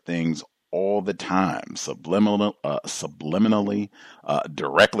types of things all the time, subliminally,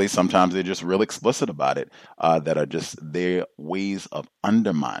 directly. Sometimes they're just real explicit about it, that are just their ways of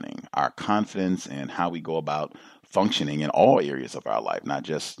undermining our confidence and how we go about functioning in all areas of our life, not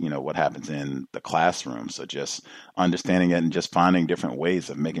just, what happens in the classroom. So just understanding it and just finding different ways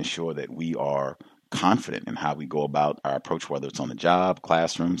of making sure that we are confident in how we go about our approach, whether it's on the job,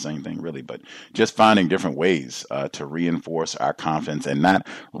 classroom, same thing really, but just finding different ways to reinforce our confidence, and not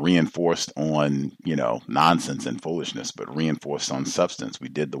reinforced on, nonsense and foolishness, but reinforced on substance. We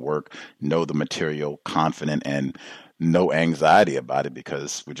did the work, know the material, confident, and no anxiety about it,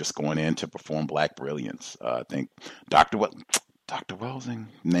 because we're just going in to perform Black brilliance. I think Dr. Wells'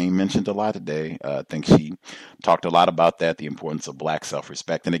 name mentioned a lot today. I think she talked a lot about that, the importance of Black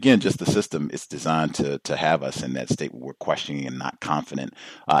self-respect. And again, just the system is designed to have us in that state where we're questioning and not confident,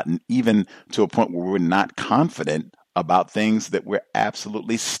 even to a point where we're not confident about things that we're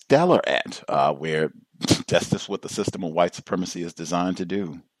absolutely stellar at, where that's just what the system of white supremacy is designed to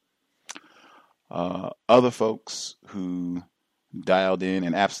do. Other folks who dialed in,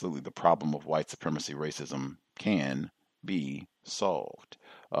 and absolutely the problem of white supremacy, racism can be solved.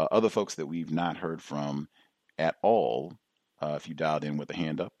 Other folks that we've not heard from at all, if you dialed in with a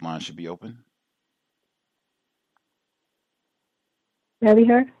hand up, line should be open. Have you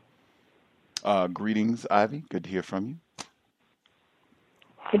heard? Greetings, Ivy. Good to hear from you.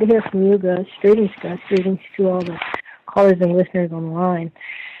 Good to hear from you, Gus. Greetings, Gus. Greetings to all the callers and listeners on the line.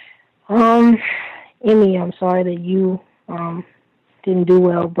 Emmy, I'm sorry that you didn't do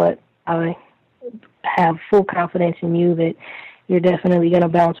well, but I have full confidence in you that you're definitely going to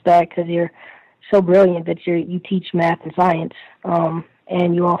bounce back, because you're so brilliant that you teach math and science,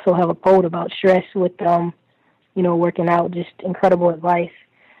 and you also have a quote about stress with working out. Just incredible advice.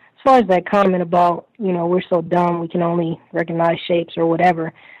 As far as that comment about we're so dumb we can only recognize shapes or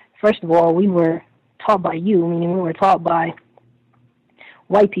whatever, first of all, we were taught by you, meaning we were taught by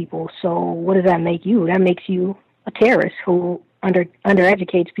white people. So what does that make you? That makes you a terrorist who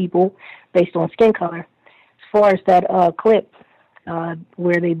undereducates people based on skin color. As far as that clip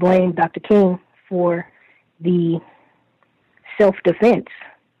where they blamed Dr. King for the self-defense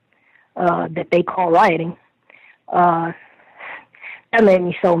that they call rioting, that made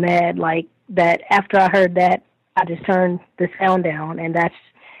me so mad. Like, that after I heard that, I just turned the sound down. And that's,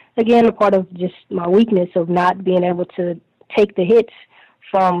 again, a part of just my weakness of not being able to take the hits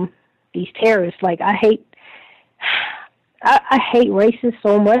from these terrorists. Like, I hate racists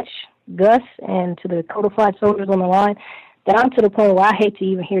so much, Gus, and to the codified soldiers on the line, that I'm to the point where I hate to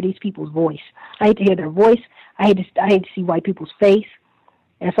even hear these people's voice. I hate to hear their voice. I hate to see white people's face.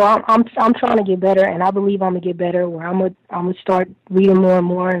 And so I'm trying to get better, and I believe I'm gonna get better. Where I'm gonna start reading more and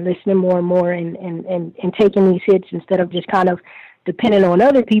more and listening more and more, and taking these hits instead of just kind of depending on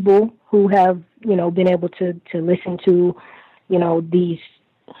other people who have been able to listen to these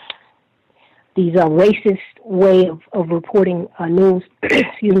racist way of reporting news.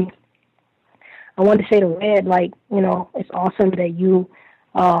 Excuse me. I wanted to say to Red, it's awesome that you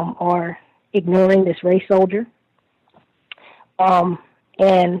are ignoring this race soldier.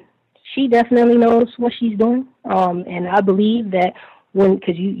 And she definitely knows what she's doing. And I believe that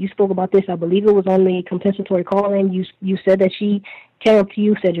because you spoke about this, I believe it was on the compensatory call-in, you said that she came up to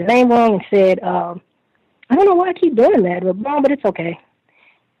you, said your name wrong, and said, I don't know why I keep doing that, but it's okay.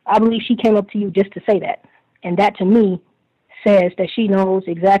 I believe she came up to you just to say that. And that, to me, says that she knows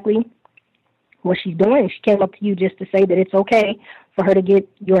exactly what she's doing. She came up to you just to say that it's okay for her to get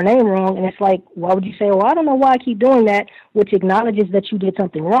your name wrong. And it's like, why would you say, I don't know why I keep doing that, which acknowledges that you did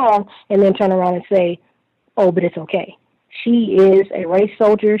something wrong, and then turn around and say, but it's okay. She is a race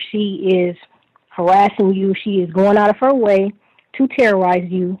soldier. She is harassing you. She is going out of her way to terrorize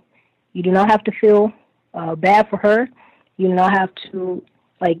you. You do not have to feel bad for her. You do not have to,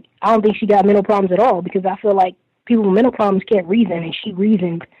 I don't think she got mental problems at all, because I feel like people with mental problems can't reason, and she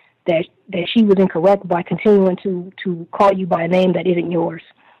reasoned that she was incorrect by continuing to call you by a name that isn't yours.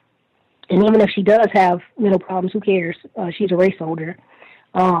 And even if she does have mental problems, who cares? She's a race soldier.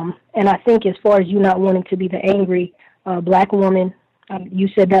 And I think as far as you not wanting to be the angry black woman, you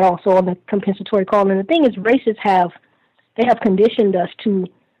said that also on the compensatory call. And the thing is, racists have conditioned us to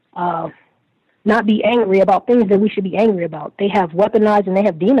not be angry about things that we should be angry about. They have weaponized and they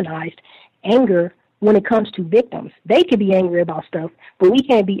have demonized anger when it comes to victims. They could be angry about stuff, but we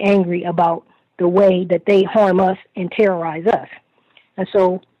can't be angry about the way that they harm us and terrorize us. And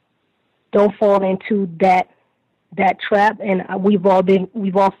so don't fall into that trap. And we've all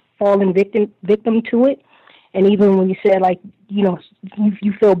fallen victim to it. And even when you said,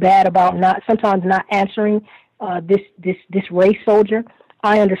 you feel bad about sometimes not answering this race soldier,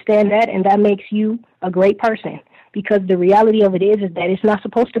 I understand that, and that makes you a great person, because the reality of it is that it's not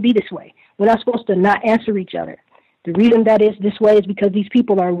supposed to be this way. We're not supposed to not answer each other. The reason that is this way is because these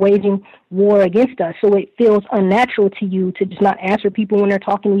people are waging war against us, so it feels unnatural to you to just not answer people when they're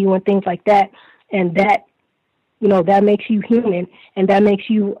talking to you and things like that, and that, you know, that makes you human, and that makes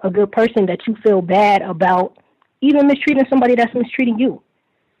you a good person, that you feel bad about even mistreating somebody that's mistreating you,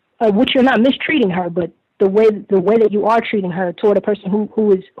 which you're not mistreating her, but the way that you are treating her toward a person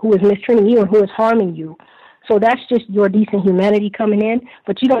who is mistreating you and who is harming you. So that's just your decent humanity coming in,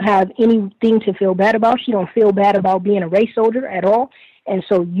 but you don't have anything to feel bad about. You don't feel bad about being a race soldier at all, and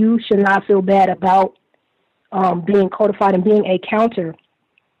so you should not feel bad about being codified and being a counter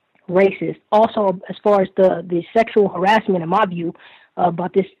racist. Also, as far as the sexual harassment, in my view,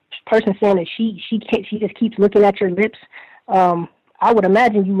 about this person saying that she just keeps looking at your lips. I would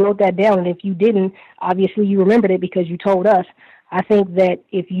imagine you wrote that down, and if you didn't, obviously you remembered it because you told us. I think that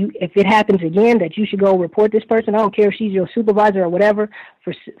if it happens again, that you should go report this person. I don't care if she's your supervisor or whatever,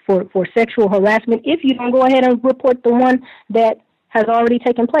 for sexual harassment. If you don't, go ahead and report the one that has already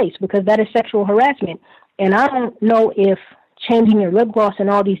taken place, because that is sexual harassment. And I don't know if changing your lip gloss and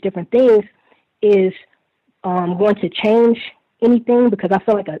all these different things is going to change anything, because I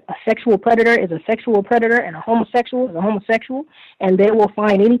feel like a sexual predator is a sexual predator and a homosexual is a homosexual, and they will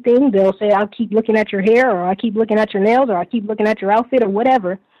find anything. They'll say, I'll keep looking at your hair, or I keep looking at your nails, or I keep looking at your outfit, or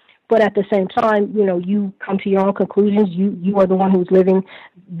whatever. But at the same time, you know, you come to your own conclusions. You are the one who's living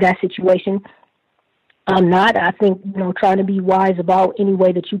that situation. I'm not. I think, you know, trying to be wise about any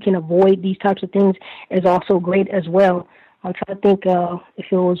way that you can avoid these types of things is also great as well. I'm trying to think if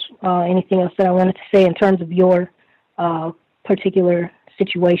there was anything else that I wanted to say in terms of your particular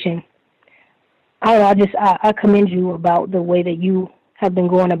situation. I don't know, I commend you about the way that you have been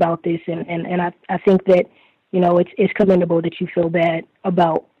going about this, and I think that, you know, it's commendable that you feel bad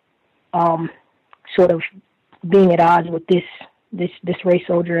about sort of being at odds with this race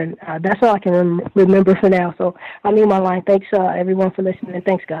soldier, and that's all I can remember for now. So I'll leave my line. Thanks everyone for listening, and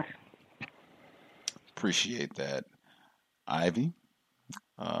thanks, Gus. Appreciate that. Ivy?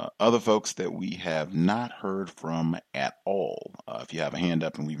 Other folks that we have not heard from at all. If you have a hand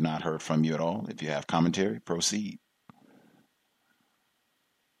up and we've not heard from you at all, if you have commentary, proceed.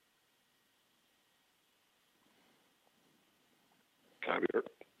 Can I be heard?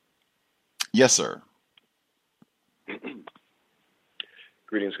 Yes, sir.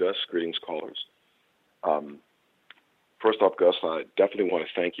 Greetings, Gus. Greetings, callers. First off, Gus, I definitely want to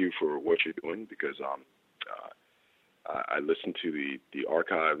thank you for what you're doing, because I listen to the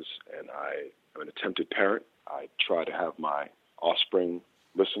archives, and I am an attempted parent. I try to have my offspring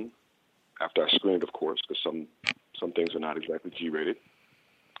listen after I screen it, of course, because some things are not exactly G-rated.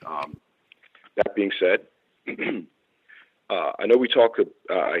 That being said, I know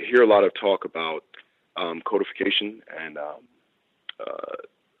I hear a lot of talk about codification, and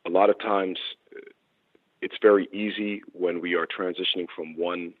a lot of times it's very easy when we are transitioning from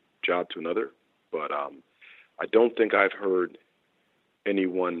one job to another, but I don't think I've heard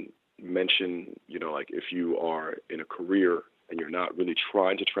anyone mention, you know, like if you are in a career and you're not really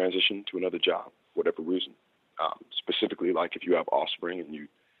trying to transition to another job, whatever reason, specifically like if you have offspring and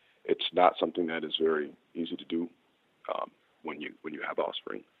it's not something that is very easy to do when you have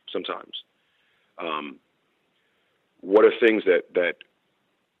offspring sometimes. What are things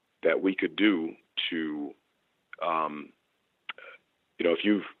that we could do to, you know, if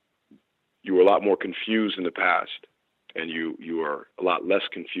you were a lot more confused in the past, and you are a lot less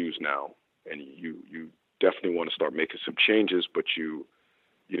confused now, and you definitely want to start making some changes, but you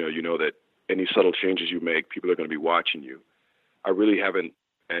know that any subtle changes you make, people are going to be watching you. I really haven't,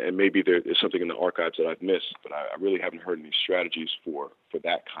 and maybe there is something in the archives that I've missed, but I really haven't heard any strategies for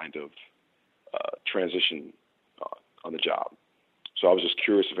that kind of transition on the job. So I was just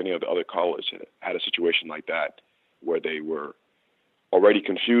curious if any of the other callers had a situation like that, where they were already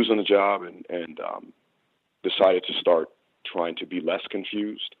confused on the job and decided to start trying to be less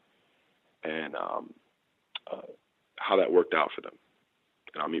confused, and how that worked out for them.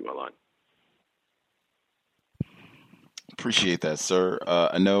 And I'll mute my line. Appreciate that, sir.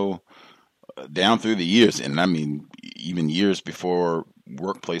 I know down through the years, and I mean even years before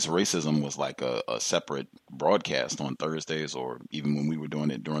workplace racism was like a separate broadcast on Thursdays, or even when we were doing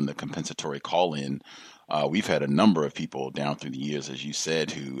it during the compensatory call-in, we've had a number of people down through the years, as you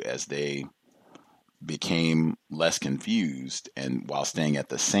said, who, as they became less confused and while staying at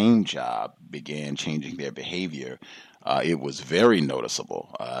the same job, began changing their behavior. It was very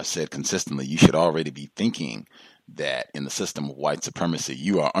noticeable. I said consistently, you should already be thinking that in the system of white supremacy,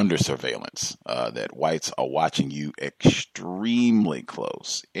 you are under surveillance, that whites are watching you extremely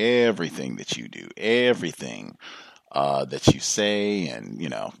close. Everything that you do, everything that you say, and,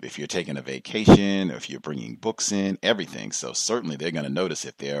 if you're taking a vacation or if you're bringing books in, everything. So certainly they're going to notice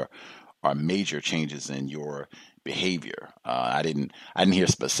if there are major changes in your behavior. I didn't hear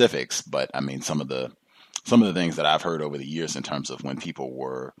specifics, but I mean, some of the things that I've heard over the years in terms of when people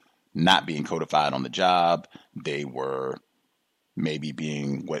were not being codified on the job, they were maybe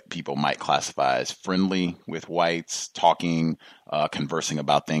being what people might classify as friendly with whites, talking, conversing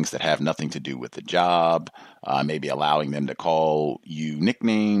about things that have nothing to do with the job, maybe allowing them to call you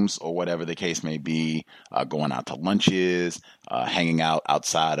nicknames or whatever the case may be, going out to lunches, hanging out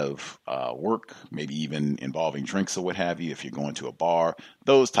outside of work, maybe even involving drinks or what have you, if you're going to a bar,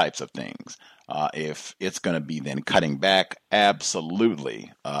 those types of things. If it's going to be then cutting back, absolutely,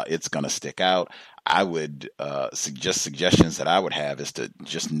 it's going to stick out. I would suggestions that I would have is to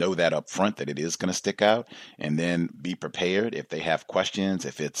just know that up front that it is going to stick out, and then be prepared if they have questions.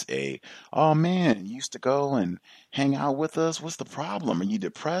 If it's oh man, you used to go and hang out with us. What's the problem? Are you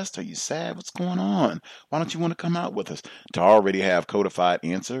depressed? Are you sad? What's going on? Why don't you want to come out with us? To already have codified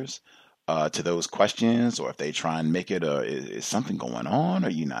answers to those questions, or if they try and make it is something going on? Are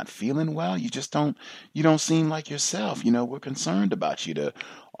you not feeling well? You don't seem like yourself. We're concerned about you. To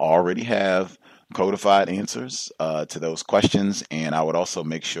already have codified answers to those questions. And I would also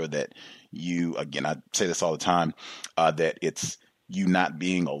make sure that you, again, I say this all the time, that it's you not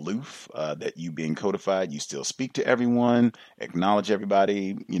being aloof, that you being codified, you still speak to everyone, acknowledge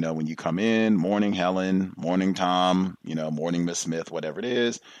everybody, when you come in, morning Helen, morning Tom, morning Miss Smith, whatever it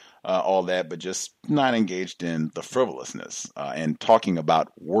is, all that, but just not engaged in the frivolousness and talking about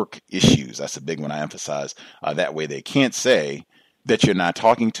work issues. That's a big one I emphasize. That way they can't say that you're not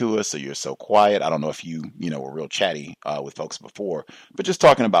talking to us or you're so quiet. I don't know if you were real chatty with folks before, but just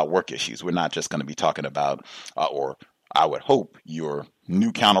talking about work issues. We're not just going to be talking about, or I would hope, your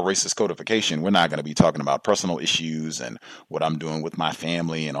new counter-racist codification. We're not going to be talking about personal issues and what I'm doing with my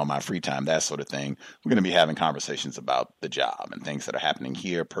family and on my free time, that sort of thing. We're going to be having conversations about the job and things that are happening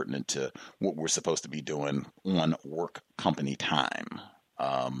here pertinent to what we're supposed to be doing on work company time.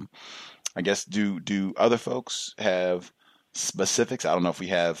 I guess, do other folks have specifics? I don't know if we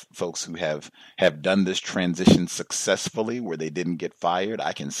have folks who have done this transition successfully where they didn't get fired.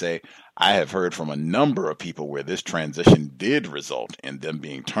 I can say I have heard from a number of people where this transition did result in them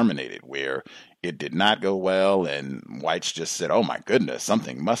being terminated, where it did not go well and whites just said, oh my goodness,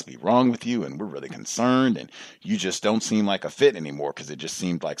 something must be wrong with you and we're really concerned and you just don't seem like a fit anymore, because it just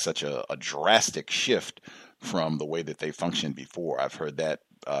seemed like such a drastic shift from the way that they functioned before. I've heard that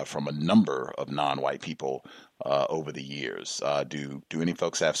from a number of non-white people over the years. Do any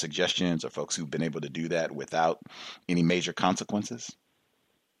folks have suggestions, or folks who've been able to do that without any major consequences?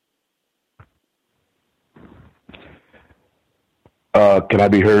 Can I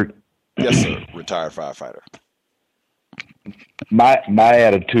be heard? Yes, sir. Retired firefighter. My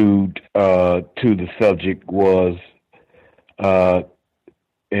attitude to the subject was,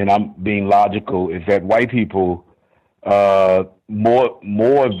 and I'm being logical, is that white people,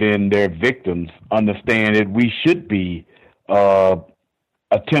 more than their victims, understand that we should be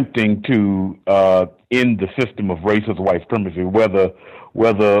attempting to end the system of racist white supremacy, whether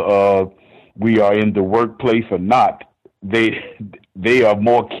we are in the workplace or not. They are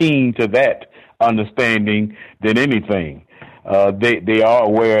more keen to that understanding than anything. They are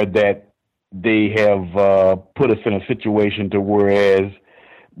aware that they have put us in a situation to whereas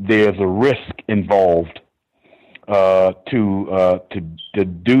there's a risk involved to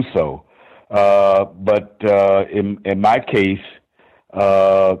do so. But in my case,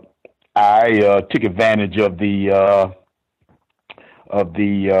 I took advantage of the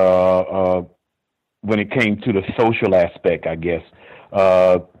when it came to the social aspect, I guess.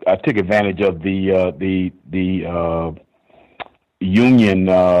 I took advantage of the union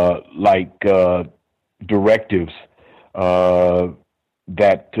like directives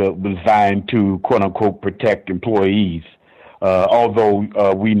that was designed to quote unquote protect employees.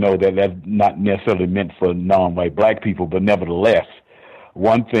 Although we know that that's not necessarily meant for non-white black people, but nevertheless,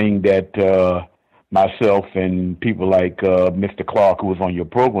 one thing that myself and people like Mr. Clark, who was on your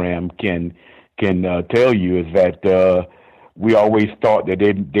program, can tell you is that we always thought that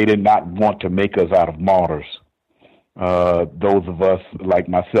they did not want to make us out of martyrs. Those of us like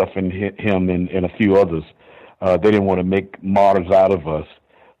myself and him and a few others, they didn't want to make martyrs out of us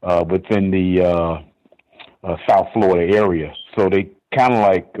within the South Florida area. So they kind of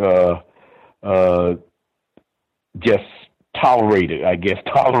like just tolerated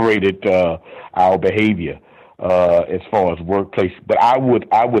our behavior. as far as workplace. But I would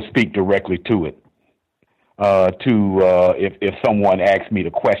speak directly to it. If someone asked me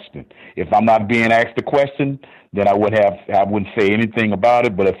the question, if I'm not being asked the question, then I wouldn't say anything about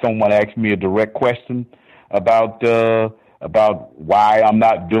it. But if someone asked me a direct question about why I'm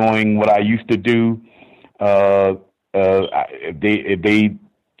not doing what I used to do, if they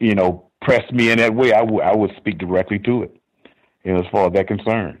press me in that way, I would speak directly to it, as far as that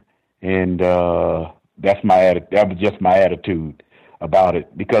concerned. And that was just my attitude about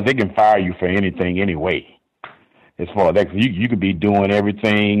it, because they can fire you for anything anyway. As far as that, you could be doing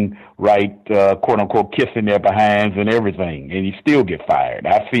everything right, quote unquote, kissing their behinds and everything, and you still get fired.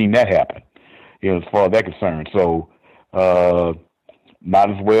 I've seen that happen, as far as that concerned. So, might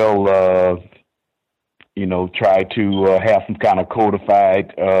as well, try to have some kind of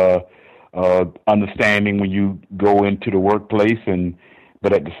codified understanding when you go into the workplace,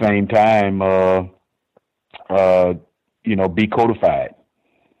 but at the same time, be codified.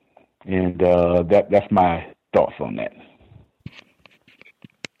 And that's my thoughts on that.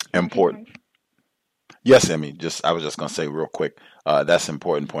 Important. Yes, Emmy. I was just going to say real quick, that's an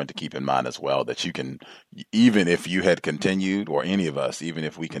important point to keep in mind as well, that you can, even if you had continued, or any of us, even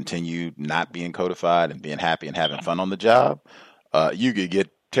if we continued not being codified and being happy and having fun on the job, you could get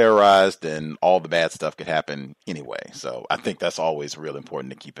terrorized and all the bad stuff could happen anyway. So I think that's always real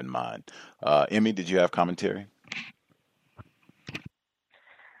important to keep in mind. Emmy, did you have commentary?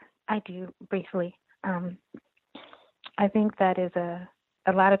 I do, briefly. I think that is a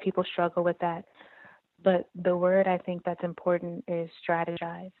lot of people struggle with that. But the word I think that's important is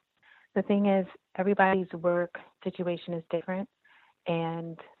strategize. The thing is, everybody's work situation is different,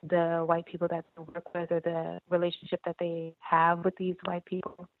 and the white people that they work with, or the relationship that they have with these white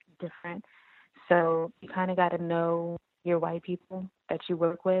people, is different. So you kind of got to know your white people that you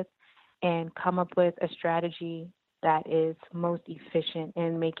work with and come up with a strategy that is most efficient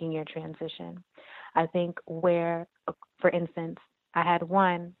in making your transition. I think where, for instance, I had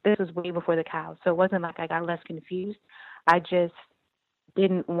one, this was way before the cows, so it wasn't like I got less confused. I just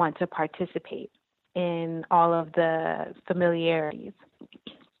didn't want to participate in all of the familiarities.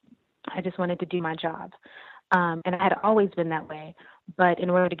 I just wanted to do my job. And I had always been that way, but in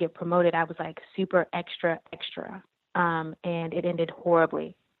order to get promoted, I was like super extra. And it ended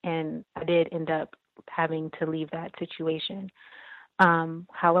horribly. And I did end up having to leave that situation.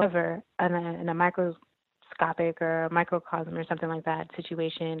 However, in a microscopic or a microcosm or something like that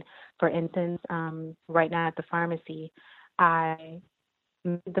situation, for instance, right now at the pharmacy, I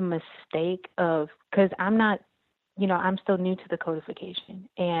made the mistake of, because I'm not, I'm still new to the codification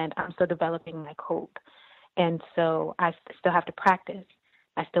and I'm still developing my code. And so I still have to practice.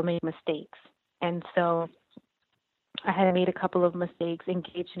 I still make mistakes. And so I had made a couple of mistakes,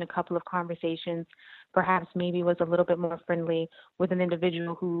 engaged in a couple of conversations, perhaps maybe was a little bit more friendly with an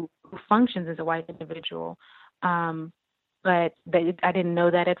individual who functions as a white individual. But I didn't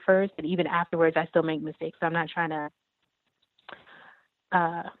know that at first, and even afterwards, I still make mistakes. So I'm not trying to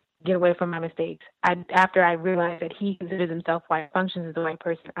get away from my mistakes. After I realized that he considers himself white, functions as a white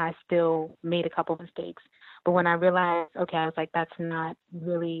person, I still made a couple of mistakes. But when I realized, okay, I was like, that's not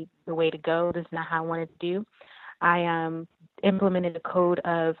really the way to go. This is not how I wanted to do. I implemented a code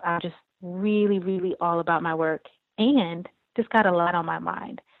of I'm just really, really all about my work and just got a lot on my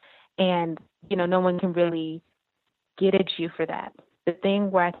mind. And, no one can really get at you for that. The thing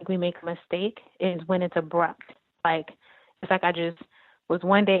where I think we make a mistake is when it's abrupt. Like, it's like I just was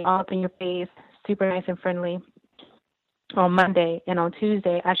one day all up in your face, super nice and friendly on Monday, and on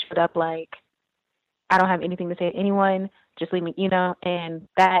Tuesday I showed up like, I don't have anything to say to anyone, just leave me, and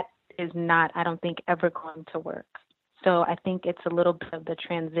that is not, I don't think, ever going to work. So I think it's a little bit of the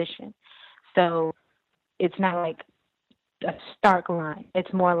transition. So it's not like a stark line.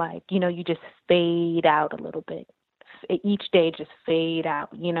 It's more like, you just fade out a little bit. Each day just fade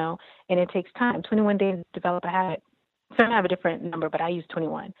out, and it takes time. 21 days to develop a habit. So I have a different number, but I use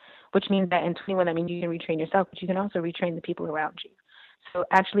 21, which means that in 21, that means you can retrain yourself, but you can also retrain the people around you. So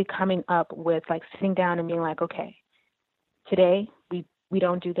actually coming up with, like, sitting down and being like, okay, today we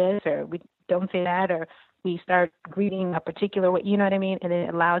don't do this, or we don't say that, or we start greeting a particular way, you know what I mean? And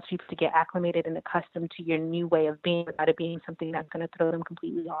it allows people to get acclimated and accustomed to your new way of being without it being something that's going to throw them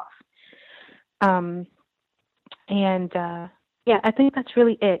completely off. I think that's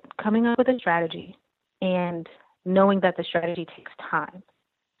really it. Coming up with a strategy and knowing that the strategy takes time.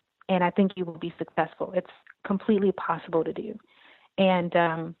 And I think you will be successful. It's completely possible to do. And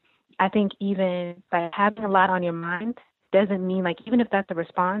I think even by having a lot on your mind doesn't mean, like, even if that's the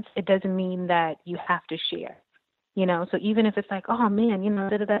response, it doesn't mean that you have to share, So even if it's like, oh man,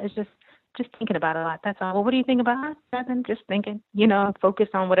 it's just, thinking about it a lot. That's all. Well, what do you think about? Nothing. Just thinking. Focus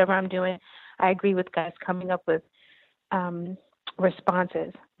on whatever I'm doing. I agree with guys coming up with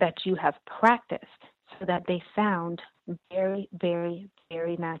responses that you have practiced so that they sound very, very,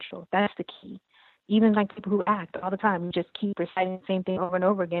 very natural. That's the key. Even like people who act all the time, you just keep reciting the same thing over and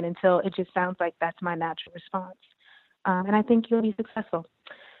over again until it just sounds like that's my natural response. And I think you'll be successful.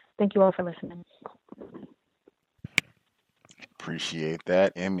 Thank you all for listening. Appreciate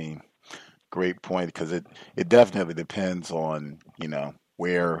that, Emmy. Great point, because it definitely depends on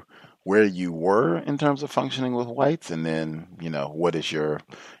where you were in terms of functioning with whites, and then what is your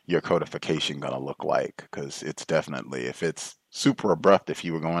codification going to look like? Because it's definitely, if it's super abrupt, if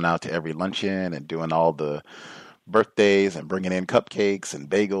you were going out to every luncheon and doing all the birthdays and bringing in cupcakes and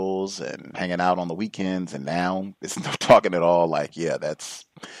bagels and hanging out on the weekends, and now it's no talking at all, like, yeah,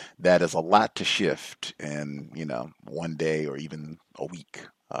 that is a lot to shift in one day or even a week.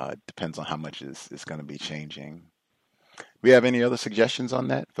 It depends on how much is going to be changing. We have any other suggestions on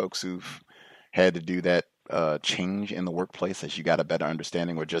that? Folks who've had to do that change in the workplace as you got a better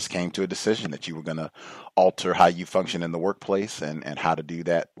understanding, or just came to a decision that you were going to alter how you function in the workplace and how to do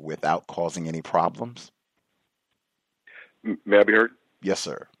that without causing any problems? May I be heard? Yes,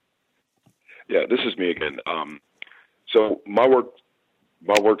 sir. Yeah, this is me again. So my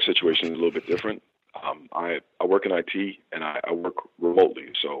work situation is a little bit different. I work in IT and I work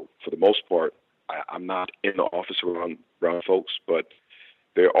remotely. So for the most part, I'm not in the office around folks, but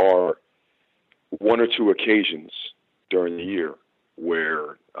there are one or two occasions during the year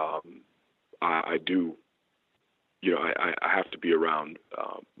where I do, I have to be around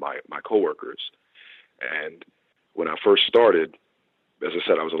my coworkers. And when I first started, as I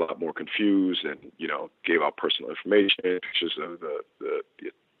said, I was a lot more confused and, gave out personal information, pictures of the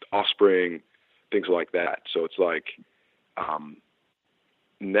offspring, things like that. So it's like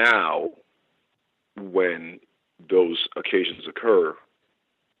now when those occasions occur,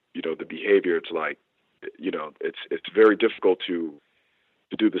 the behavior, it's like, it's very difficult to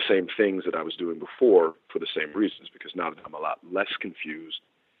do the same things that I was doing before for the same reasons, because now that I'm a lot less confused,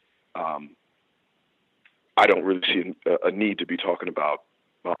 I don't really see a need to be talking about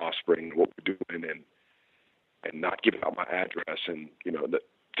my offspring and what we're doing and not giving out my address and,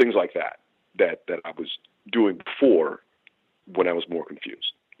 things like that I was doing before when I was more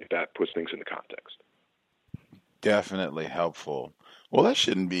confused, if that puts things into context. Definitely helpful. Well, that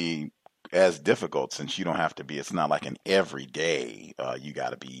shouldn't be as difficult, since you don't have to be, it's not like an everyday, you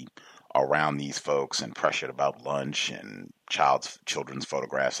got to be around these folks and pressured about lunch and children's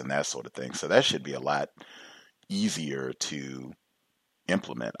photographs and that sort of thing. So that should be a lot easier to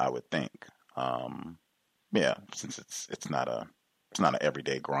implement, I would think. Yeah, since it's not an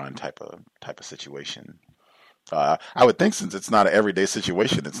everyday grind type of situation. I would think, since it's not an everyday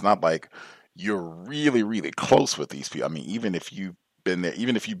situation, it's not like you're really, really close with these people. I mean, even if you've been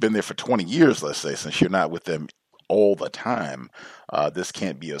there for 20 years, let's say, since you're not with them all the time, this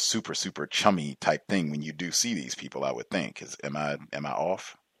can't be a super, super chummy type thing when you do see these people, I would think. Am I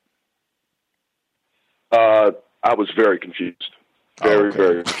off? I was very confused.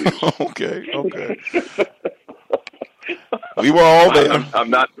 Very confused. Okay. We were all there. I'm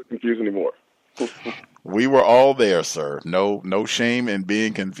not confused anymore. We were all there, sir. No shame in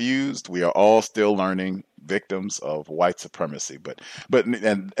being confused. We are all still learning, victims of white supremacy. But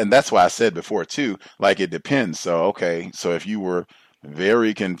that's why I said before too, like, it depends. So if you were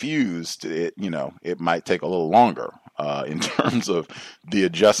very confused, it might take a little longer in terms of the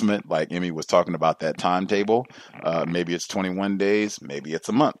adjustment. Like Emmy was talking about that timetable. Maybe it's 21 days, maybe it's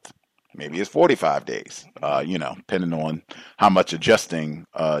a month. Maybe it's 45 days, depending on how much adjusting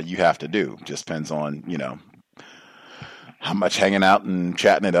you have to do. Just depends on, how much hanging out and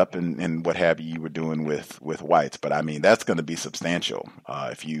chatting it up and what have you were doing with whites. But I mean, that's going to be substantial.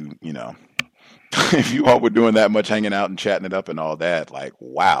 If you all were doing that much hanging out and chatting it up and all that, like,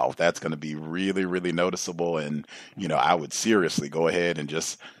 wow, that's going to be really, really noticeable. And, I would seriously go ahead and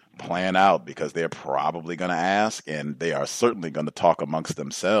just plan out, because they're probably going to ask, and they are certainly going to talk amongst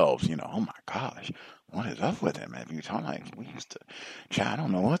themselves. Oh my gosh, what is up with him? Have you talked, like, we used to chat? I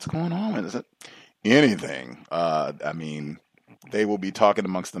don't know what's going on. Is it anything? I mean, they will be talking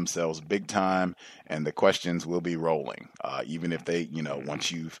amongst themselves big time, and the questions will be rolling. Even if they,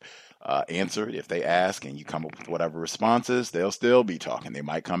 once you've answered, if they ask and you come up with whatever responses, they'll still be talking. They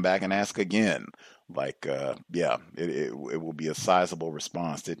might come back and ask again. Like, it will be a sizable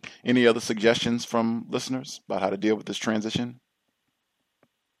response. Any other suggestions from listeners about how to deal with this transition?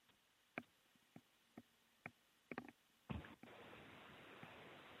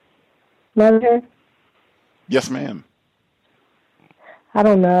 Mother? Yes, ma'am. I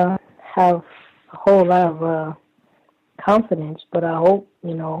don't know have a whole lot of confidence, but I hope,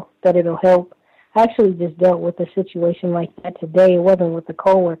 that it'll help. I actually just dealt with a situation like that today. It wasn't with a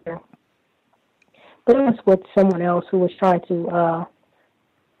coworker, but it was with someone else who was trying to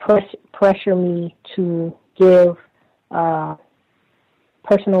pressure me to give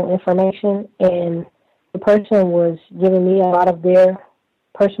personal information, and the person was giving me a lot of their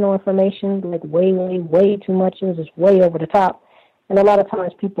personal information, like way too much. It was just way over the top. And a lot of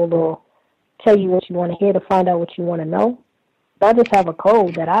times people will tell you what you want to hear to find out what you want to know. But I just have a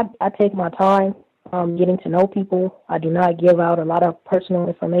code that I take my time getting to know people. I do not give out a lot of personal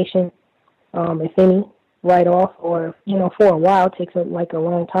information, if any, right off, or, for a while. It takes a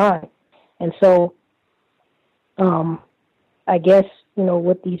long time. And so I guess,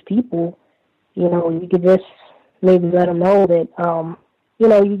 with these people, you could just maybe let them know that,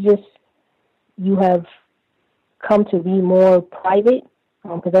 you have come to be more private,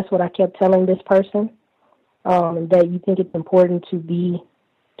 because that's what I kept telling this person, that you think it's important to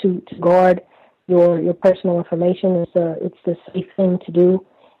guard your personal information. It's the safe thing to do,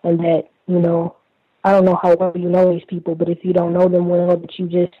 and that, I don't know how well you know these people, but if you don't know them well, that you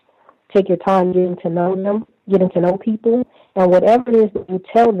just take your time getting to know them, getting to know people, and whatever it is that you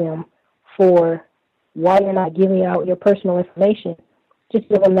tell them for why you're not giving out your personal information, just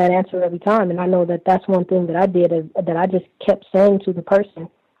give them that answer every time. And I know that that's one thing that I did, that I just kept saying to the person,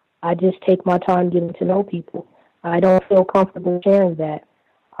 I just take my time getting to know people. I don't feel comfortable sharing that.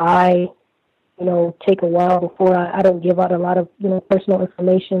 I, take a while before I don't give out a lot of, personal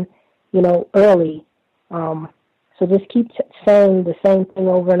information, early. So just keep saying the same thing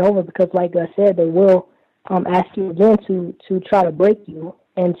over and over, because like I said, they will ask you again to try to break you,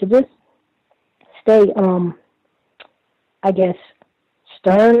 and to just stay, I guess,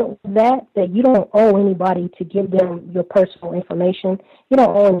 stern with that you don't owe anybody to give them your personal information. You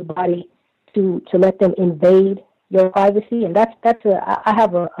don't owe anybody to let them invade your privacy. And I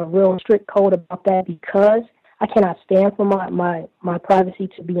have a real strict code about that, because I cannot stand for my privacy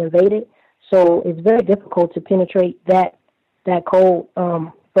to be invaded. So it's very difficult to penetrate that code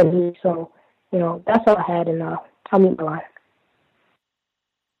for me. So, that's all I had, and I'll mute my line.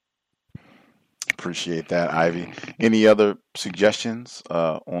 Appreciate that, Ivy. Any other suggestions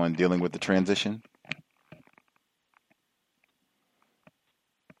on dealing with the transition?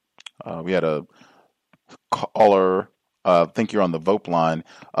 We had a caller. I think you're on the VOP line.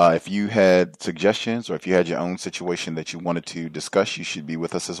 If you had suggestions, or if you had your own situation that you wanted to discuss, you should be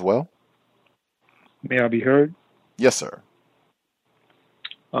with us as well. May I be heard? Yes, sir.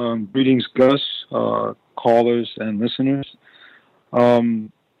 Greetings, Gus, callers, and listeners.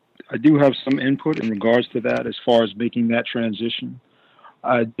 I do have some input in regards to that as far as making that transition.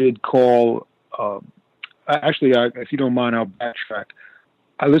 I did call, if you don't mind, I'll backtrack.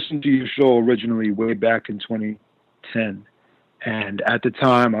 I listened to your show originally way back in 2010, and at the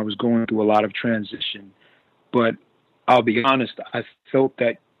time I was going through a lot of transition. But I'll be honest, I felt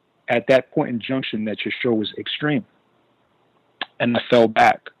that at that point in junction that your show was extreme, and I fell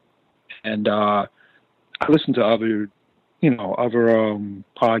back. And I listened to other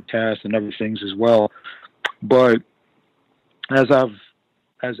podcasts and other things as well. But as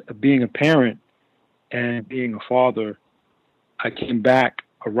being a parent and being a father, I came back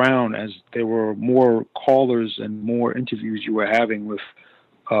around as there were more callers and more interviews you were having with,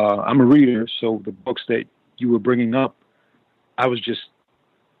 I'm a reader, so the books that you were bringing up,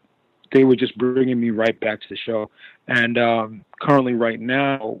 they were just bringing me right back to the show. And currently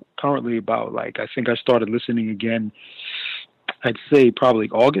about I think I started listening again, I'd say probably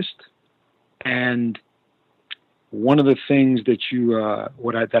August. And one of the things that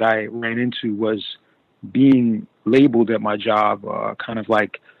that I ran into was being labeled at my job, kind of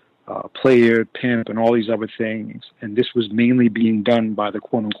like player, pimp, and all these other things. And this was mainly being done by the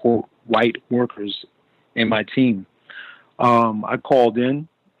quote unquote white workers in my team. I called in,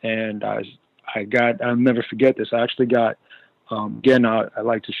 and I'll never forget this. I actually got, again, I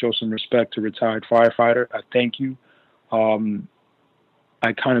like to show some respect to retired firefighter. I thank you.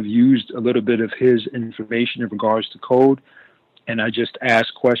 I kind of used a little bit of his information in regards to code, and I just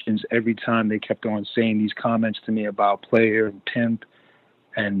asked questions every time they kept on saying these comments to me about player and pimp,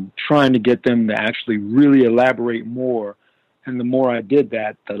 and trying to get them to actually really elaborate more. And the more I did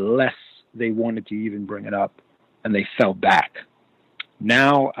that, the less they wanted to even bring it up, and they fell back.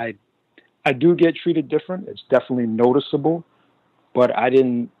 Now I do get treated different. It's definitely noticeable, but I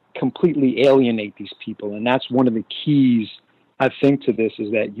didn't completely alienate these people. And that's one of the keys, I think, to this,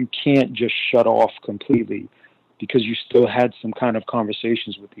 is that you can't just shut off completely, because you still had some kind of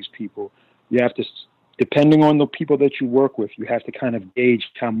conversations with these people. You have to depending on the people that you work with, you have to kind of gauge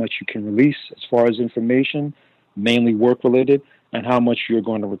how much you can release as far as information, mainly work-related, and how much you're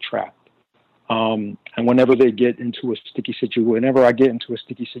going to retract. And whenever I get into a sticky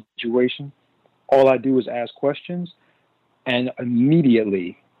situation, all I do is ask questions, and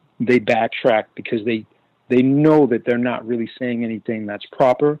immediately they backtrack because they know that they're not really saying anything that's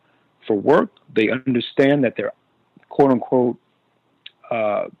proper for work. They understand that they're quote unquote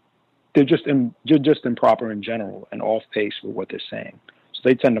they're just improper in general and off pace with what they're saying. So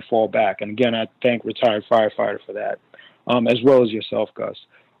they tend to fall back. And again, I thank retired firefighter for that, as well as yourself, Gus.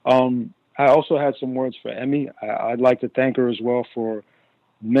 I also had some words for Emmy. I'd like to thank her as well for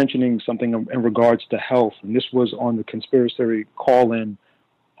mentioning something in regards to health. And this was on the conspiracy call-in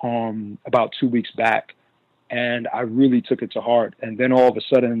about 2 weeks back. And I really took it to heart. And then all of a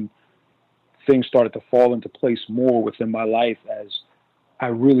sudden, things started to fall into place more within my life as I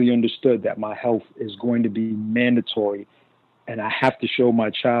really understood that my health is going to be mandatory, and I have to show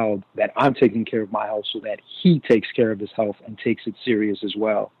my child that I'm taking care of my health so that he takes care of his health and takes it serious as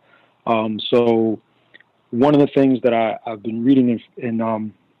well. So one of the things that I've been reading in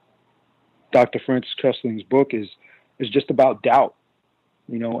Dr. Francis Kessling's book is just about doubt,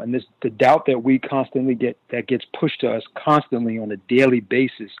 and the doubt that we constantly get, that gets pushed to us constantly on a daily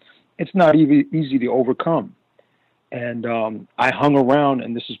basis. It's not even easy to overcome. And I hung around,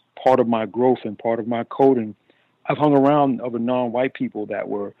 and this is part of my growth and part of my coding. I've hung around other non-white people that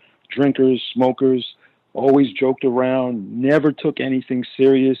were drinkers, smokers, always joked around, never took anything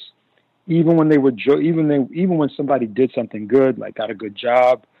serious. Even when they were even when somebody did something good, like got a good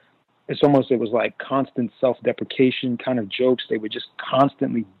job, it was like constant self-deprecation kind of jokes. They were just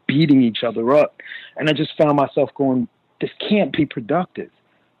constantly beating each other up, and I just found myself going, "This can't be productive.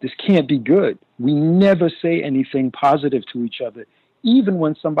 This can't be good." We never say anything positive to each other, even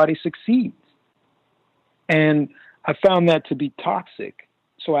when somebody succeeds. And I found that to be toxic.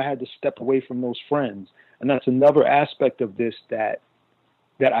 So I had to step away from those friends. And that's another aspect of this that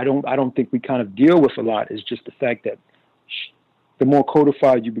I don't think we kind of deal with a lot, is just the fact that the more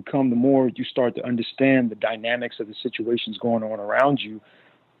codified you become, the more you start to understand the dynamics of the situations going on around you,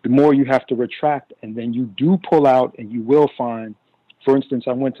 the more you have to retract. And then you do pull out, and you will find. For instance,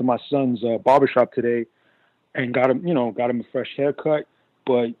 I went to my son's barbershop today and got him a fresh haircut,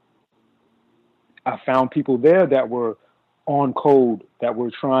 but I found people there that were on code, that were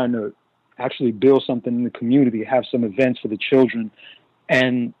trying to actually build something in the community, have some events for the children.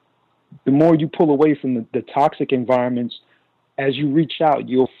 And the more you pull away from the toxic environments, as you reach out,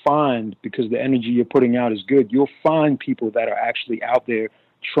 you'll find, because the energy you're putting out is good, you'll find people that are actually out there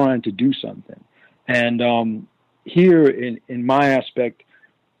trying to do something. And here in my aspect,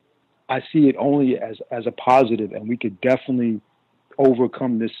 I see it only as a positive, and we could definitely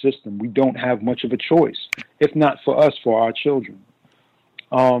overcome this system. We don't have much of a choice, if not for us, for our children.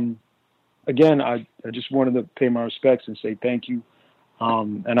 Again, I just wanted to pay my respects and say thank you,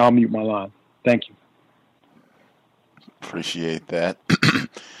 and I'll mute my line. Thank you. Appreciate that.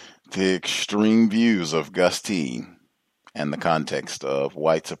 The extreme views of Gus T. and the context of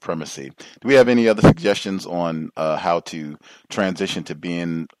white supremacy. Do we have any other suggestions on how to transition to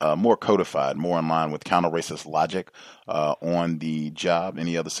being more codified, more in line with counter-racist logic on the job?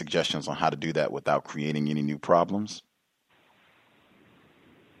 Any other suggestions on how to do that without creating any new problems?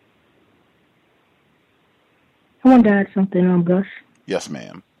 I wanted to add something, Gus. Yes,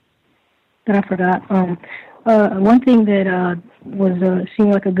 ma'am. That I forgot. One thing that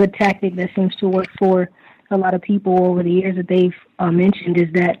seemed like a good tactic that seems to work for a lot of people over the years that they've mentioned is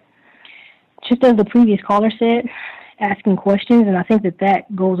that, just as the previous caller said, asking questions. And I think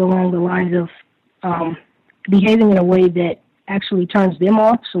that goes along the lines of behaving in a way that actually turns them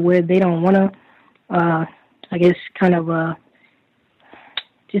off, so where they don't want to,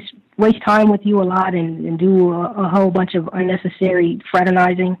 just waste time with you a lot and do a whole bunch of unnecessary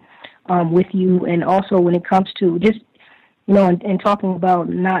fraternizing with you. And also when it comes to just, and talking about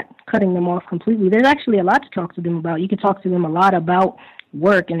not cutting them off completely, there's actually a lot to talk to them about. You can talk to them a lot about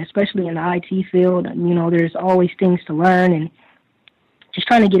work, and especially in the IT field, there's always things to learn, and just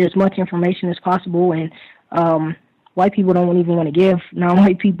trying to get as much information as possible. And white people don't even want to give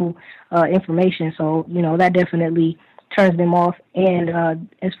non-white people information, so, that definitely turns them off. And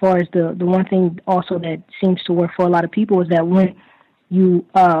as far as the one thing also that seems to work for a lot of people is that when you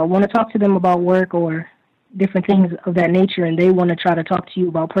want to talk to them about work or different things of that nature, and they want to try to talk to you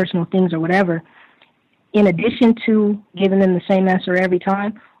about personal things or whatever, in addition to giving them the same answer every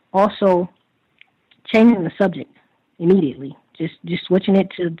time, also changing the subject immediately, just switching it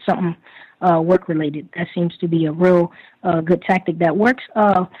to something work related. That seems to be a real good tactic that works.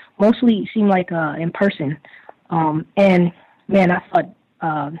 Mostly seem like in person. And man, I thought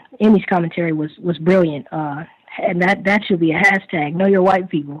Amy's commentary was brilliant. And that should be a hashtag. Know your white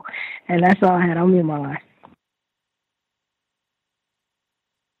people. And that's all I had. I'm in my line.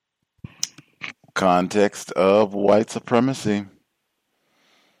 Context of white supremacy.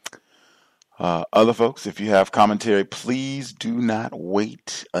 Other folks, if you have commentary, please do not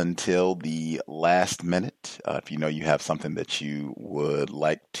wait until the last minute. If you know you have something that you would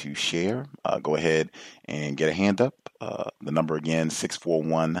like to share, go ahead and get a hand up. The number again,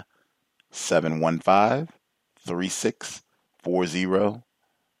 641-715-3640.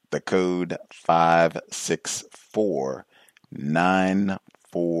 The code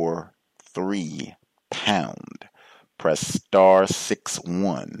 564943#. Press star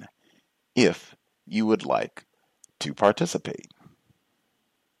 61 if you would like to participate.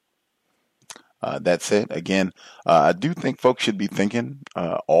 That said, again, I do think folks should be thinking,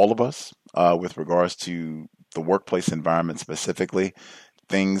 all of us, with regards to the workplace environment specifically,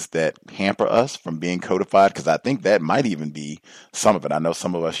 things that hamper us from being codified, because I think that might even be some of it. I know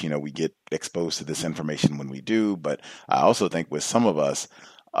some of us, we get exposed to this information when we do, but I also think with some of us,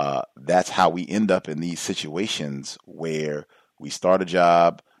 that's how we end up in these situations where we start a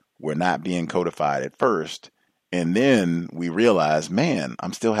job, we're not being codified at first, and then we realize, man,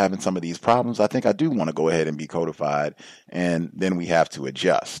 I'm still having some of these problems. I think I do want to go ahead and be codified, and then we have to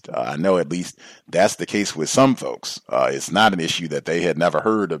adjust. I know at least that's the case with some folks. It's not an issue that they had never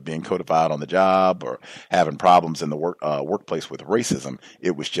heard of being codified on the job or having problems in the workplace with racism.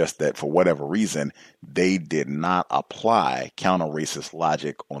 It was just that for whatever reason, they did not apply counter-racist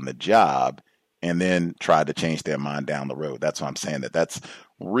logic on the job and then tried to change their mind down the road. That's why I'm saying that's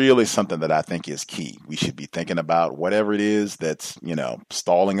really something that I think is key. We should be thinking about whatever it is that's,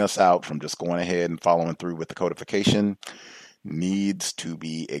 stalling us out from just going ahead and following through with the codification needs to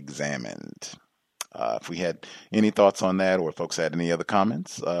be examined. If we had any thoughts on that, or if folks had any other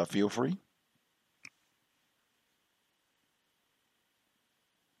comments, feel free.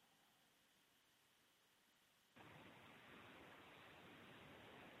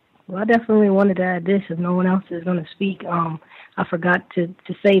 Well, I definitely wanted to add this if no one else is going to speak. I forgot to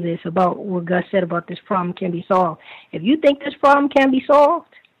say this about what Gus said about this problem can be solved. If you think this problem can be solved,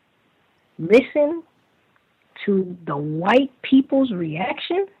 listen to the white people's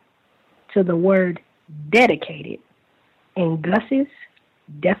reaction to the word dedicated in Gus's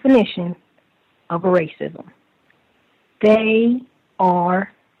definition of racism. They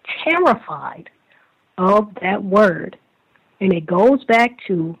are terrified of that word. And it goes back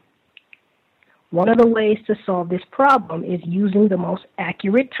to one of the ways to solve this problem is using the most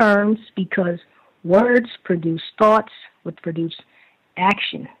accurate terms, because words produce thoughts, which produce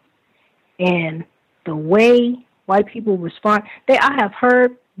action. And the way white people respond, I have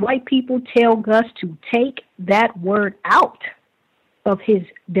heard white people tell Gus to take that word out of his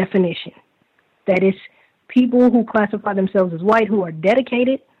definition. That is, people who classify themselves as white who are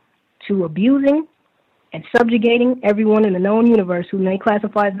dedicated to abusing and subjugating everyone in the known universe who they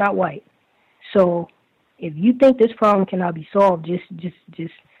classify as not white. So if you think this problem cannot be solved, just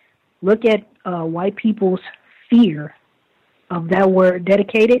look at white people's fear of that word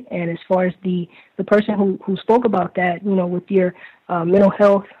dedicated. And as far as the person who spoke about that, with your mental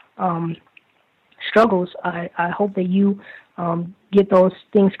health struggles, I hope that you get those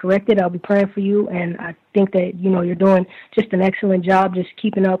things corrected. I'll be praying for you, and I think that you're doing just an excellent job, just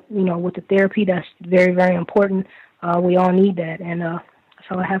keeping up with the therapy. That's very, very important. We all need that, and that's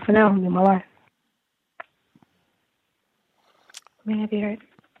all I have for now in my life. May I be heard?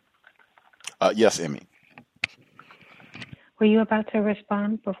 Yes, Emmy. Were you about to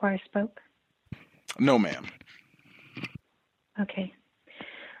respond before I spoke? No, ma'am. Okay.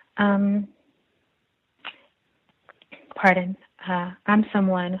 Pardon. I'm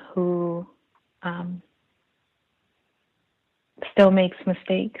someone who still makes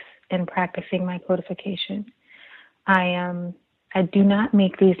mistakes in practicing my codification. I do not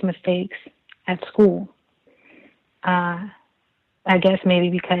make these mistakes at school. I guess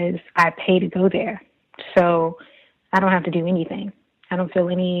maybe because I pay to go there. So I don't have to do anything. I don't feel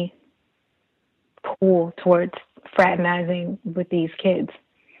any pull towards fraternizing with these kids.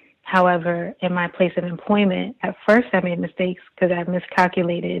 However, in my place of employment, at first I made mistakes because I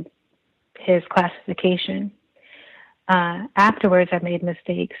miscalculated his classification. Afterwards, I made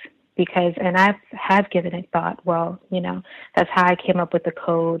mistakes because, and I have given it thought, well, that's how I came up with the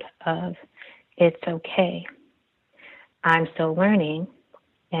code of it's okay. I'm still learning,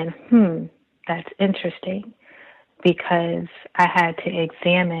 and that's interesting because I had to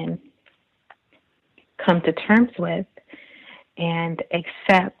examine come to terms with and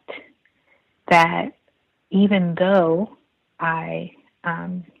accept that even though I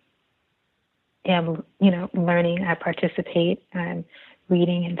am, learning, I participate, I'm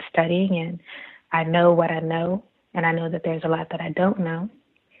reading and studying, and I know what I know, and I know that there's a lot that I don't know,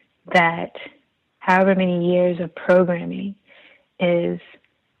 that however many years of programming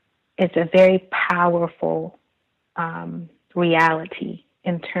it's a very powerful reality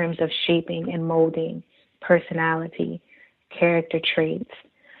in terms of shaping and molding personality, character traits,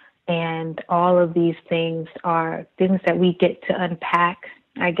 and all of these things are things that we get to unpack,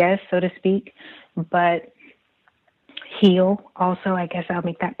 I guess, so to speak, but heal also. I guess I'll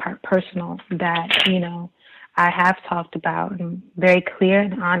make that part personal, that, I have talked about and very clear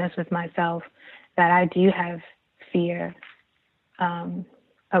and honest with myself that I do have fear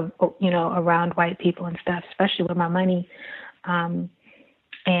around white people and stuff, especially with my money.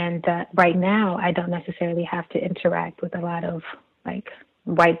 And right now, I don't necessarily have to interact with a lot of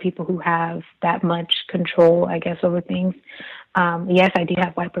white people who have that much control, I guess, over things. Yes, I do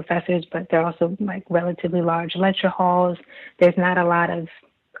have white professors, but they're also relatively large lecture halls. There's not a lot of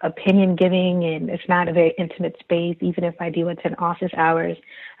opinion giving, and it's not a very intimate space. Even if I do attend office hours,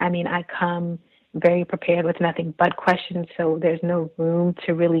 I come very prepared with nothing but questions, so there's no room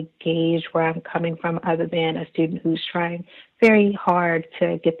to really gauge where I'm coming from other than a student who's trying very hard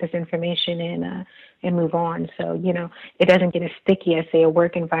to get this information in and move on. So, it doesn't get as sticky as, say, a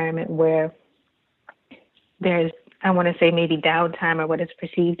work environment where there's, I want to say, maybe downtime or what is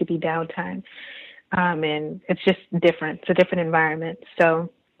perceived to be downtime. And it's just different. It's a different environment. So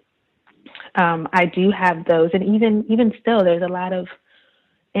I do have those. And even still, there's a lot of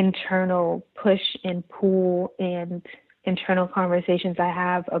internal push and pull and internal conversations I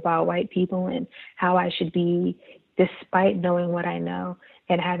have about white people and how I should be, despite knowing what I know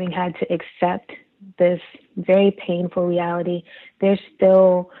and having had to accept this very painful reality. There's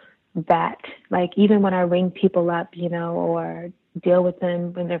still that, even when I ring people up, or deal with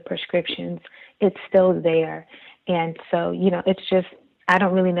them in their prescriptions, it's still there. And so, it's just, I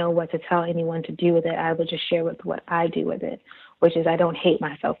don't really know what to tell anyone to do with it. I would just share with what I do with it, which is I don't hate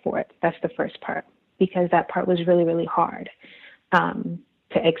myself for it. That's the first part, because that part was really, really hard to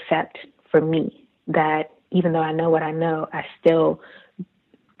accept for me, that even though I know what I know, I still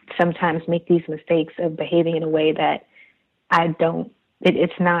sometimes make these mistakes of behaving in a way that I don't,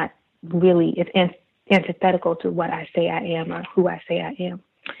 it's not really, it's antithetical to what I say I am or who I say I am.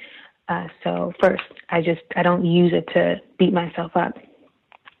 So first, I don't use it to beat myself up.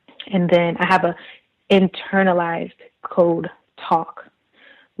 And then I have a internalized code talk,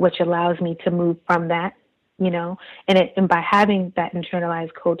 which allows me to move from that, and by having that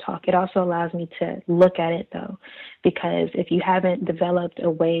internalized code talk, it also allows me to look at it, though, because if you haven't developed a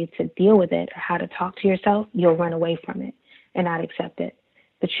way to deal with it or how to talk to yourself, you'll run away from it and not accept it.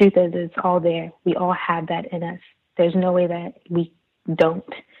 The truth is, it's all there. We all have that in us. There's no way that we don't,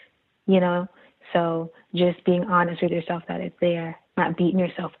 so just being honest with yourself that it's there, not beating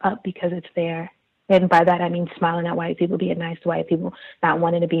yourself up because it's there. And by that, I mean smiling at white people, being nice to white people, not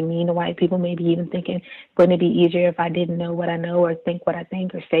wanting to be mean to white people, maybe even thinking, wouldn't it be easier if I didn't know what I know or think what I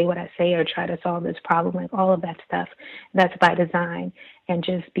think or say what I say or try to solve this problem, all of that stuff. That's by design. And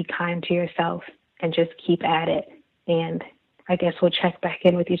just be kind to yourself and just keep at it. And I guess we'll check back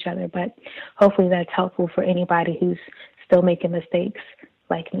in with each other. But hopefully that's helpful for anybody who's still making mistakes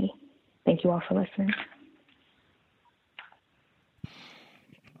like me. Thank you all for listening.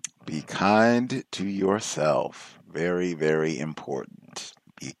 Be kind to yourself. Very, very important.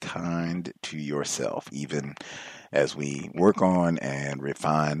 Be kind to yourself, even as we work on and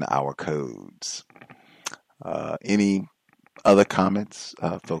refine our codes. Any other comments?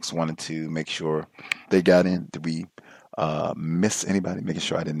 Folks wanted to make sure they got in. Did we miss anybody? Making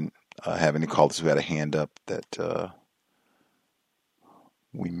sure I didn't have any callers who had a hand up that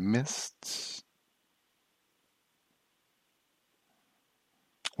we missed.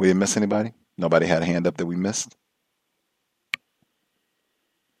 We didn't miss anybody? Nobody had a hand up that we missed?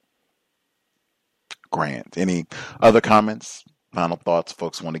 Grant. Any other comments? Final thoughts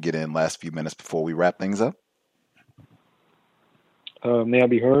folks want to get in last few minutes before we wrap things up? May I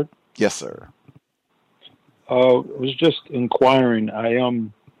be heard? Yes, sir. I was just inquiring. I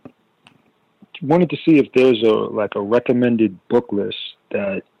wanted to see if there's a recommended book list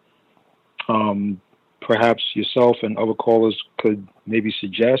that perhaps yourself and other callers could maybe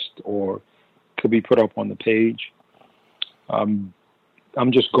suggest or could be put up on the page. I've been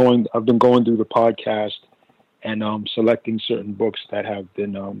going through the podcast and selecting certain books that have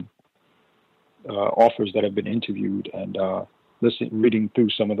been authors that have been interviewed, and reading through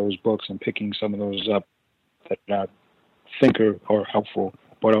some of those books and picking some of those up that I think are helpful.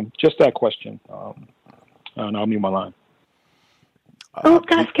 But just that question, and I'll mute my line.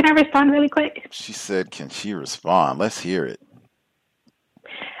 Gus, can I respond really quick? She said, can she respond? Let's hear it.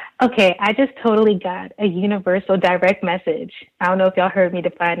 Okay, I just totally got a universal direct message. I don't know if y'all heard me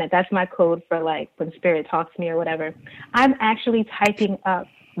define that. That's my code for like when spirit talks to me or whatever. I'm actually typing up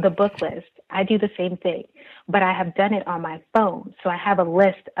the book list. I do the same thing, but I have done it on my phone. So I have a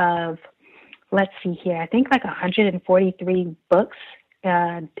list of, let's see here, I think like 143 books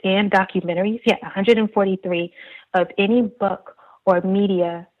and documentaries. Yeah, 143 of any book or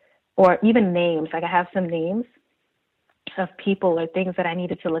media or even names. Like I have some names of people or things that I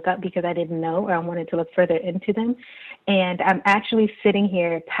needed to look up because I didn't know or I wanted to look further into them. And I'm actually sitting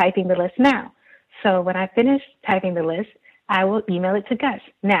here typing the list now. So when I finish typing the list, I will email it to Gus.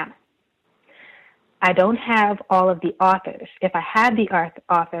 Now, I don't have all of the authors. If I had the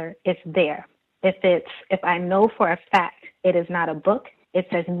author, it's there. If I know for a fact it is not a book, it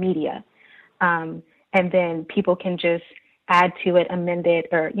says media. And then people can just add to it, amend it,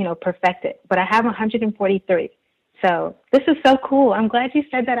 or, perfect it. But I have 143. So this is so cool. I'm glad you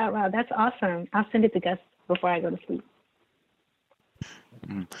said that out loud. That's awesome. I'll send it to Gus before I go to sleep.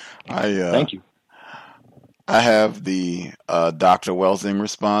 Thank you. I have the Dr. Welsing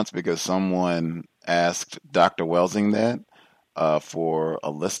response because someone asked Dr. Welsing that for a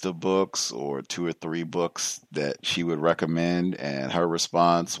list of books or 2 or 3 books that she would recommend. And her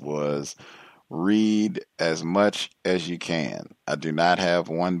response was, read as much as you can. I do not have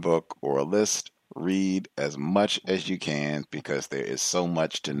one book or a list. Read as much as you can because there is so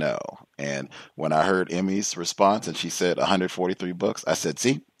much to know. And when I heard Emmy's response and she said 143 books, I said,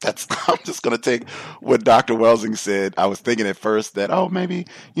 see, I'm just going to take what Dr. Welsing said. I was thinking at first that, maybe,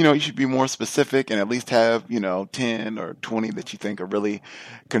 you should be more specific and at least have, 10 or 20 that you think are really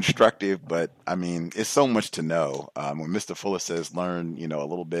constructive. But I mean, it's so much to know. When Mr. Fuller says learn, a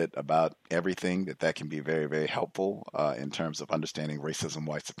little bit about everything, that can be very, very helpful in terms of understanding racism,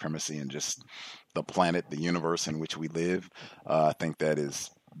 white supremacy, and just the planet, the universe in which we live. I think that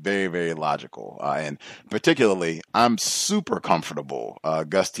is very, very logical. And particularly, I'm super comfortable,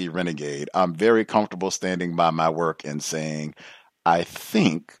 Gus T. Renegade. I'm very comfortable standing by my work and saying, I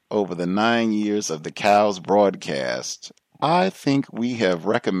think over the 9 years of the C.O.W.S broadcast, I think we have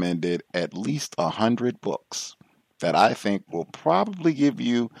recommended at least 100 books that I think will probably give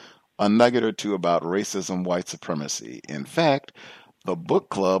you a nugget or two about racism, white supremacy. In fact, the book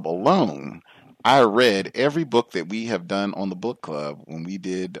club alone, I read every book that we have done on the book club when we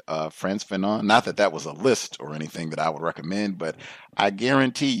did Frantz Fanon. Not that that was a list or anything that I would recommend, but I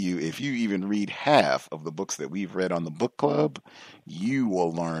guarantee you, if you even read half of the books that we've read on the book club, you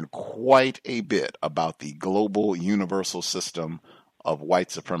will learn quite a bit about the global universal system of white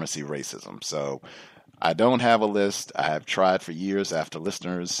supremacy racism. So I don't have a list. I have tried for years after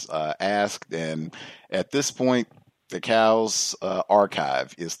listeners asked, and at this point, the C.O.W.S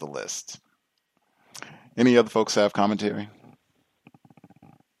archive is the list. Any other folks have commentary?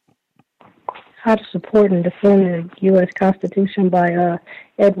 How to Support and Defend the U.S. Constitution by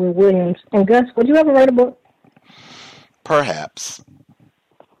Edward Williams. And Gus, would you ever write a book? Perhaps.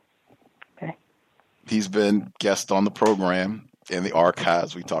 Okay. He's been guest on the program in the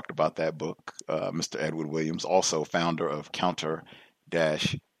archives. We talked about that book. Mr. Edward Williams, also founder of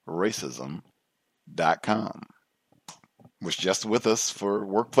counter-racism.com. Was just with us for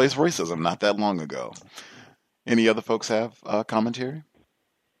workplace racism not that long ago. Any other folks have commentary?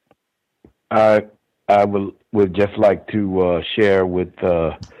 I would just like to share with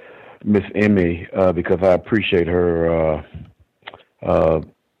Miss Emmy because I appreciate her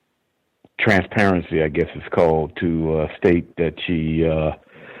transparency, I guess it's called, to state that she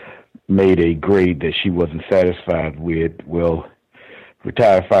made a grade that she wasn't satisfied with. Well,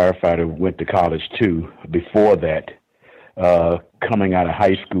 retired firefighter, went to college too. Before that, coming out of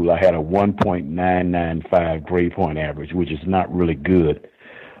high school, I had a 1.995 grade point average, which is not really good.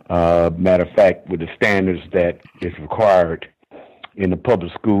 Matter of fact, with the standards that is required in the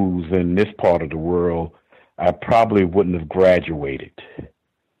public schools in this part of the world, I probably wouldn't have graduated.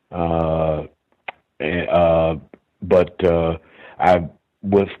 But I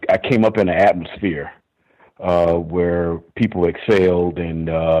came up in an atmosphere where people excelled, and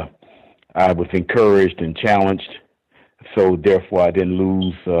I was encouraged and challenged. So therefore, I didn't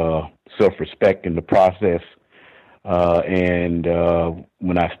lose self-respect in the process. And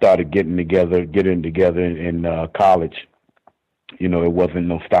when I started getting together in college, it wasn't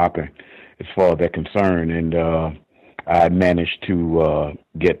no stopping as far as that concern. And I managed to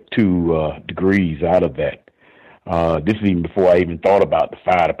get 2 degrees out of that. This is even before I even thought about the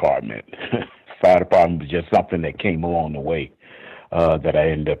fire department. Fire department was just something that came along the way that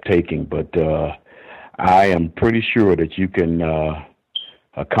I ended up taking. But I am pretty sure that you can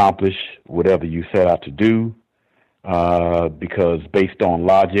accomplish whatever you set out to do because based on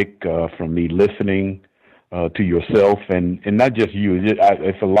logic from me listening to yourself and not just you,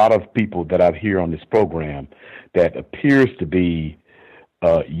 it's a lot of people that I hear on this program that appears to be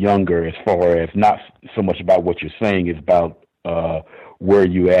younger as far as not so much about what you're saying, it's about where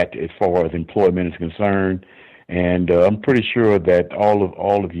you at as far as employment is concerned. And I'm pretty sure that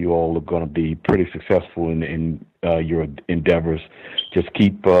all of you all are going to be pretty successful in your endeavors. Just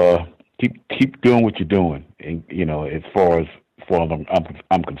keep doing what you're doing, and, as far as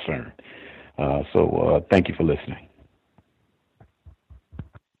I'm concerned. So thank you for listening.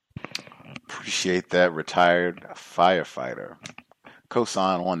 Appreciate that, retired firefighter.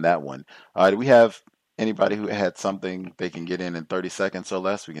 Cosign on that one. Do we have anybody who had something they can get in 30 seconds or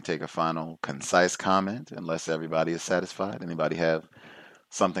less? We can take a final concise comment unless everybody is satisfied. Anybody have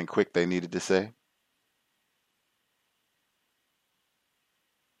something quick they needed to say?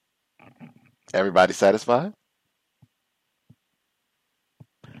 Everybody satisfied?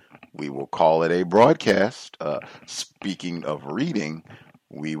 We will call it a broadcast. Speaking of reading,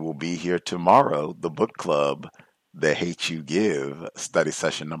 we will be here tomorrow, the book club, The Hate U Give, study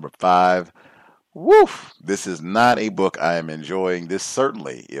session number 5. Woof! This is not a book I am enjoying. This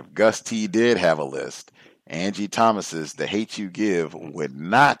certainly, if Gus T did have a list, Angie Thomas's The Hate U Give would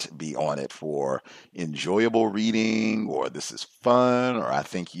not be on it for enjoyable reading, or this is fun, or I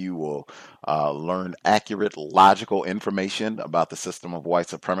think you will learn accurate, logical information about the system of white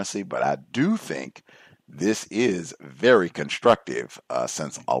supremacy. But I do think this is very constructive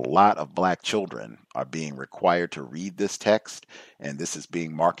since a lot of black children are being required to read this text, and this is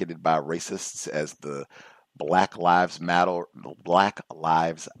being marketed by racists as the Black Lives Matter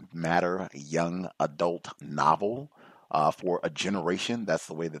young adult novel for a generation. That's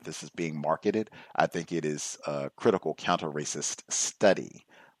the way that this is being marketed. I think it is a critical counter-racist study.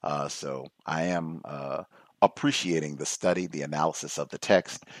 So I am appreciating the study, the analysis of the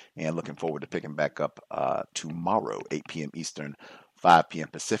text, and looking forward to picking back up tomorrow, 8 p.m. Eastern, 5 p.m.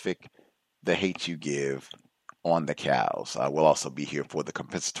 Pacific, The Hate U Give on the cows. We'll also be here for the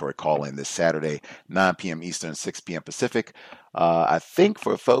compensatory call-in this Saturday, 9 p.m. Eastern, 6 p.m. Pacific. I think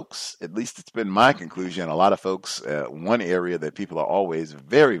for folks, at least it's been my conclusion, a lot of folks, one area that people are always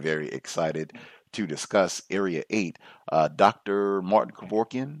very, very excited to discuss, Area 8. Dr. Martin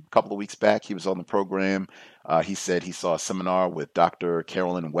Kevorkian, a couple of weeks back, he was on the program. He said he saw a seminar with Dr.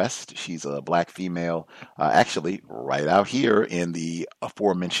 Carolyn West. She's a black female, actually right out here in the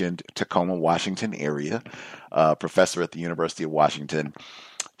aforementioned Tacoma, Washington area, professor at the University of Washington.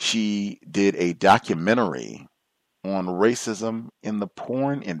 She did a documentary on racism in the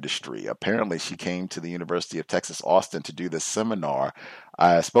porn industry. Apparently, she came to the University of Texas, Austin to do this seminar.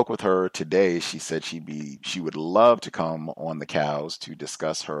 I spoke with her today. She said she would love to come on the cows to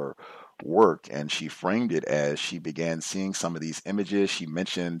discuss her work, and she framed it as she began seeing some of these images. She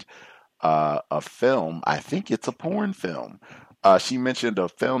mentioned a film. I think it's a porn film. She mentioned a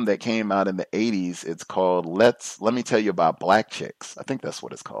film that came out in the 80s. It's called Let Me Tell You About Black Chicks. I think that's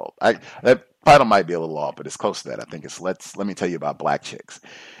what it's called. That title might be a little off, but it's close to that. I think it's Let Me Tell You About Black Chicks.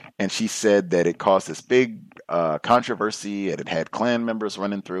 And she said that it caused this big controversy, and it had Klan members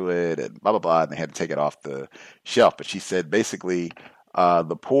running through it, and blah, blah, blah, and they had to take it off the shelf. But she said basically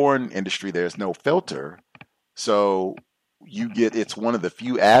the porn industry, there's no filter. So it's one of the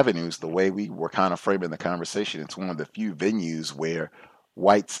few avenues, the way we were kind of framing the conversation, it's one of the few venues where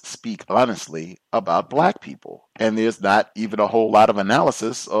whites speak honestly about black people. And there's not even a whole lot of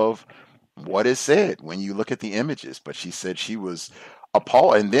analysis of what is said when you look at the images. But she said she was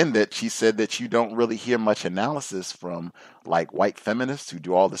appalled. And then that she said that you don't really hear much analysis from like white feminists who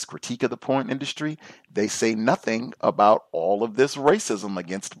do all this critique of the porn industry. They say nothing about all of this racism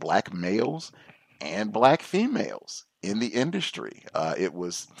against black males and black females in the industry. It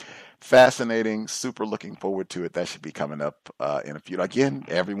was fascinating, super looking forward to it. That should be coming up in a few. Again,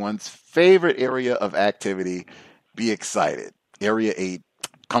 everyone's favorite area of activity. Be excited. Area 8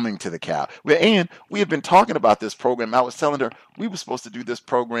 coming to the cow. And we have been talking about this program. I was telling her we were supposed to do this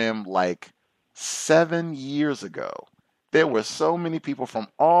program like 7 years ago. There were so many people from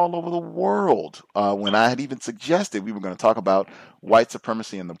all over the world when I had even suggested we were going to talk about white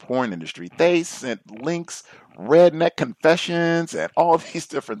supremacy in the porn industry. They sent links, redneck confessions, and all these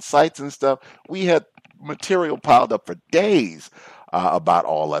different sites and stuff. We had material piled up for days about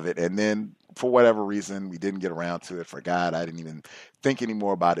all of it. And then for whatever reason, we didn't get around to it. Forgot. I didn't even think any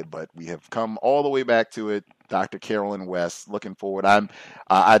more about it, but we have come all the way back to it. Dr. Carolyn West, looking forward.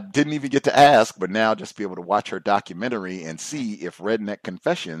 I didn't even get to ask, but now just be able to watch her documentary and see if Redneck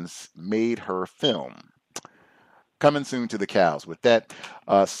Confessions made her film. Coming soon to the cows. With that,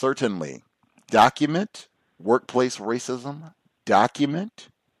 certainly document workplace racism. Document,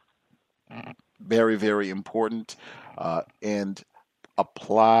 very, very important, and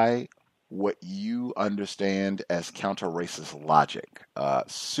apply what you understand as counter-racist logic.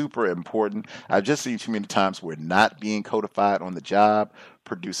 Super important. I've just seen too many times where not being codified on the job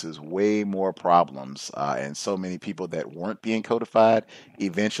produces way more problems. And so many people that weren't being codified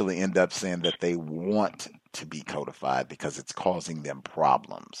eventually end up saying that they want to be codified because it's causing them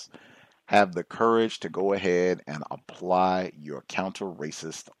problems. Have the courage to go ahead and apply your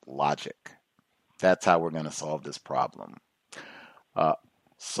counter-racist logic. That's how we're going to solve this problem.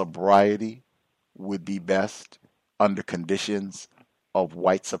 Sobriety would be best under conditions of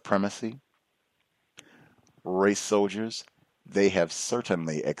white supremacy. Race soldiers, they have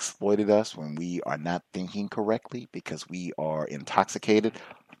certainly exploited us when we are not thinking correctly because we are intoxicated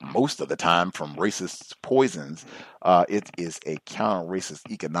most of the time from racist poisons. It is a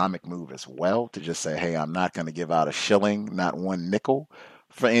counter-racist economic move as well to just say, hey, I'm not going to give out a shilling, not one nickel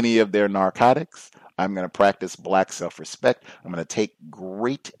for any of their narcotics. I'm going to practice black self-respect. I'm going to take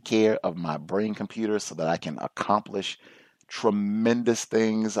great care of my brain computer so that I can accomplish tremendous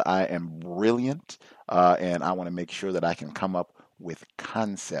things. I am brilliant, and I want to make sure that I can come up with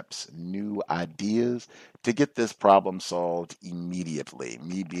concepts, new ideas to get this problem solved immediately.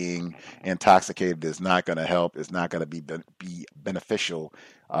 Me being intoxicated is not going to help. It's not going to be beneficial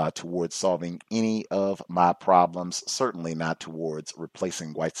towards solving any of my problems, certainly not towards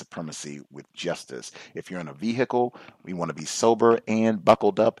replacing white supremacy with justice. If you're in a vehicle, we want to be sober and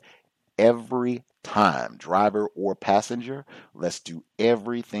buckled up every time, driver or passenger. Let's do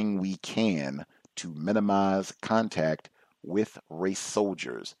everything we can to minimize contact with race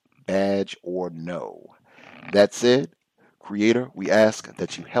soldiers, badge or no. That said, Creator, we ask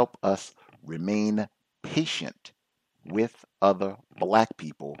that you help us remain patient with other black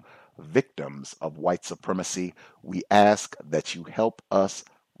people, victims of white supremacy. We ask that you help us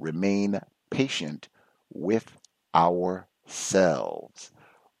remain patient with ourselves.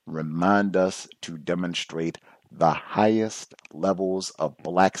 Remind us to demonstrate the highest levels of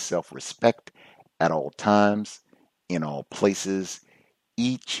black self-respect at all times, in all places,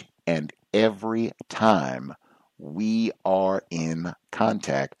 each and every time we are in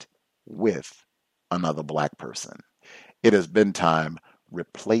contact with another black person. It has been time.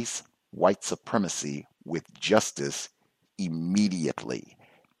 Replace white supremacy with justice immediately.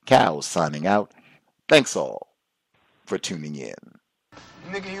 Cows signing out. Thanks all for tuning in.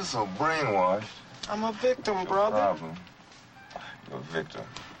 Nigga, you so brainwashed. I'm a victim, brother. No problem. You're a victim.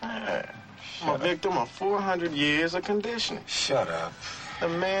 I'm a victim of 400 years of conditioning. Shut up. The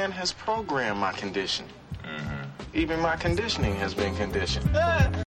man has programmed my conditioning. Even my conditioning has been conditioned.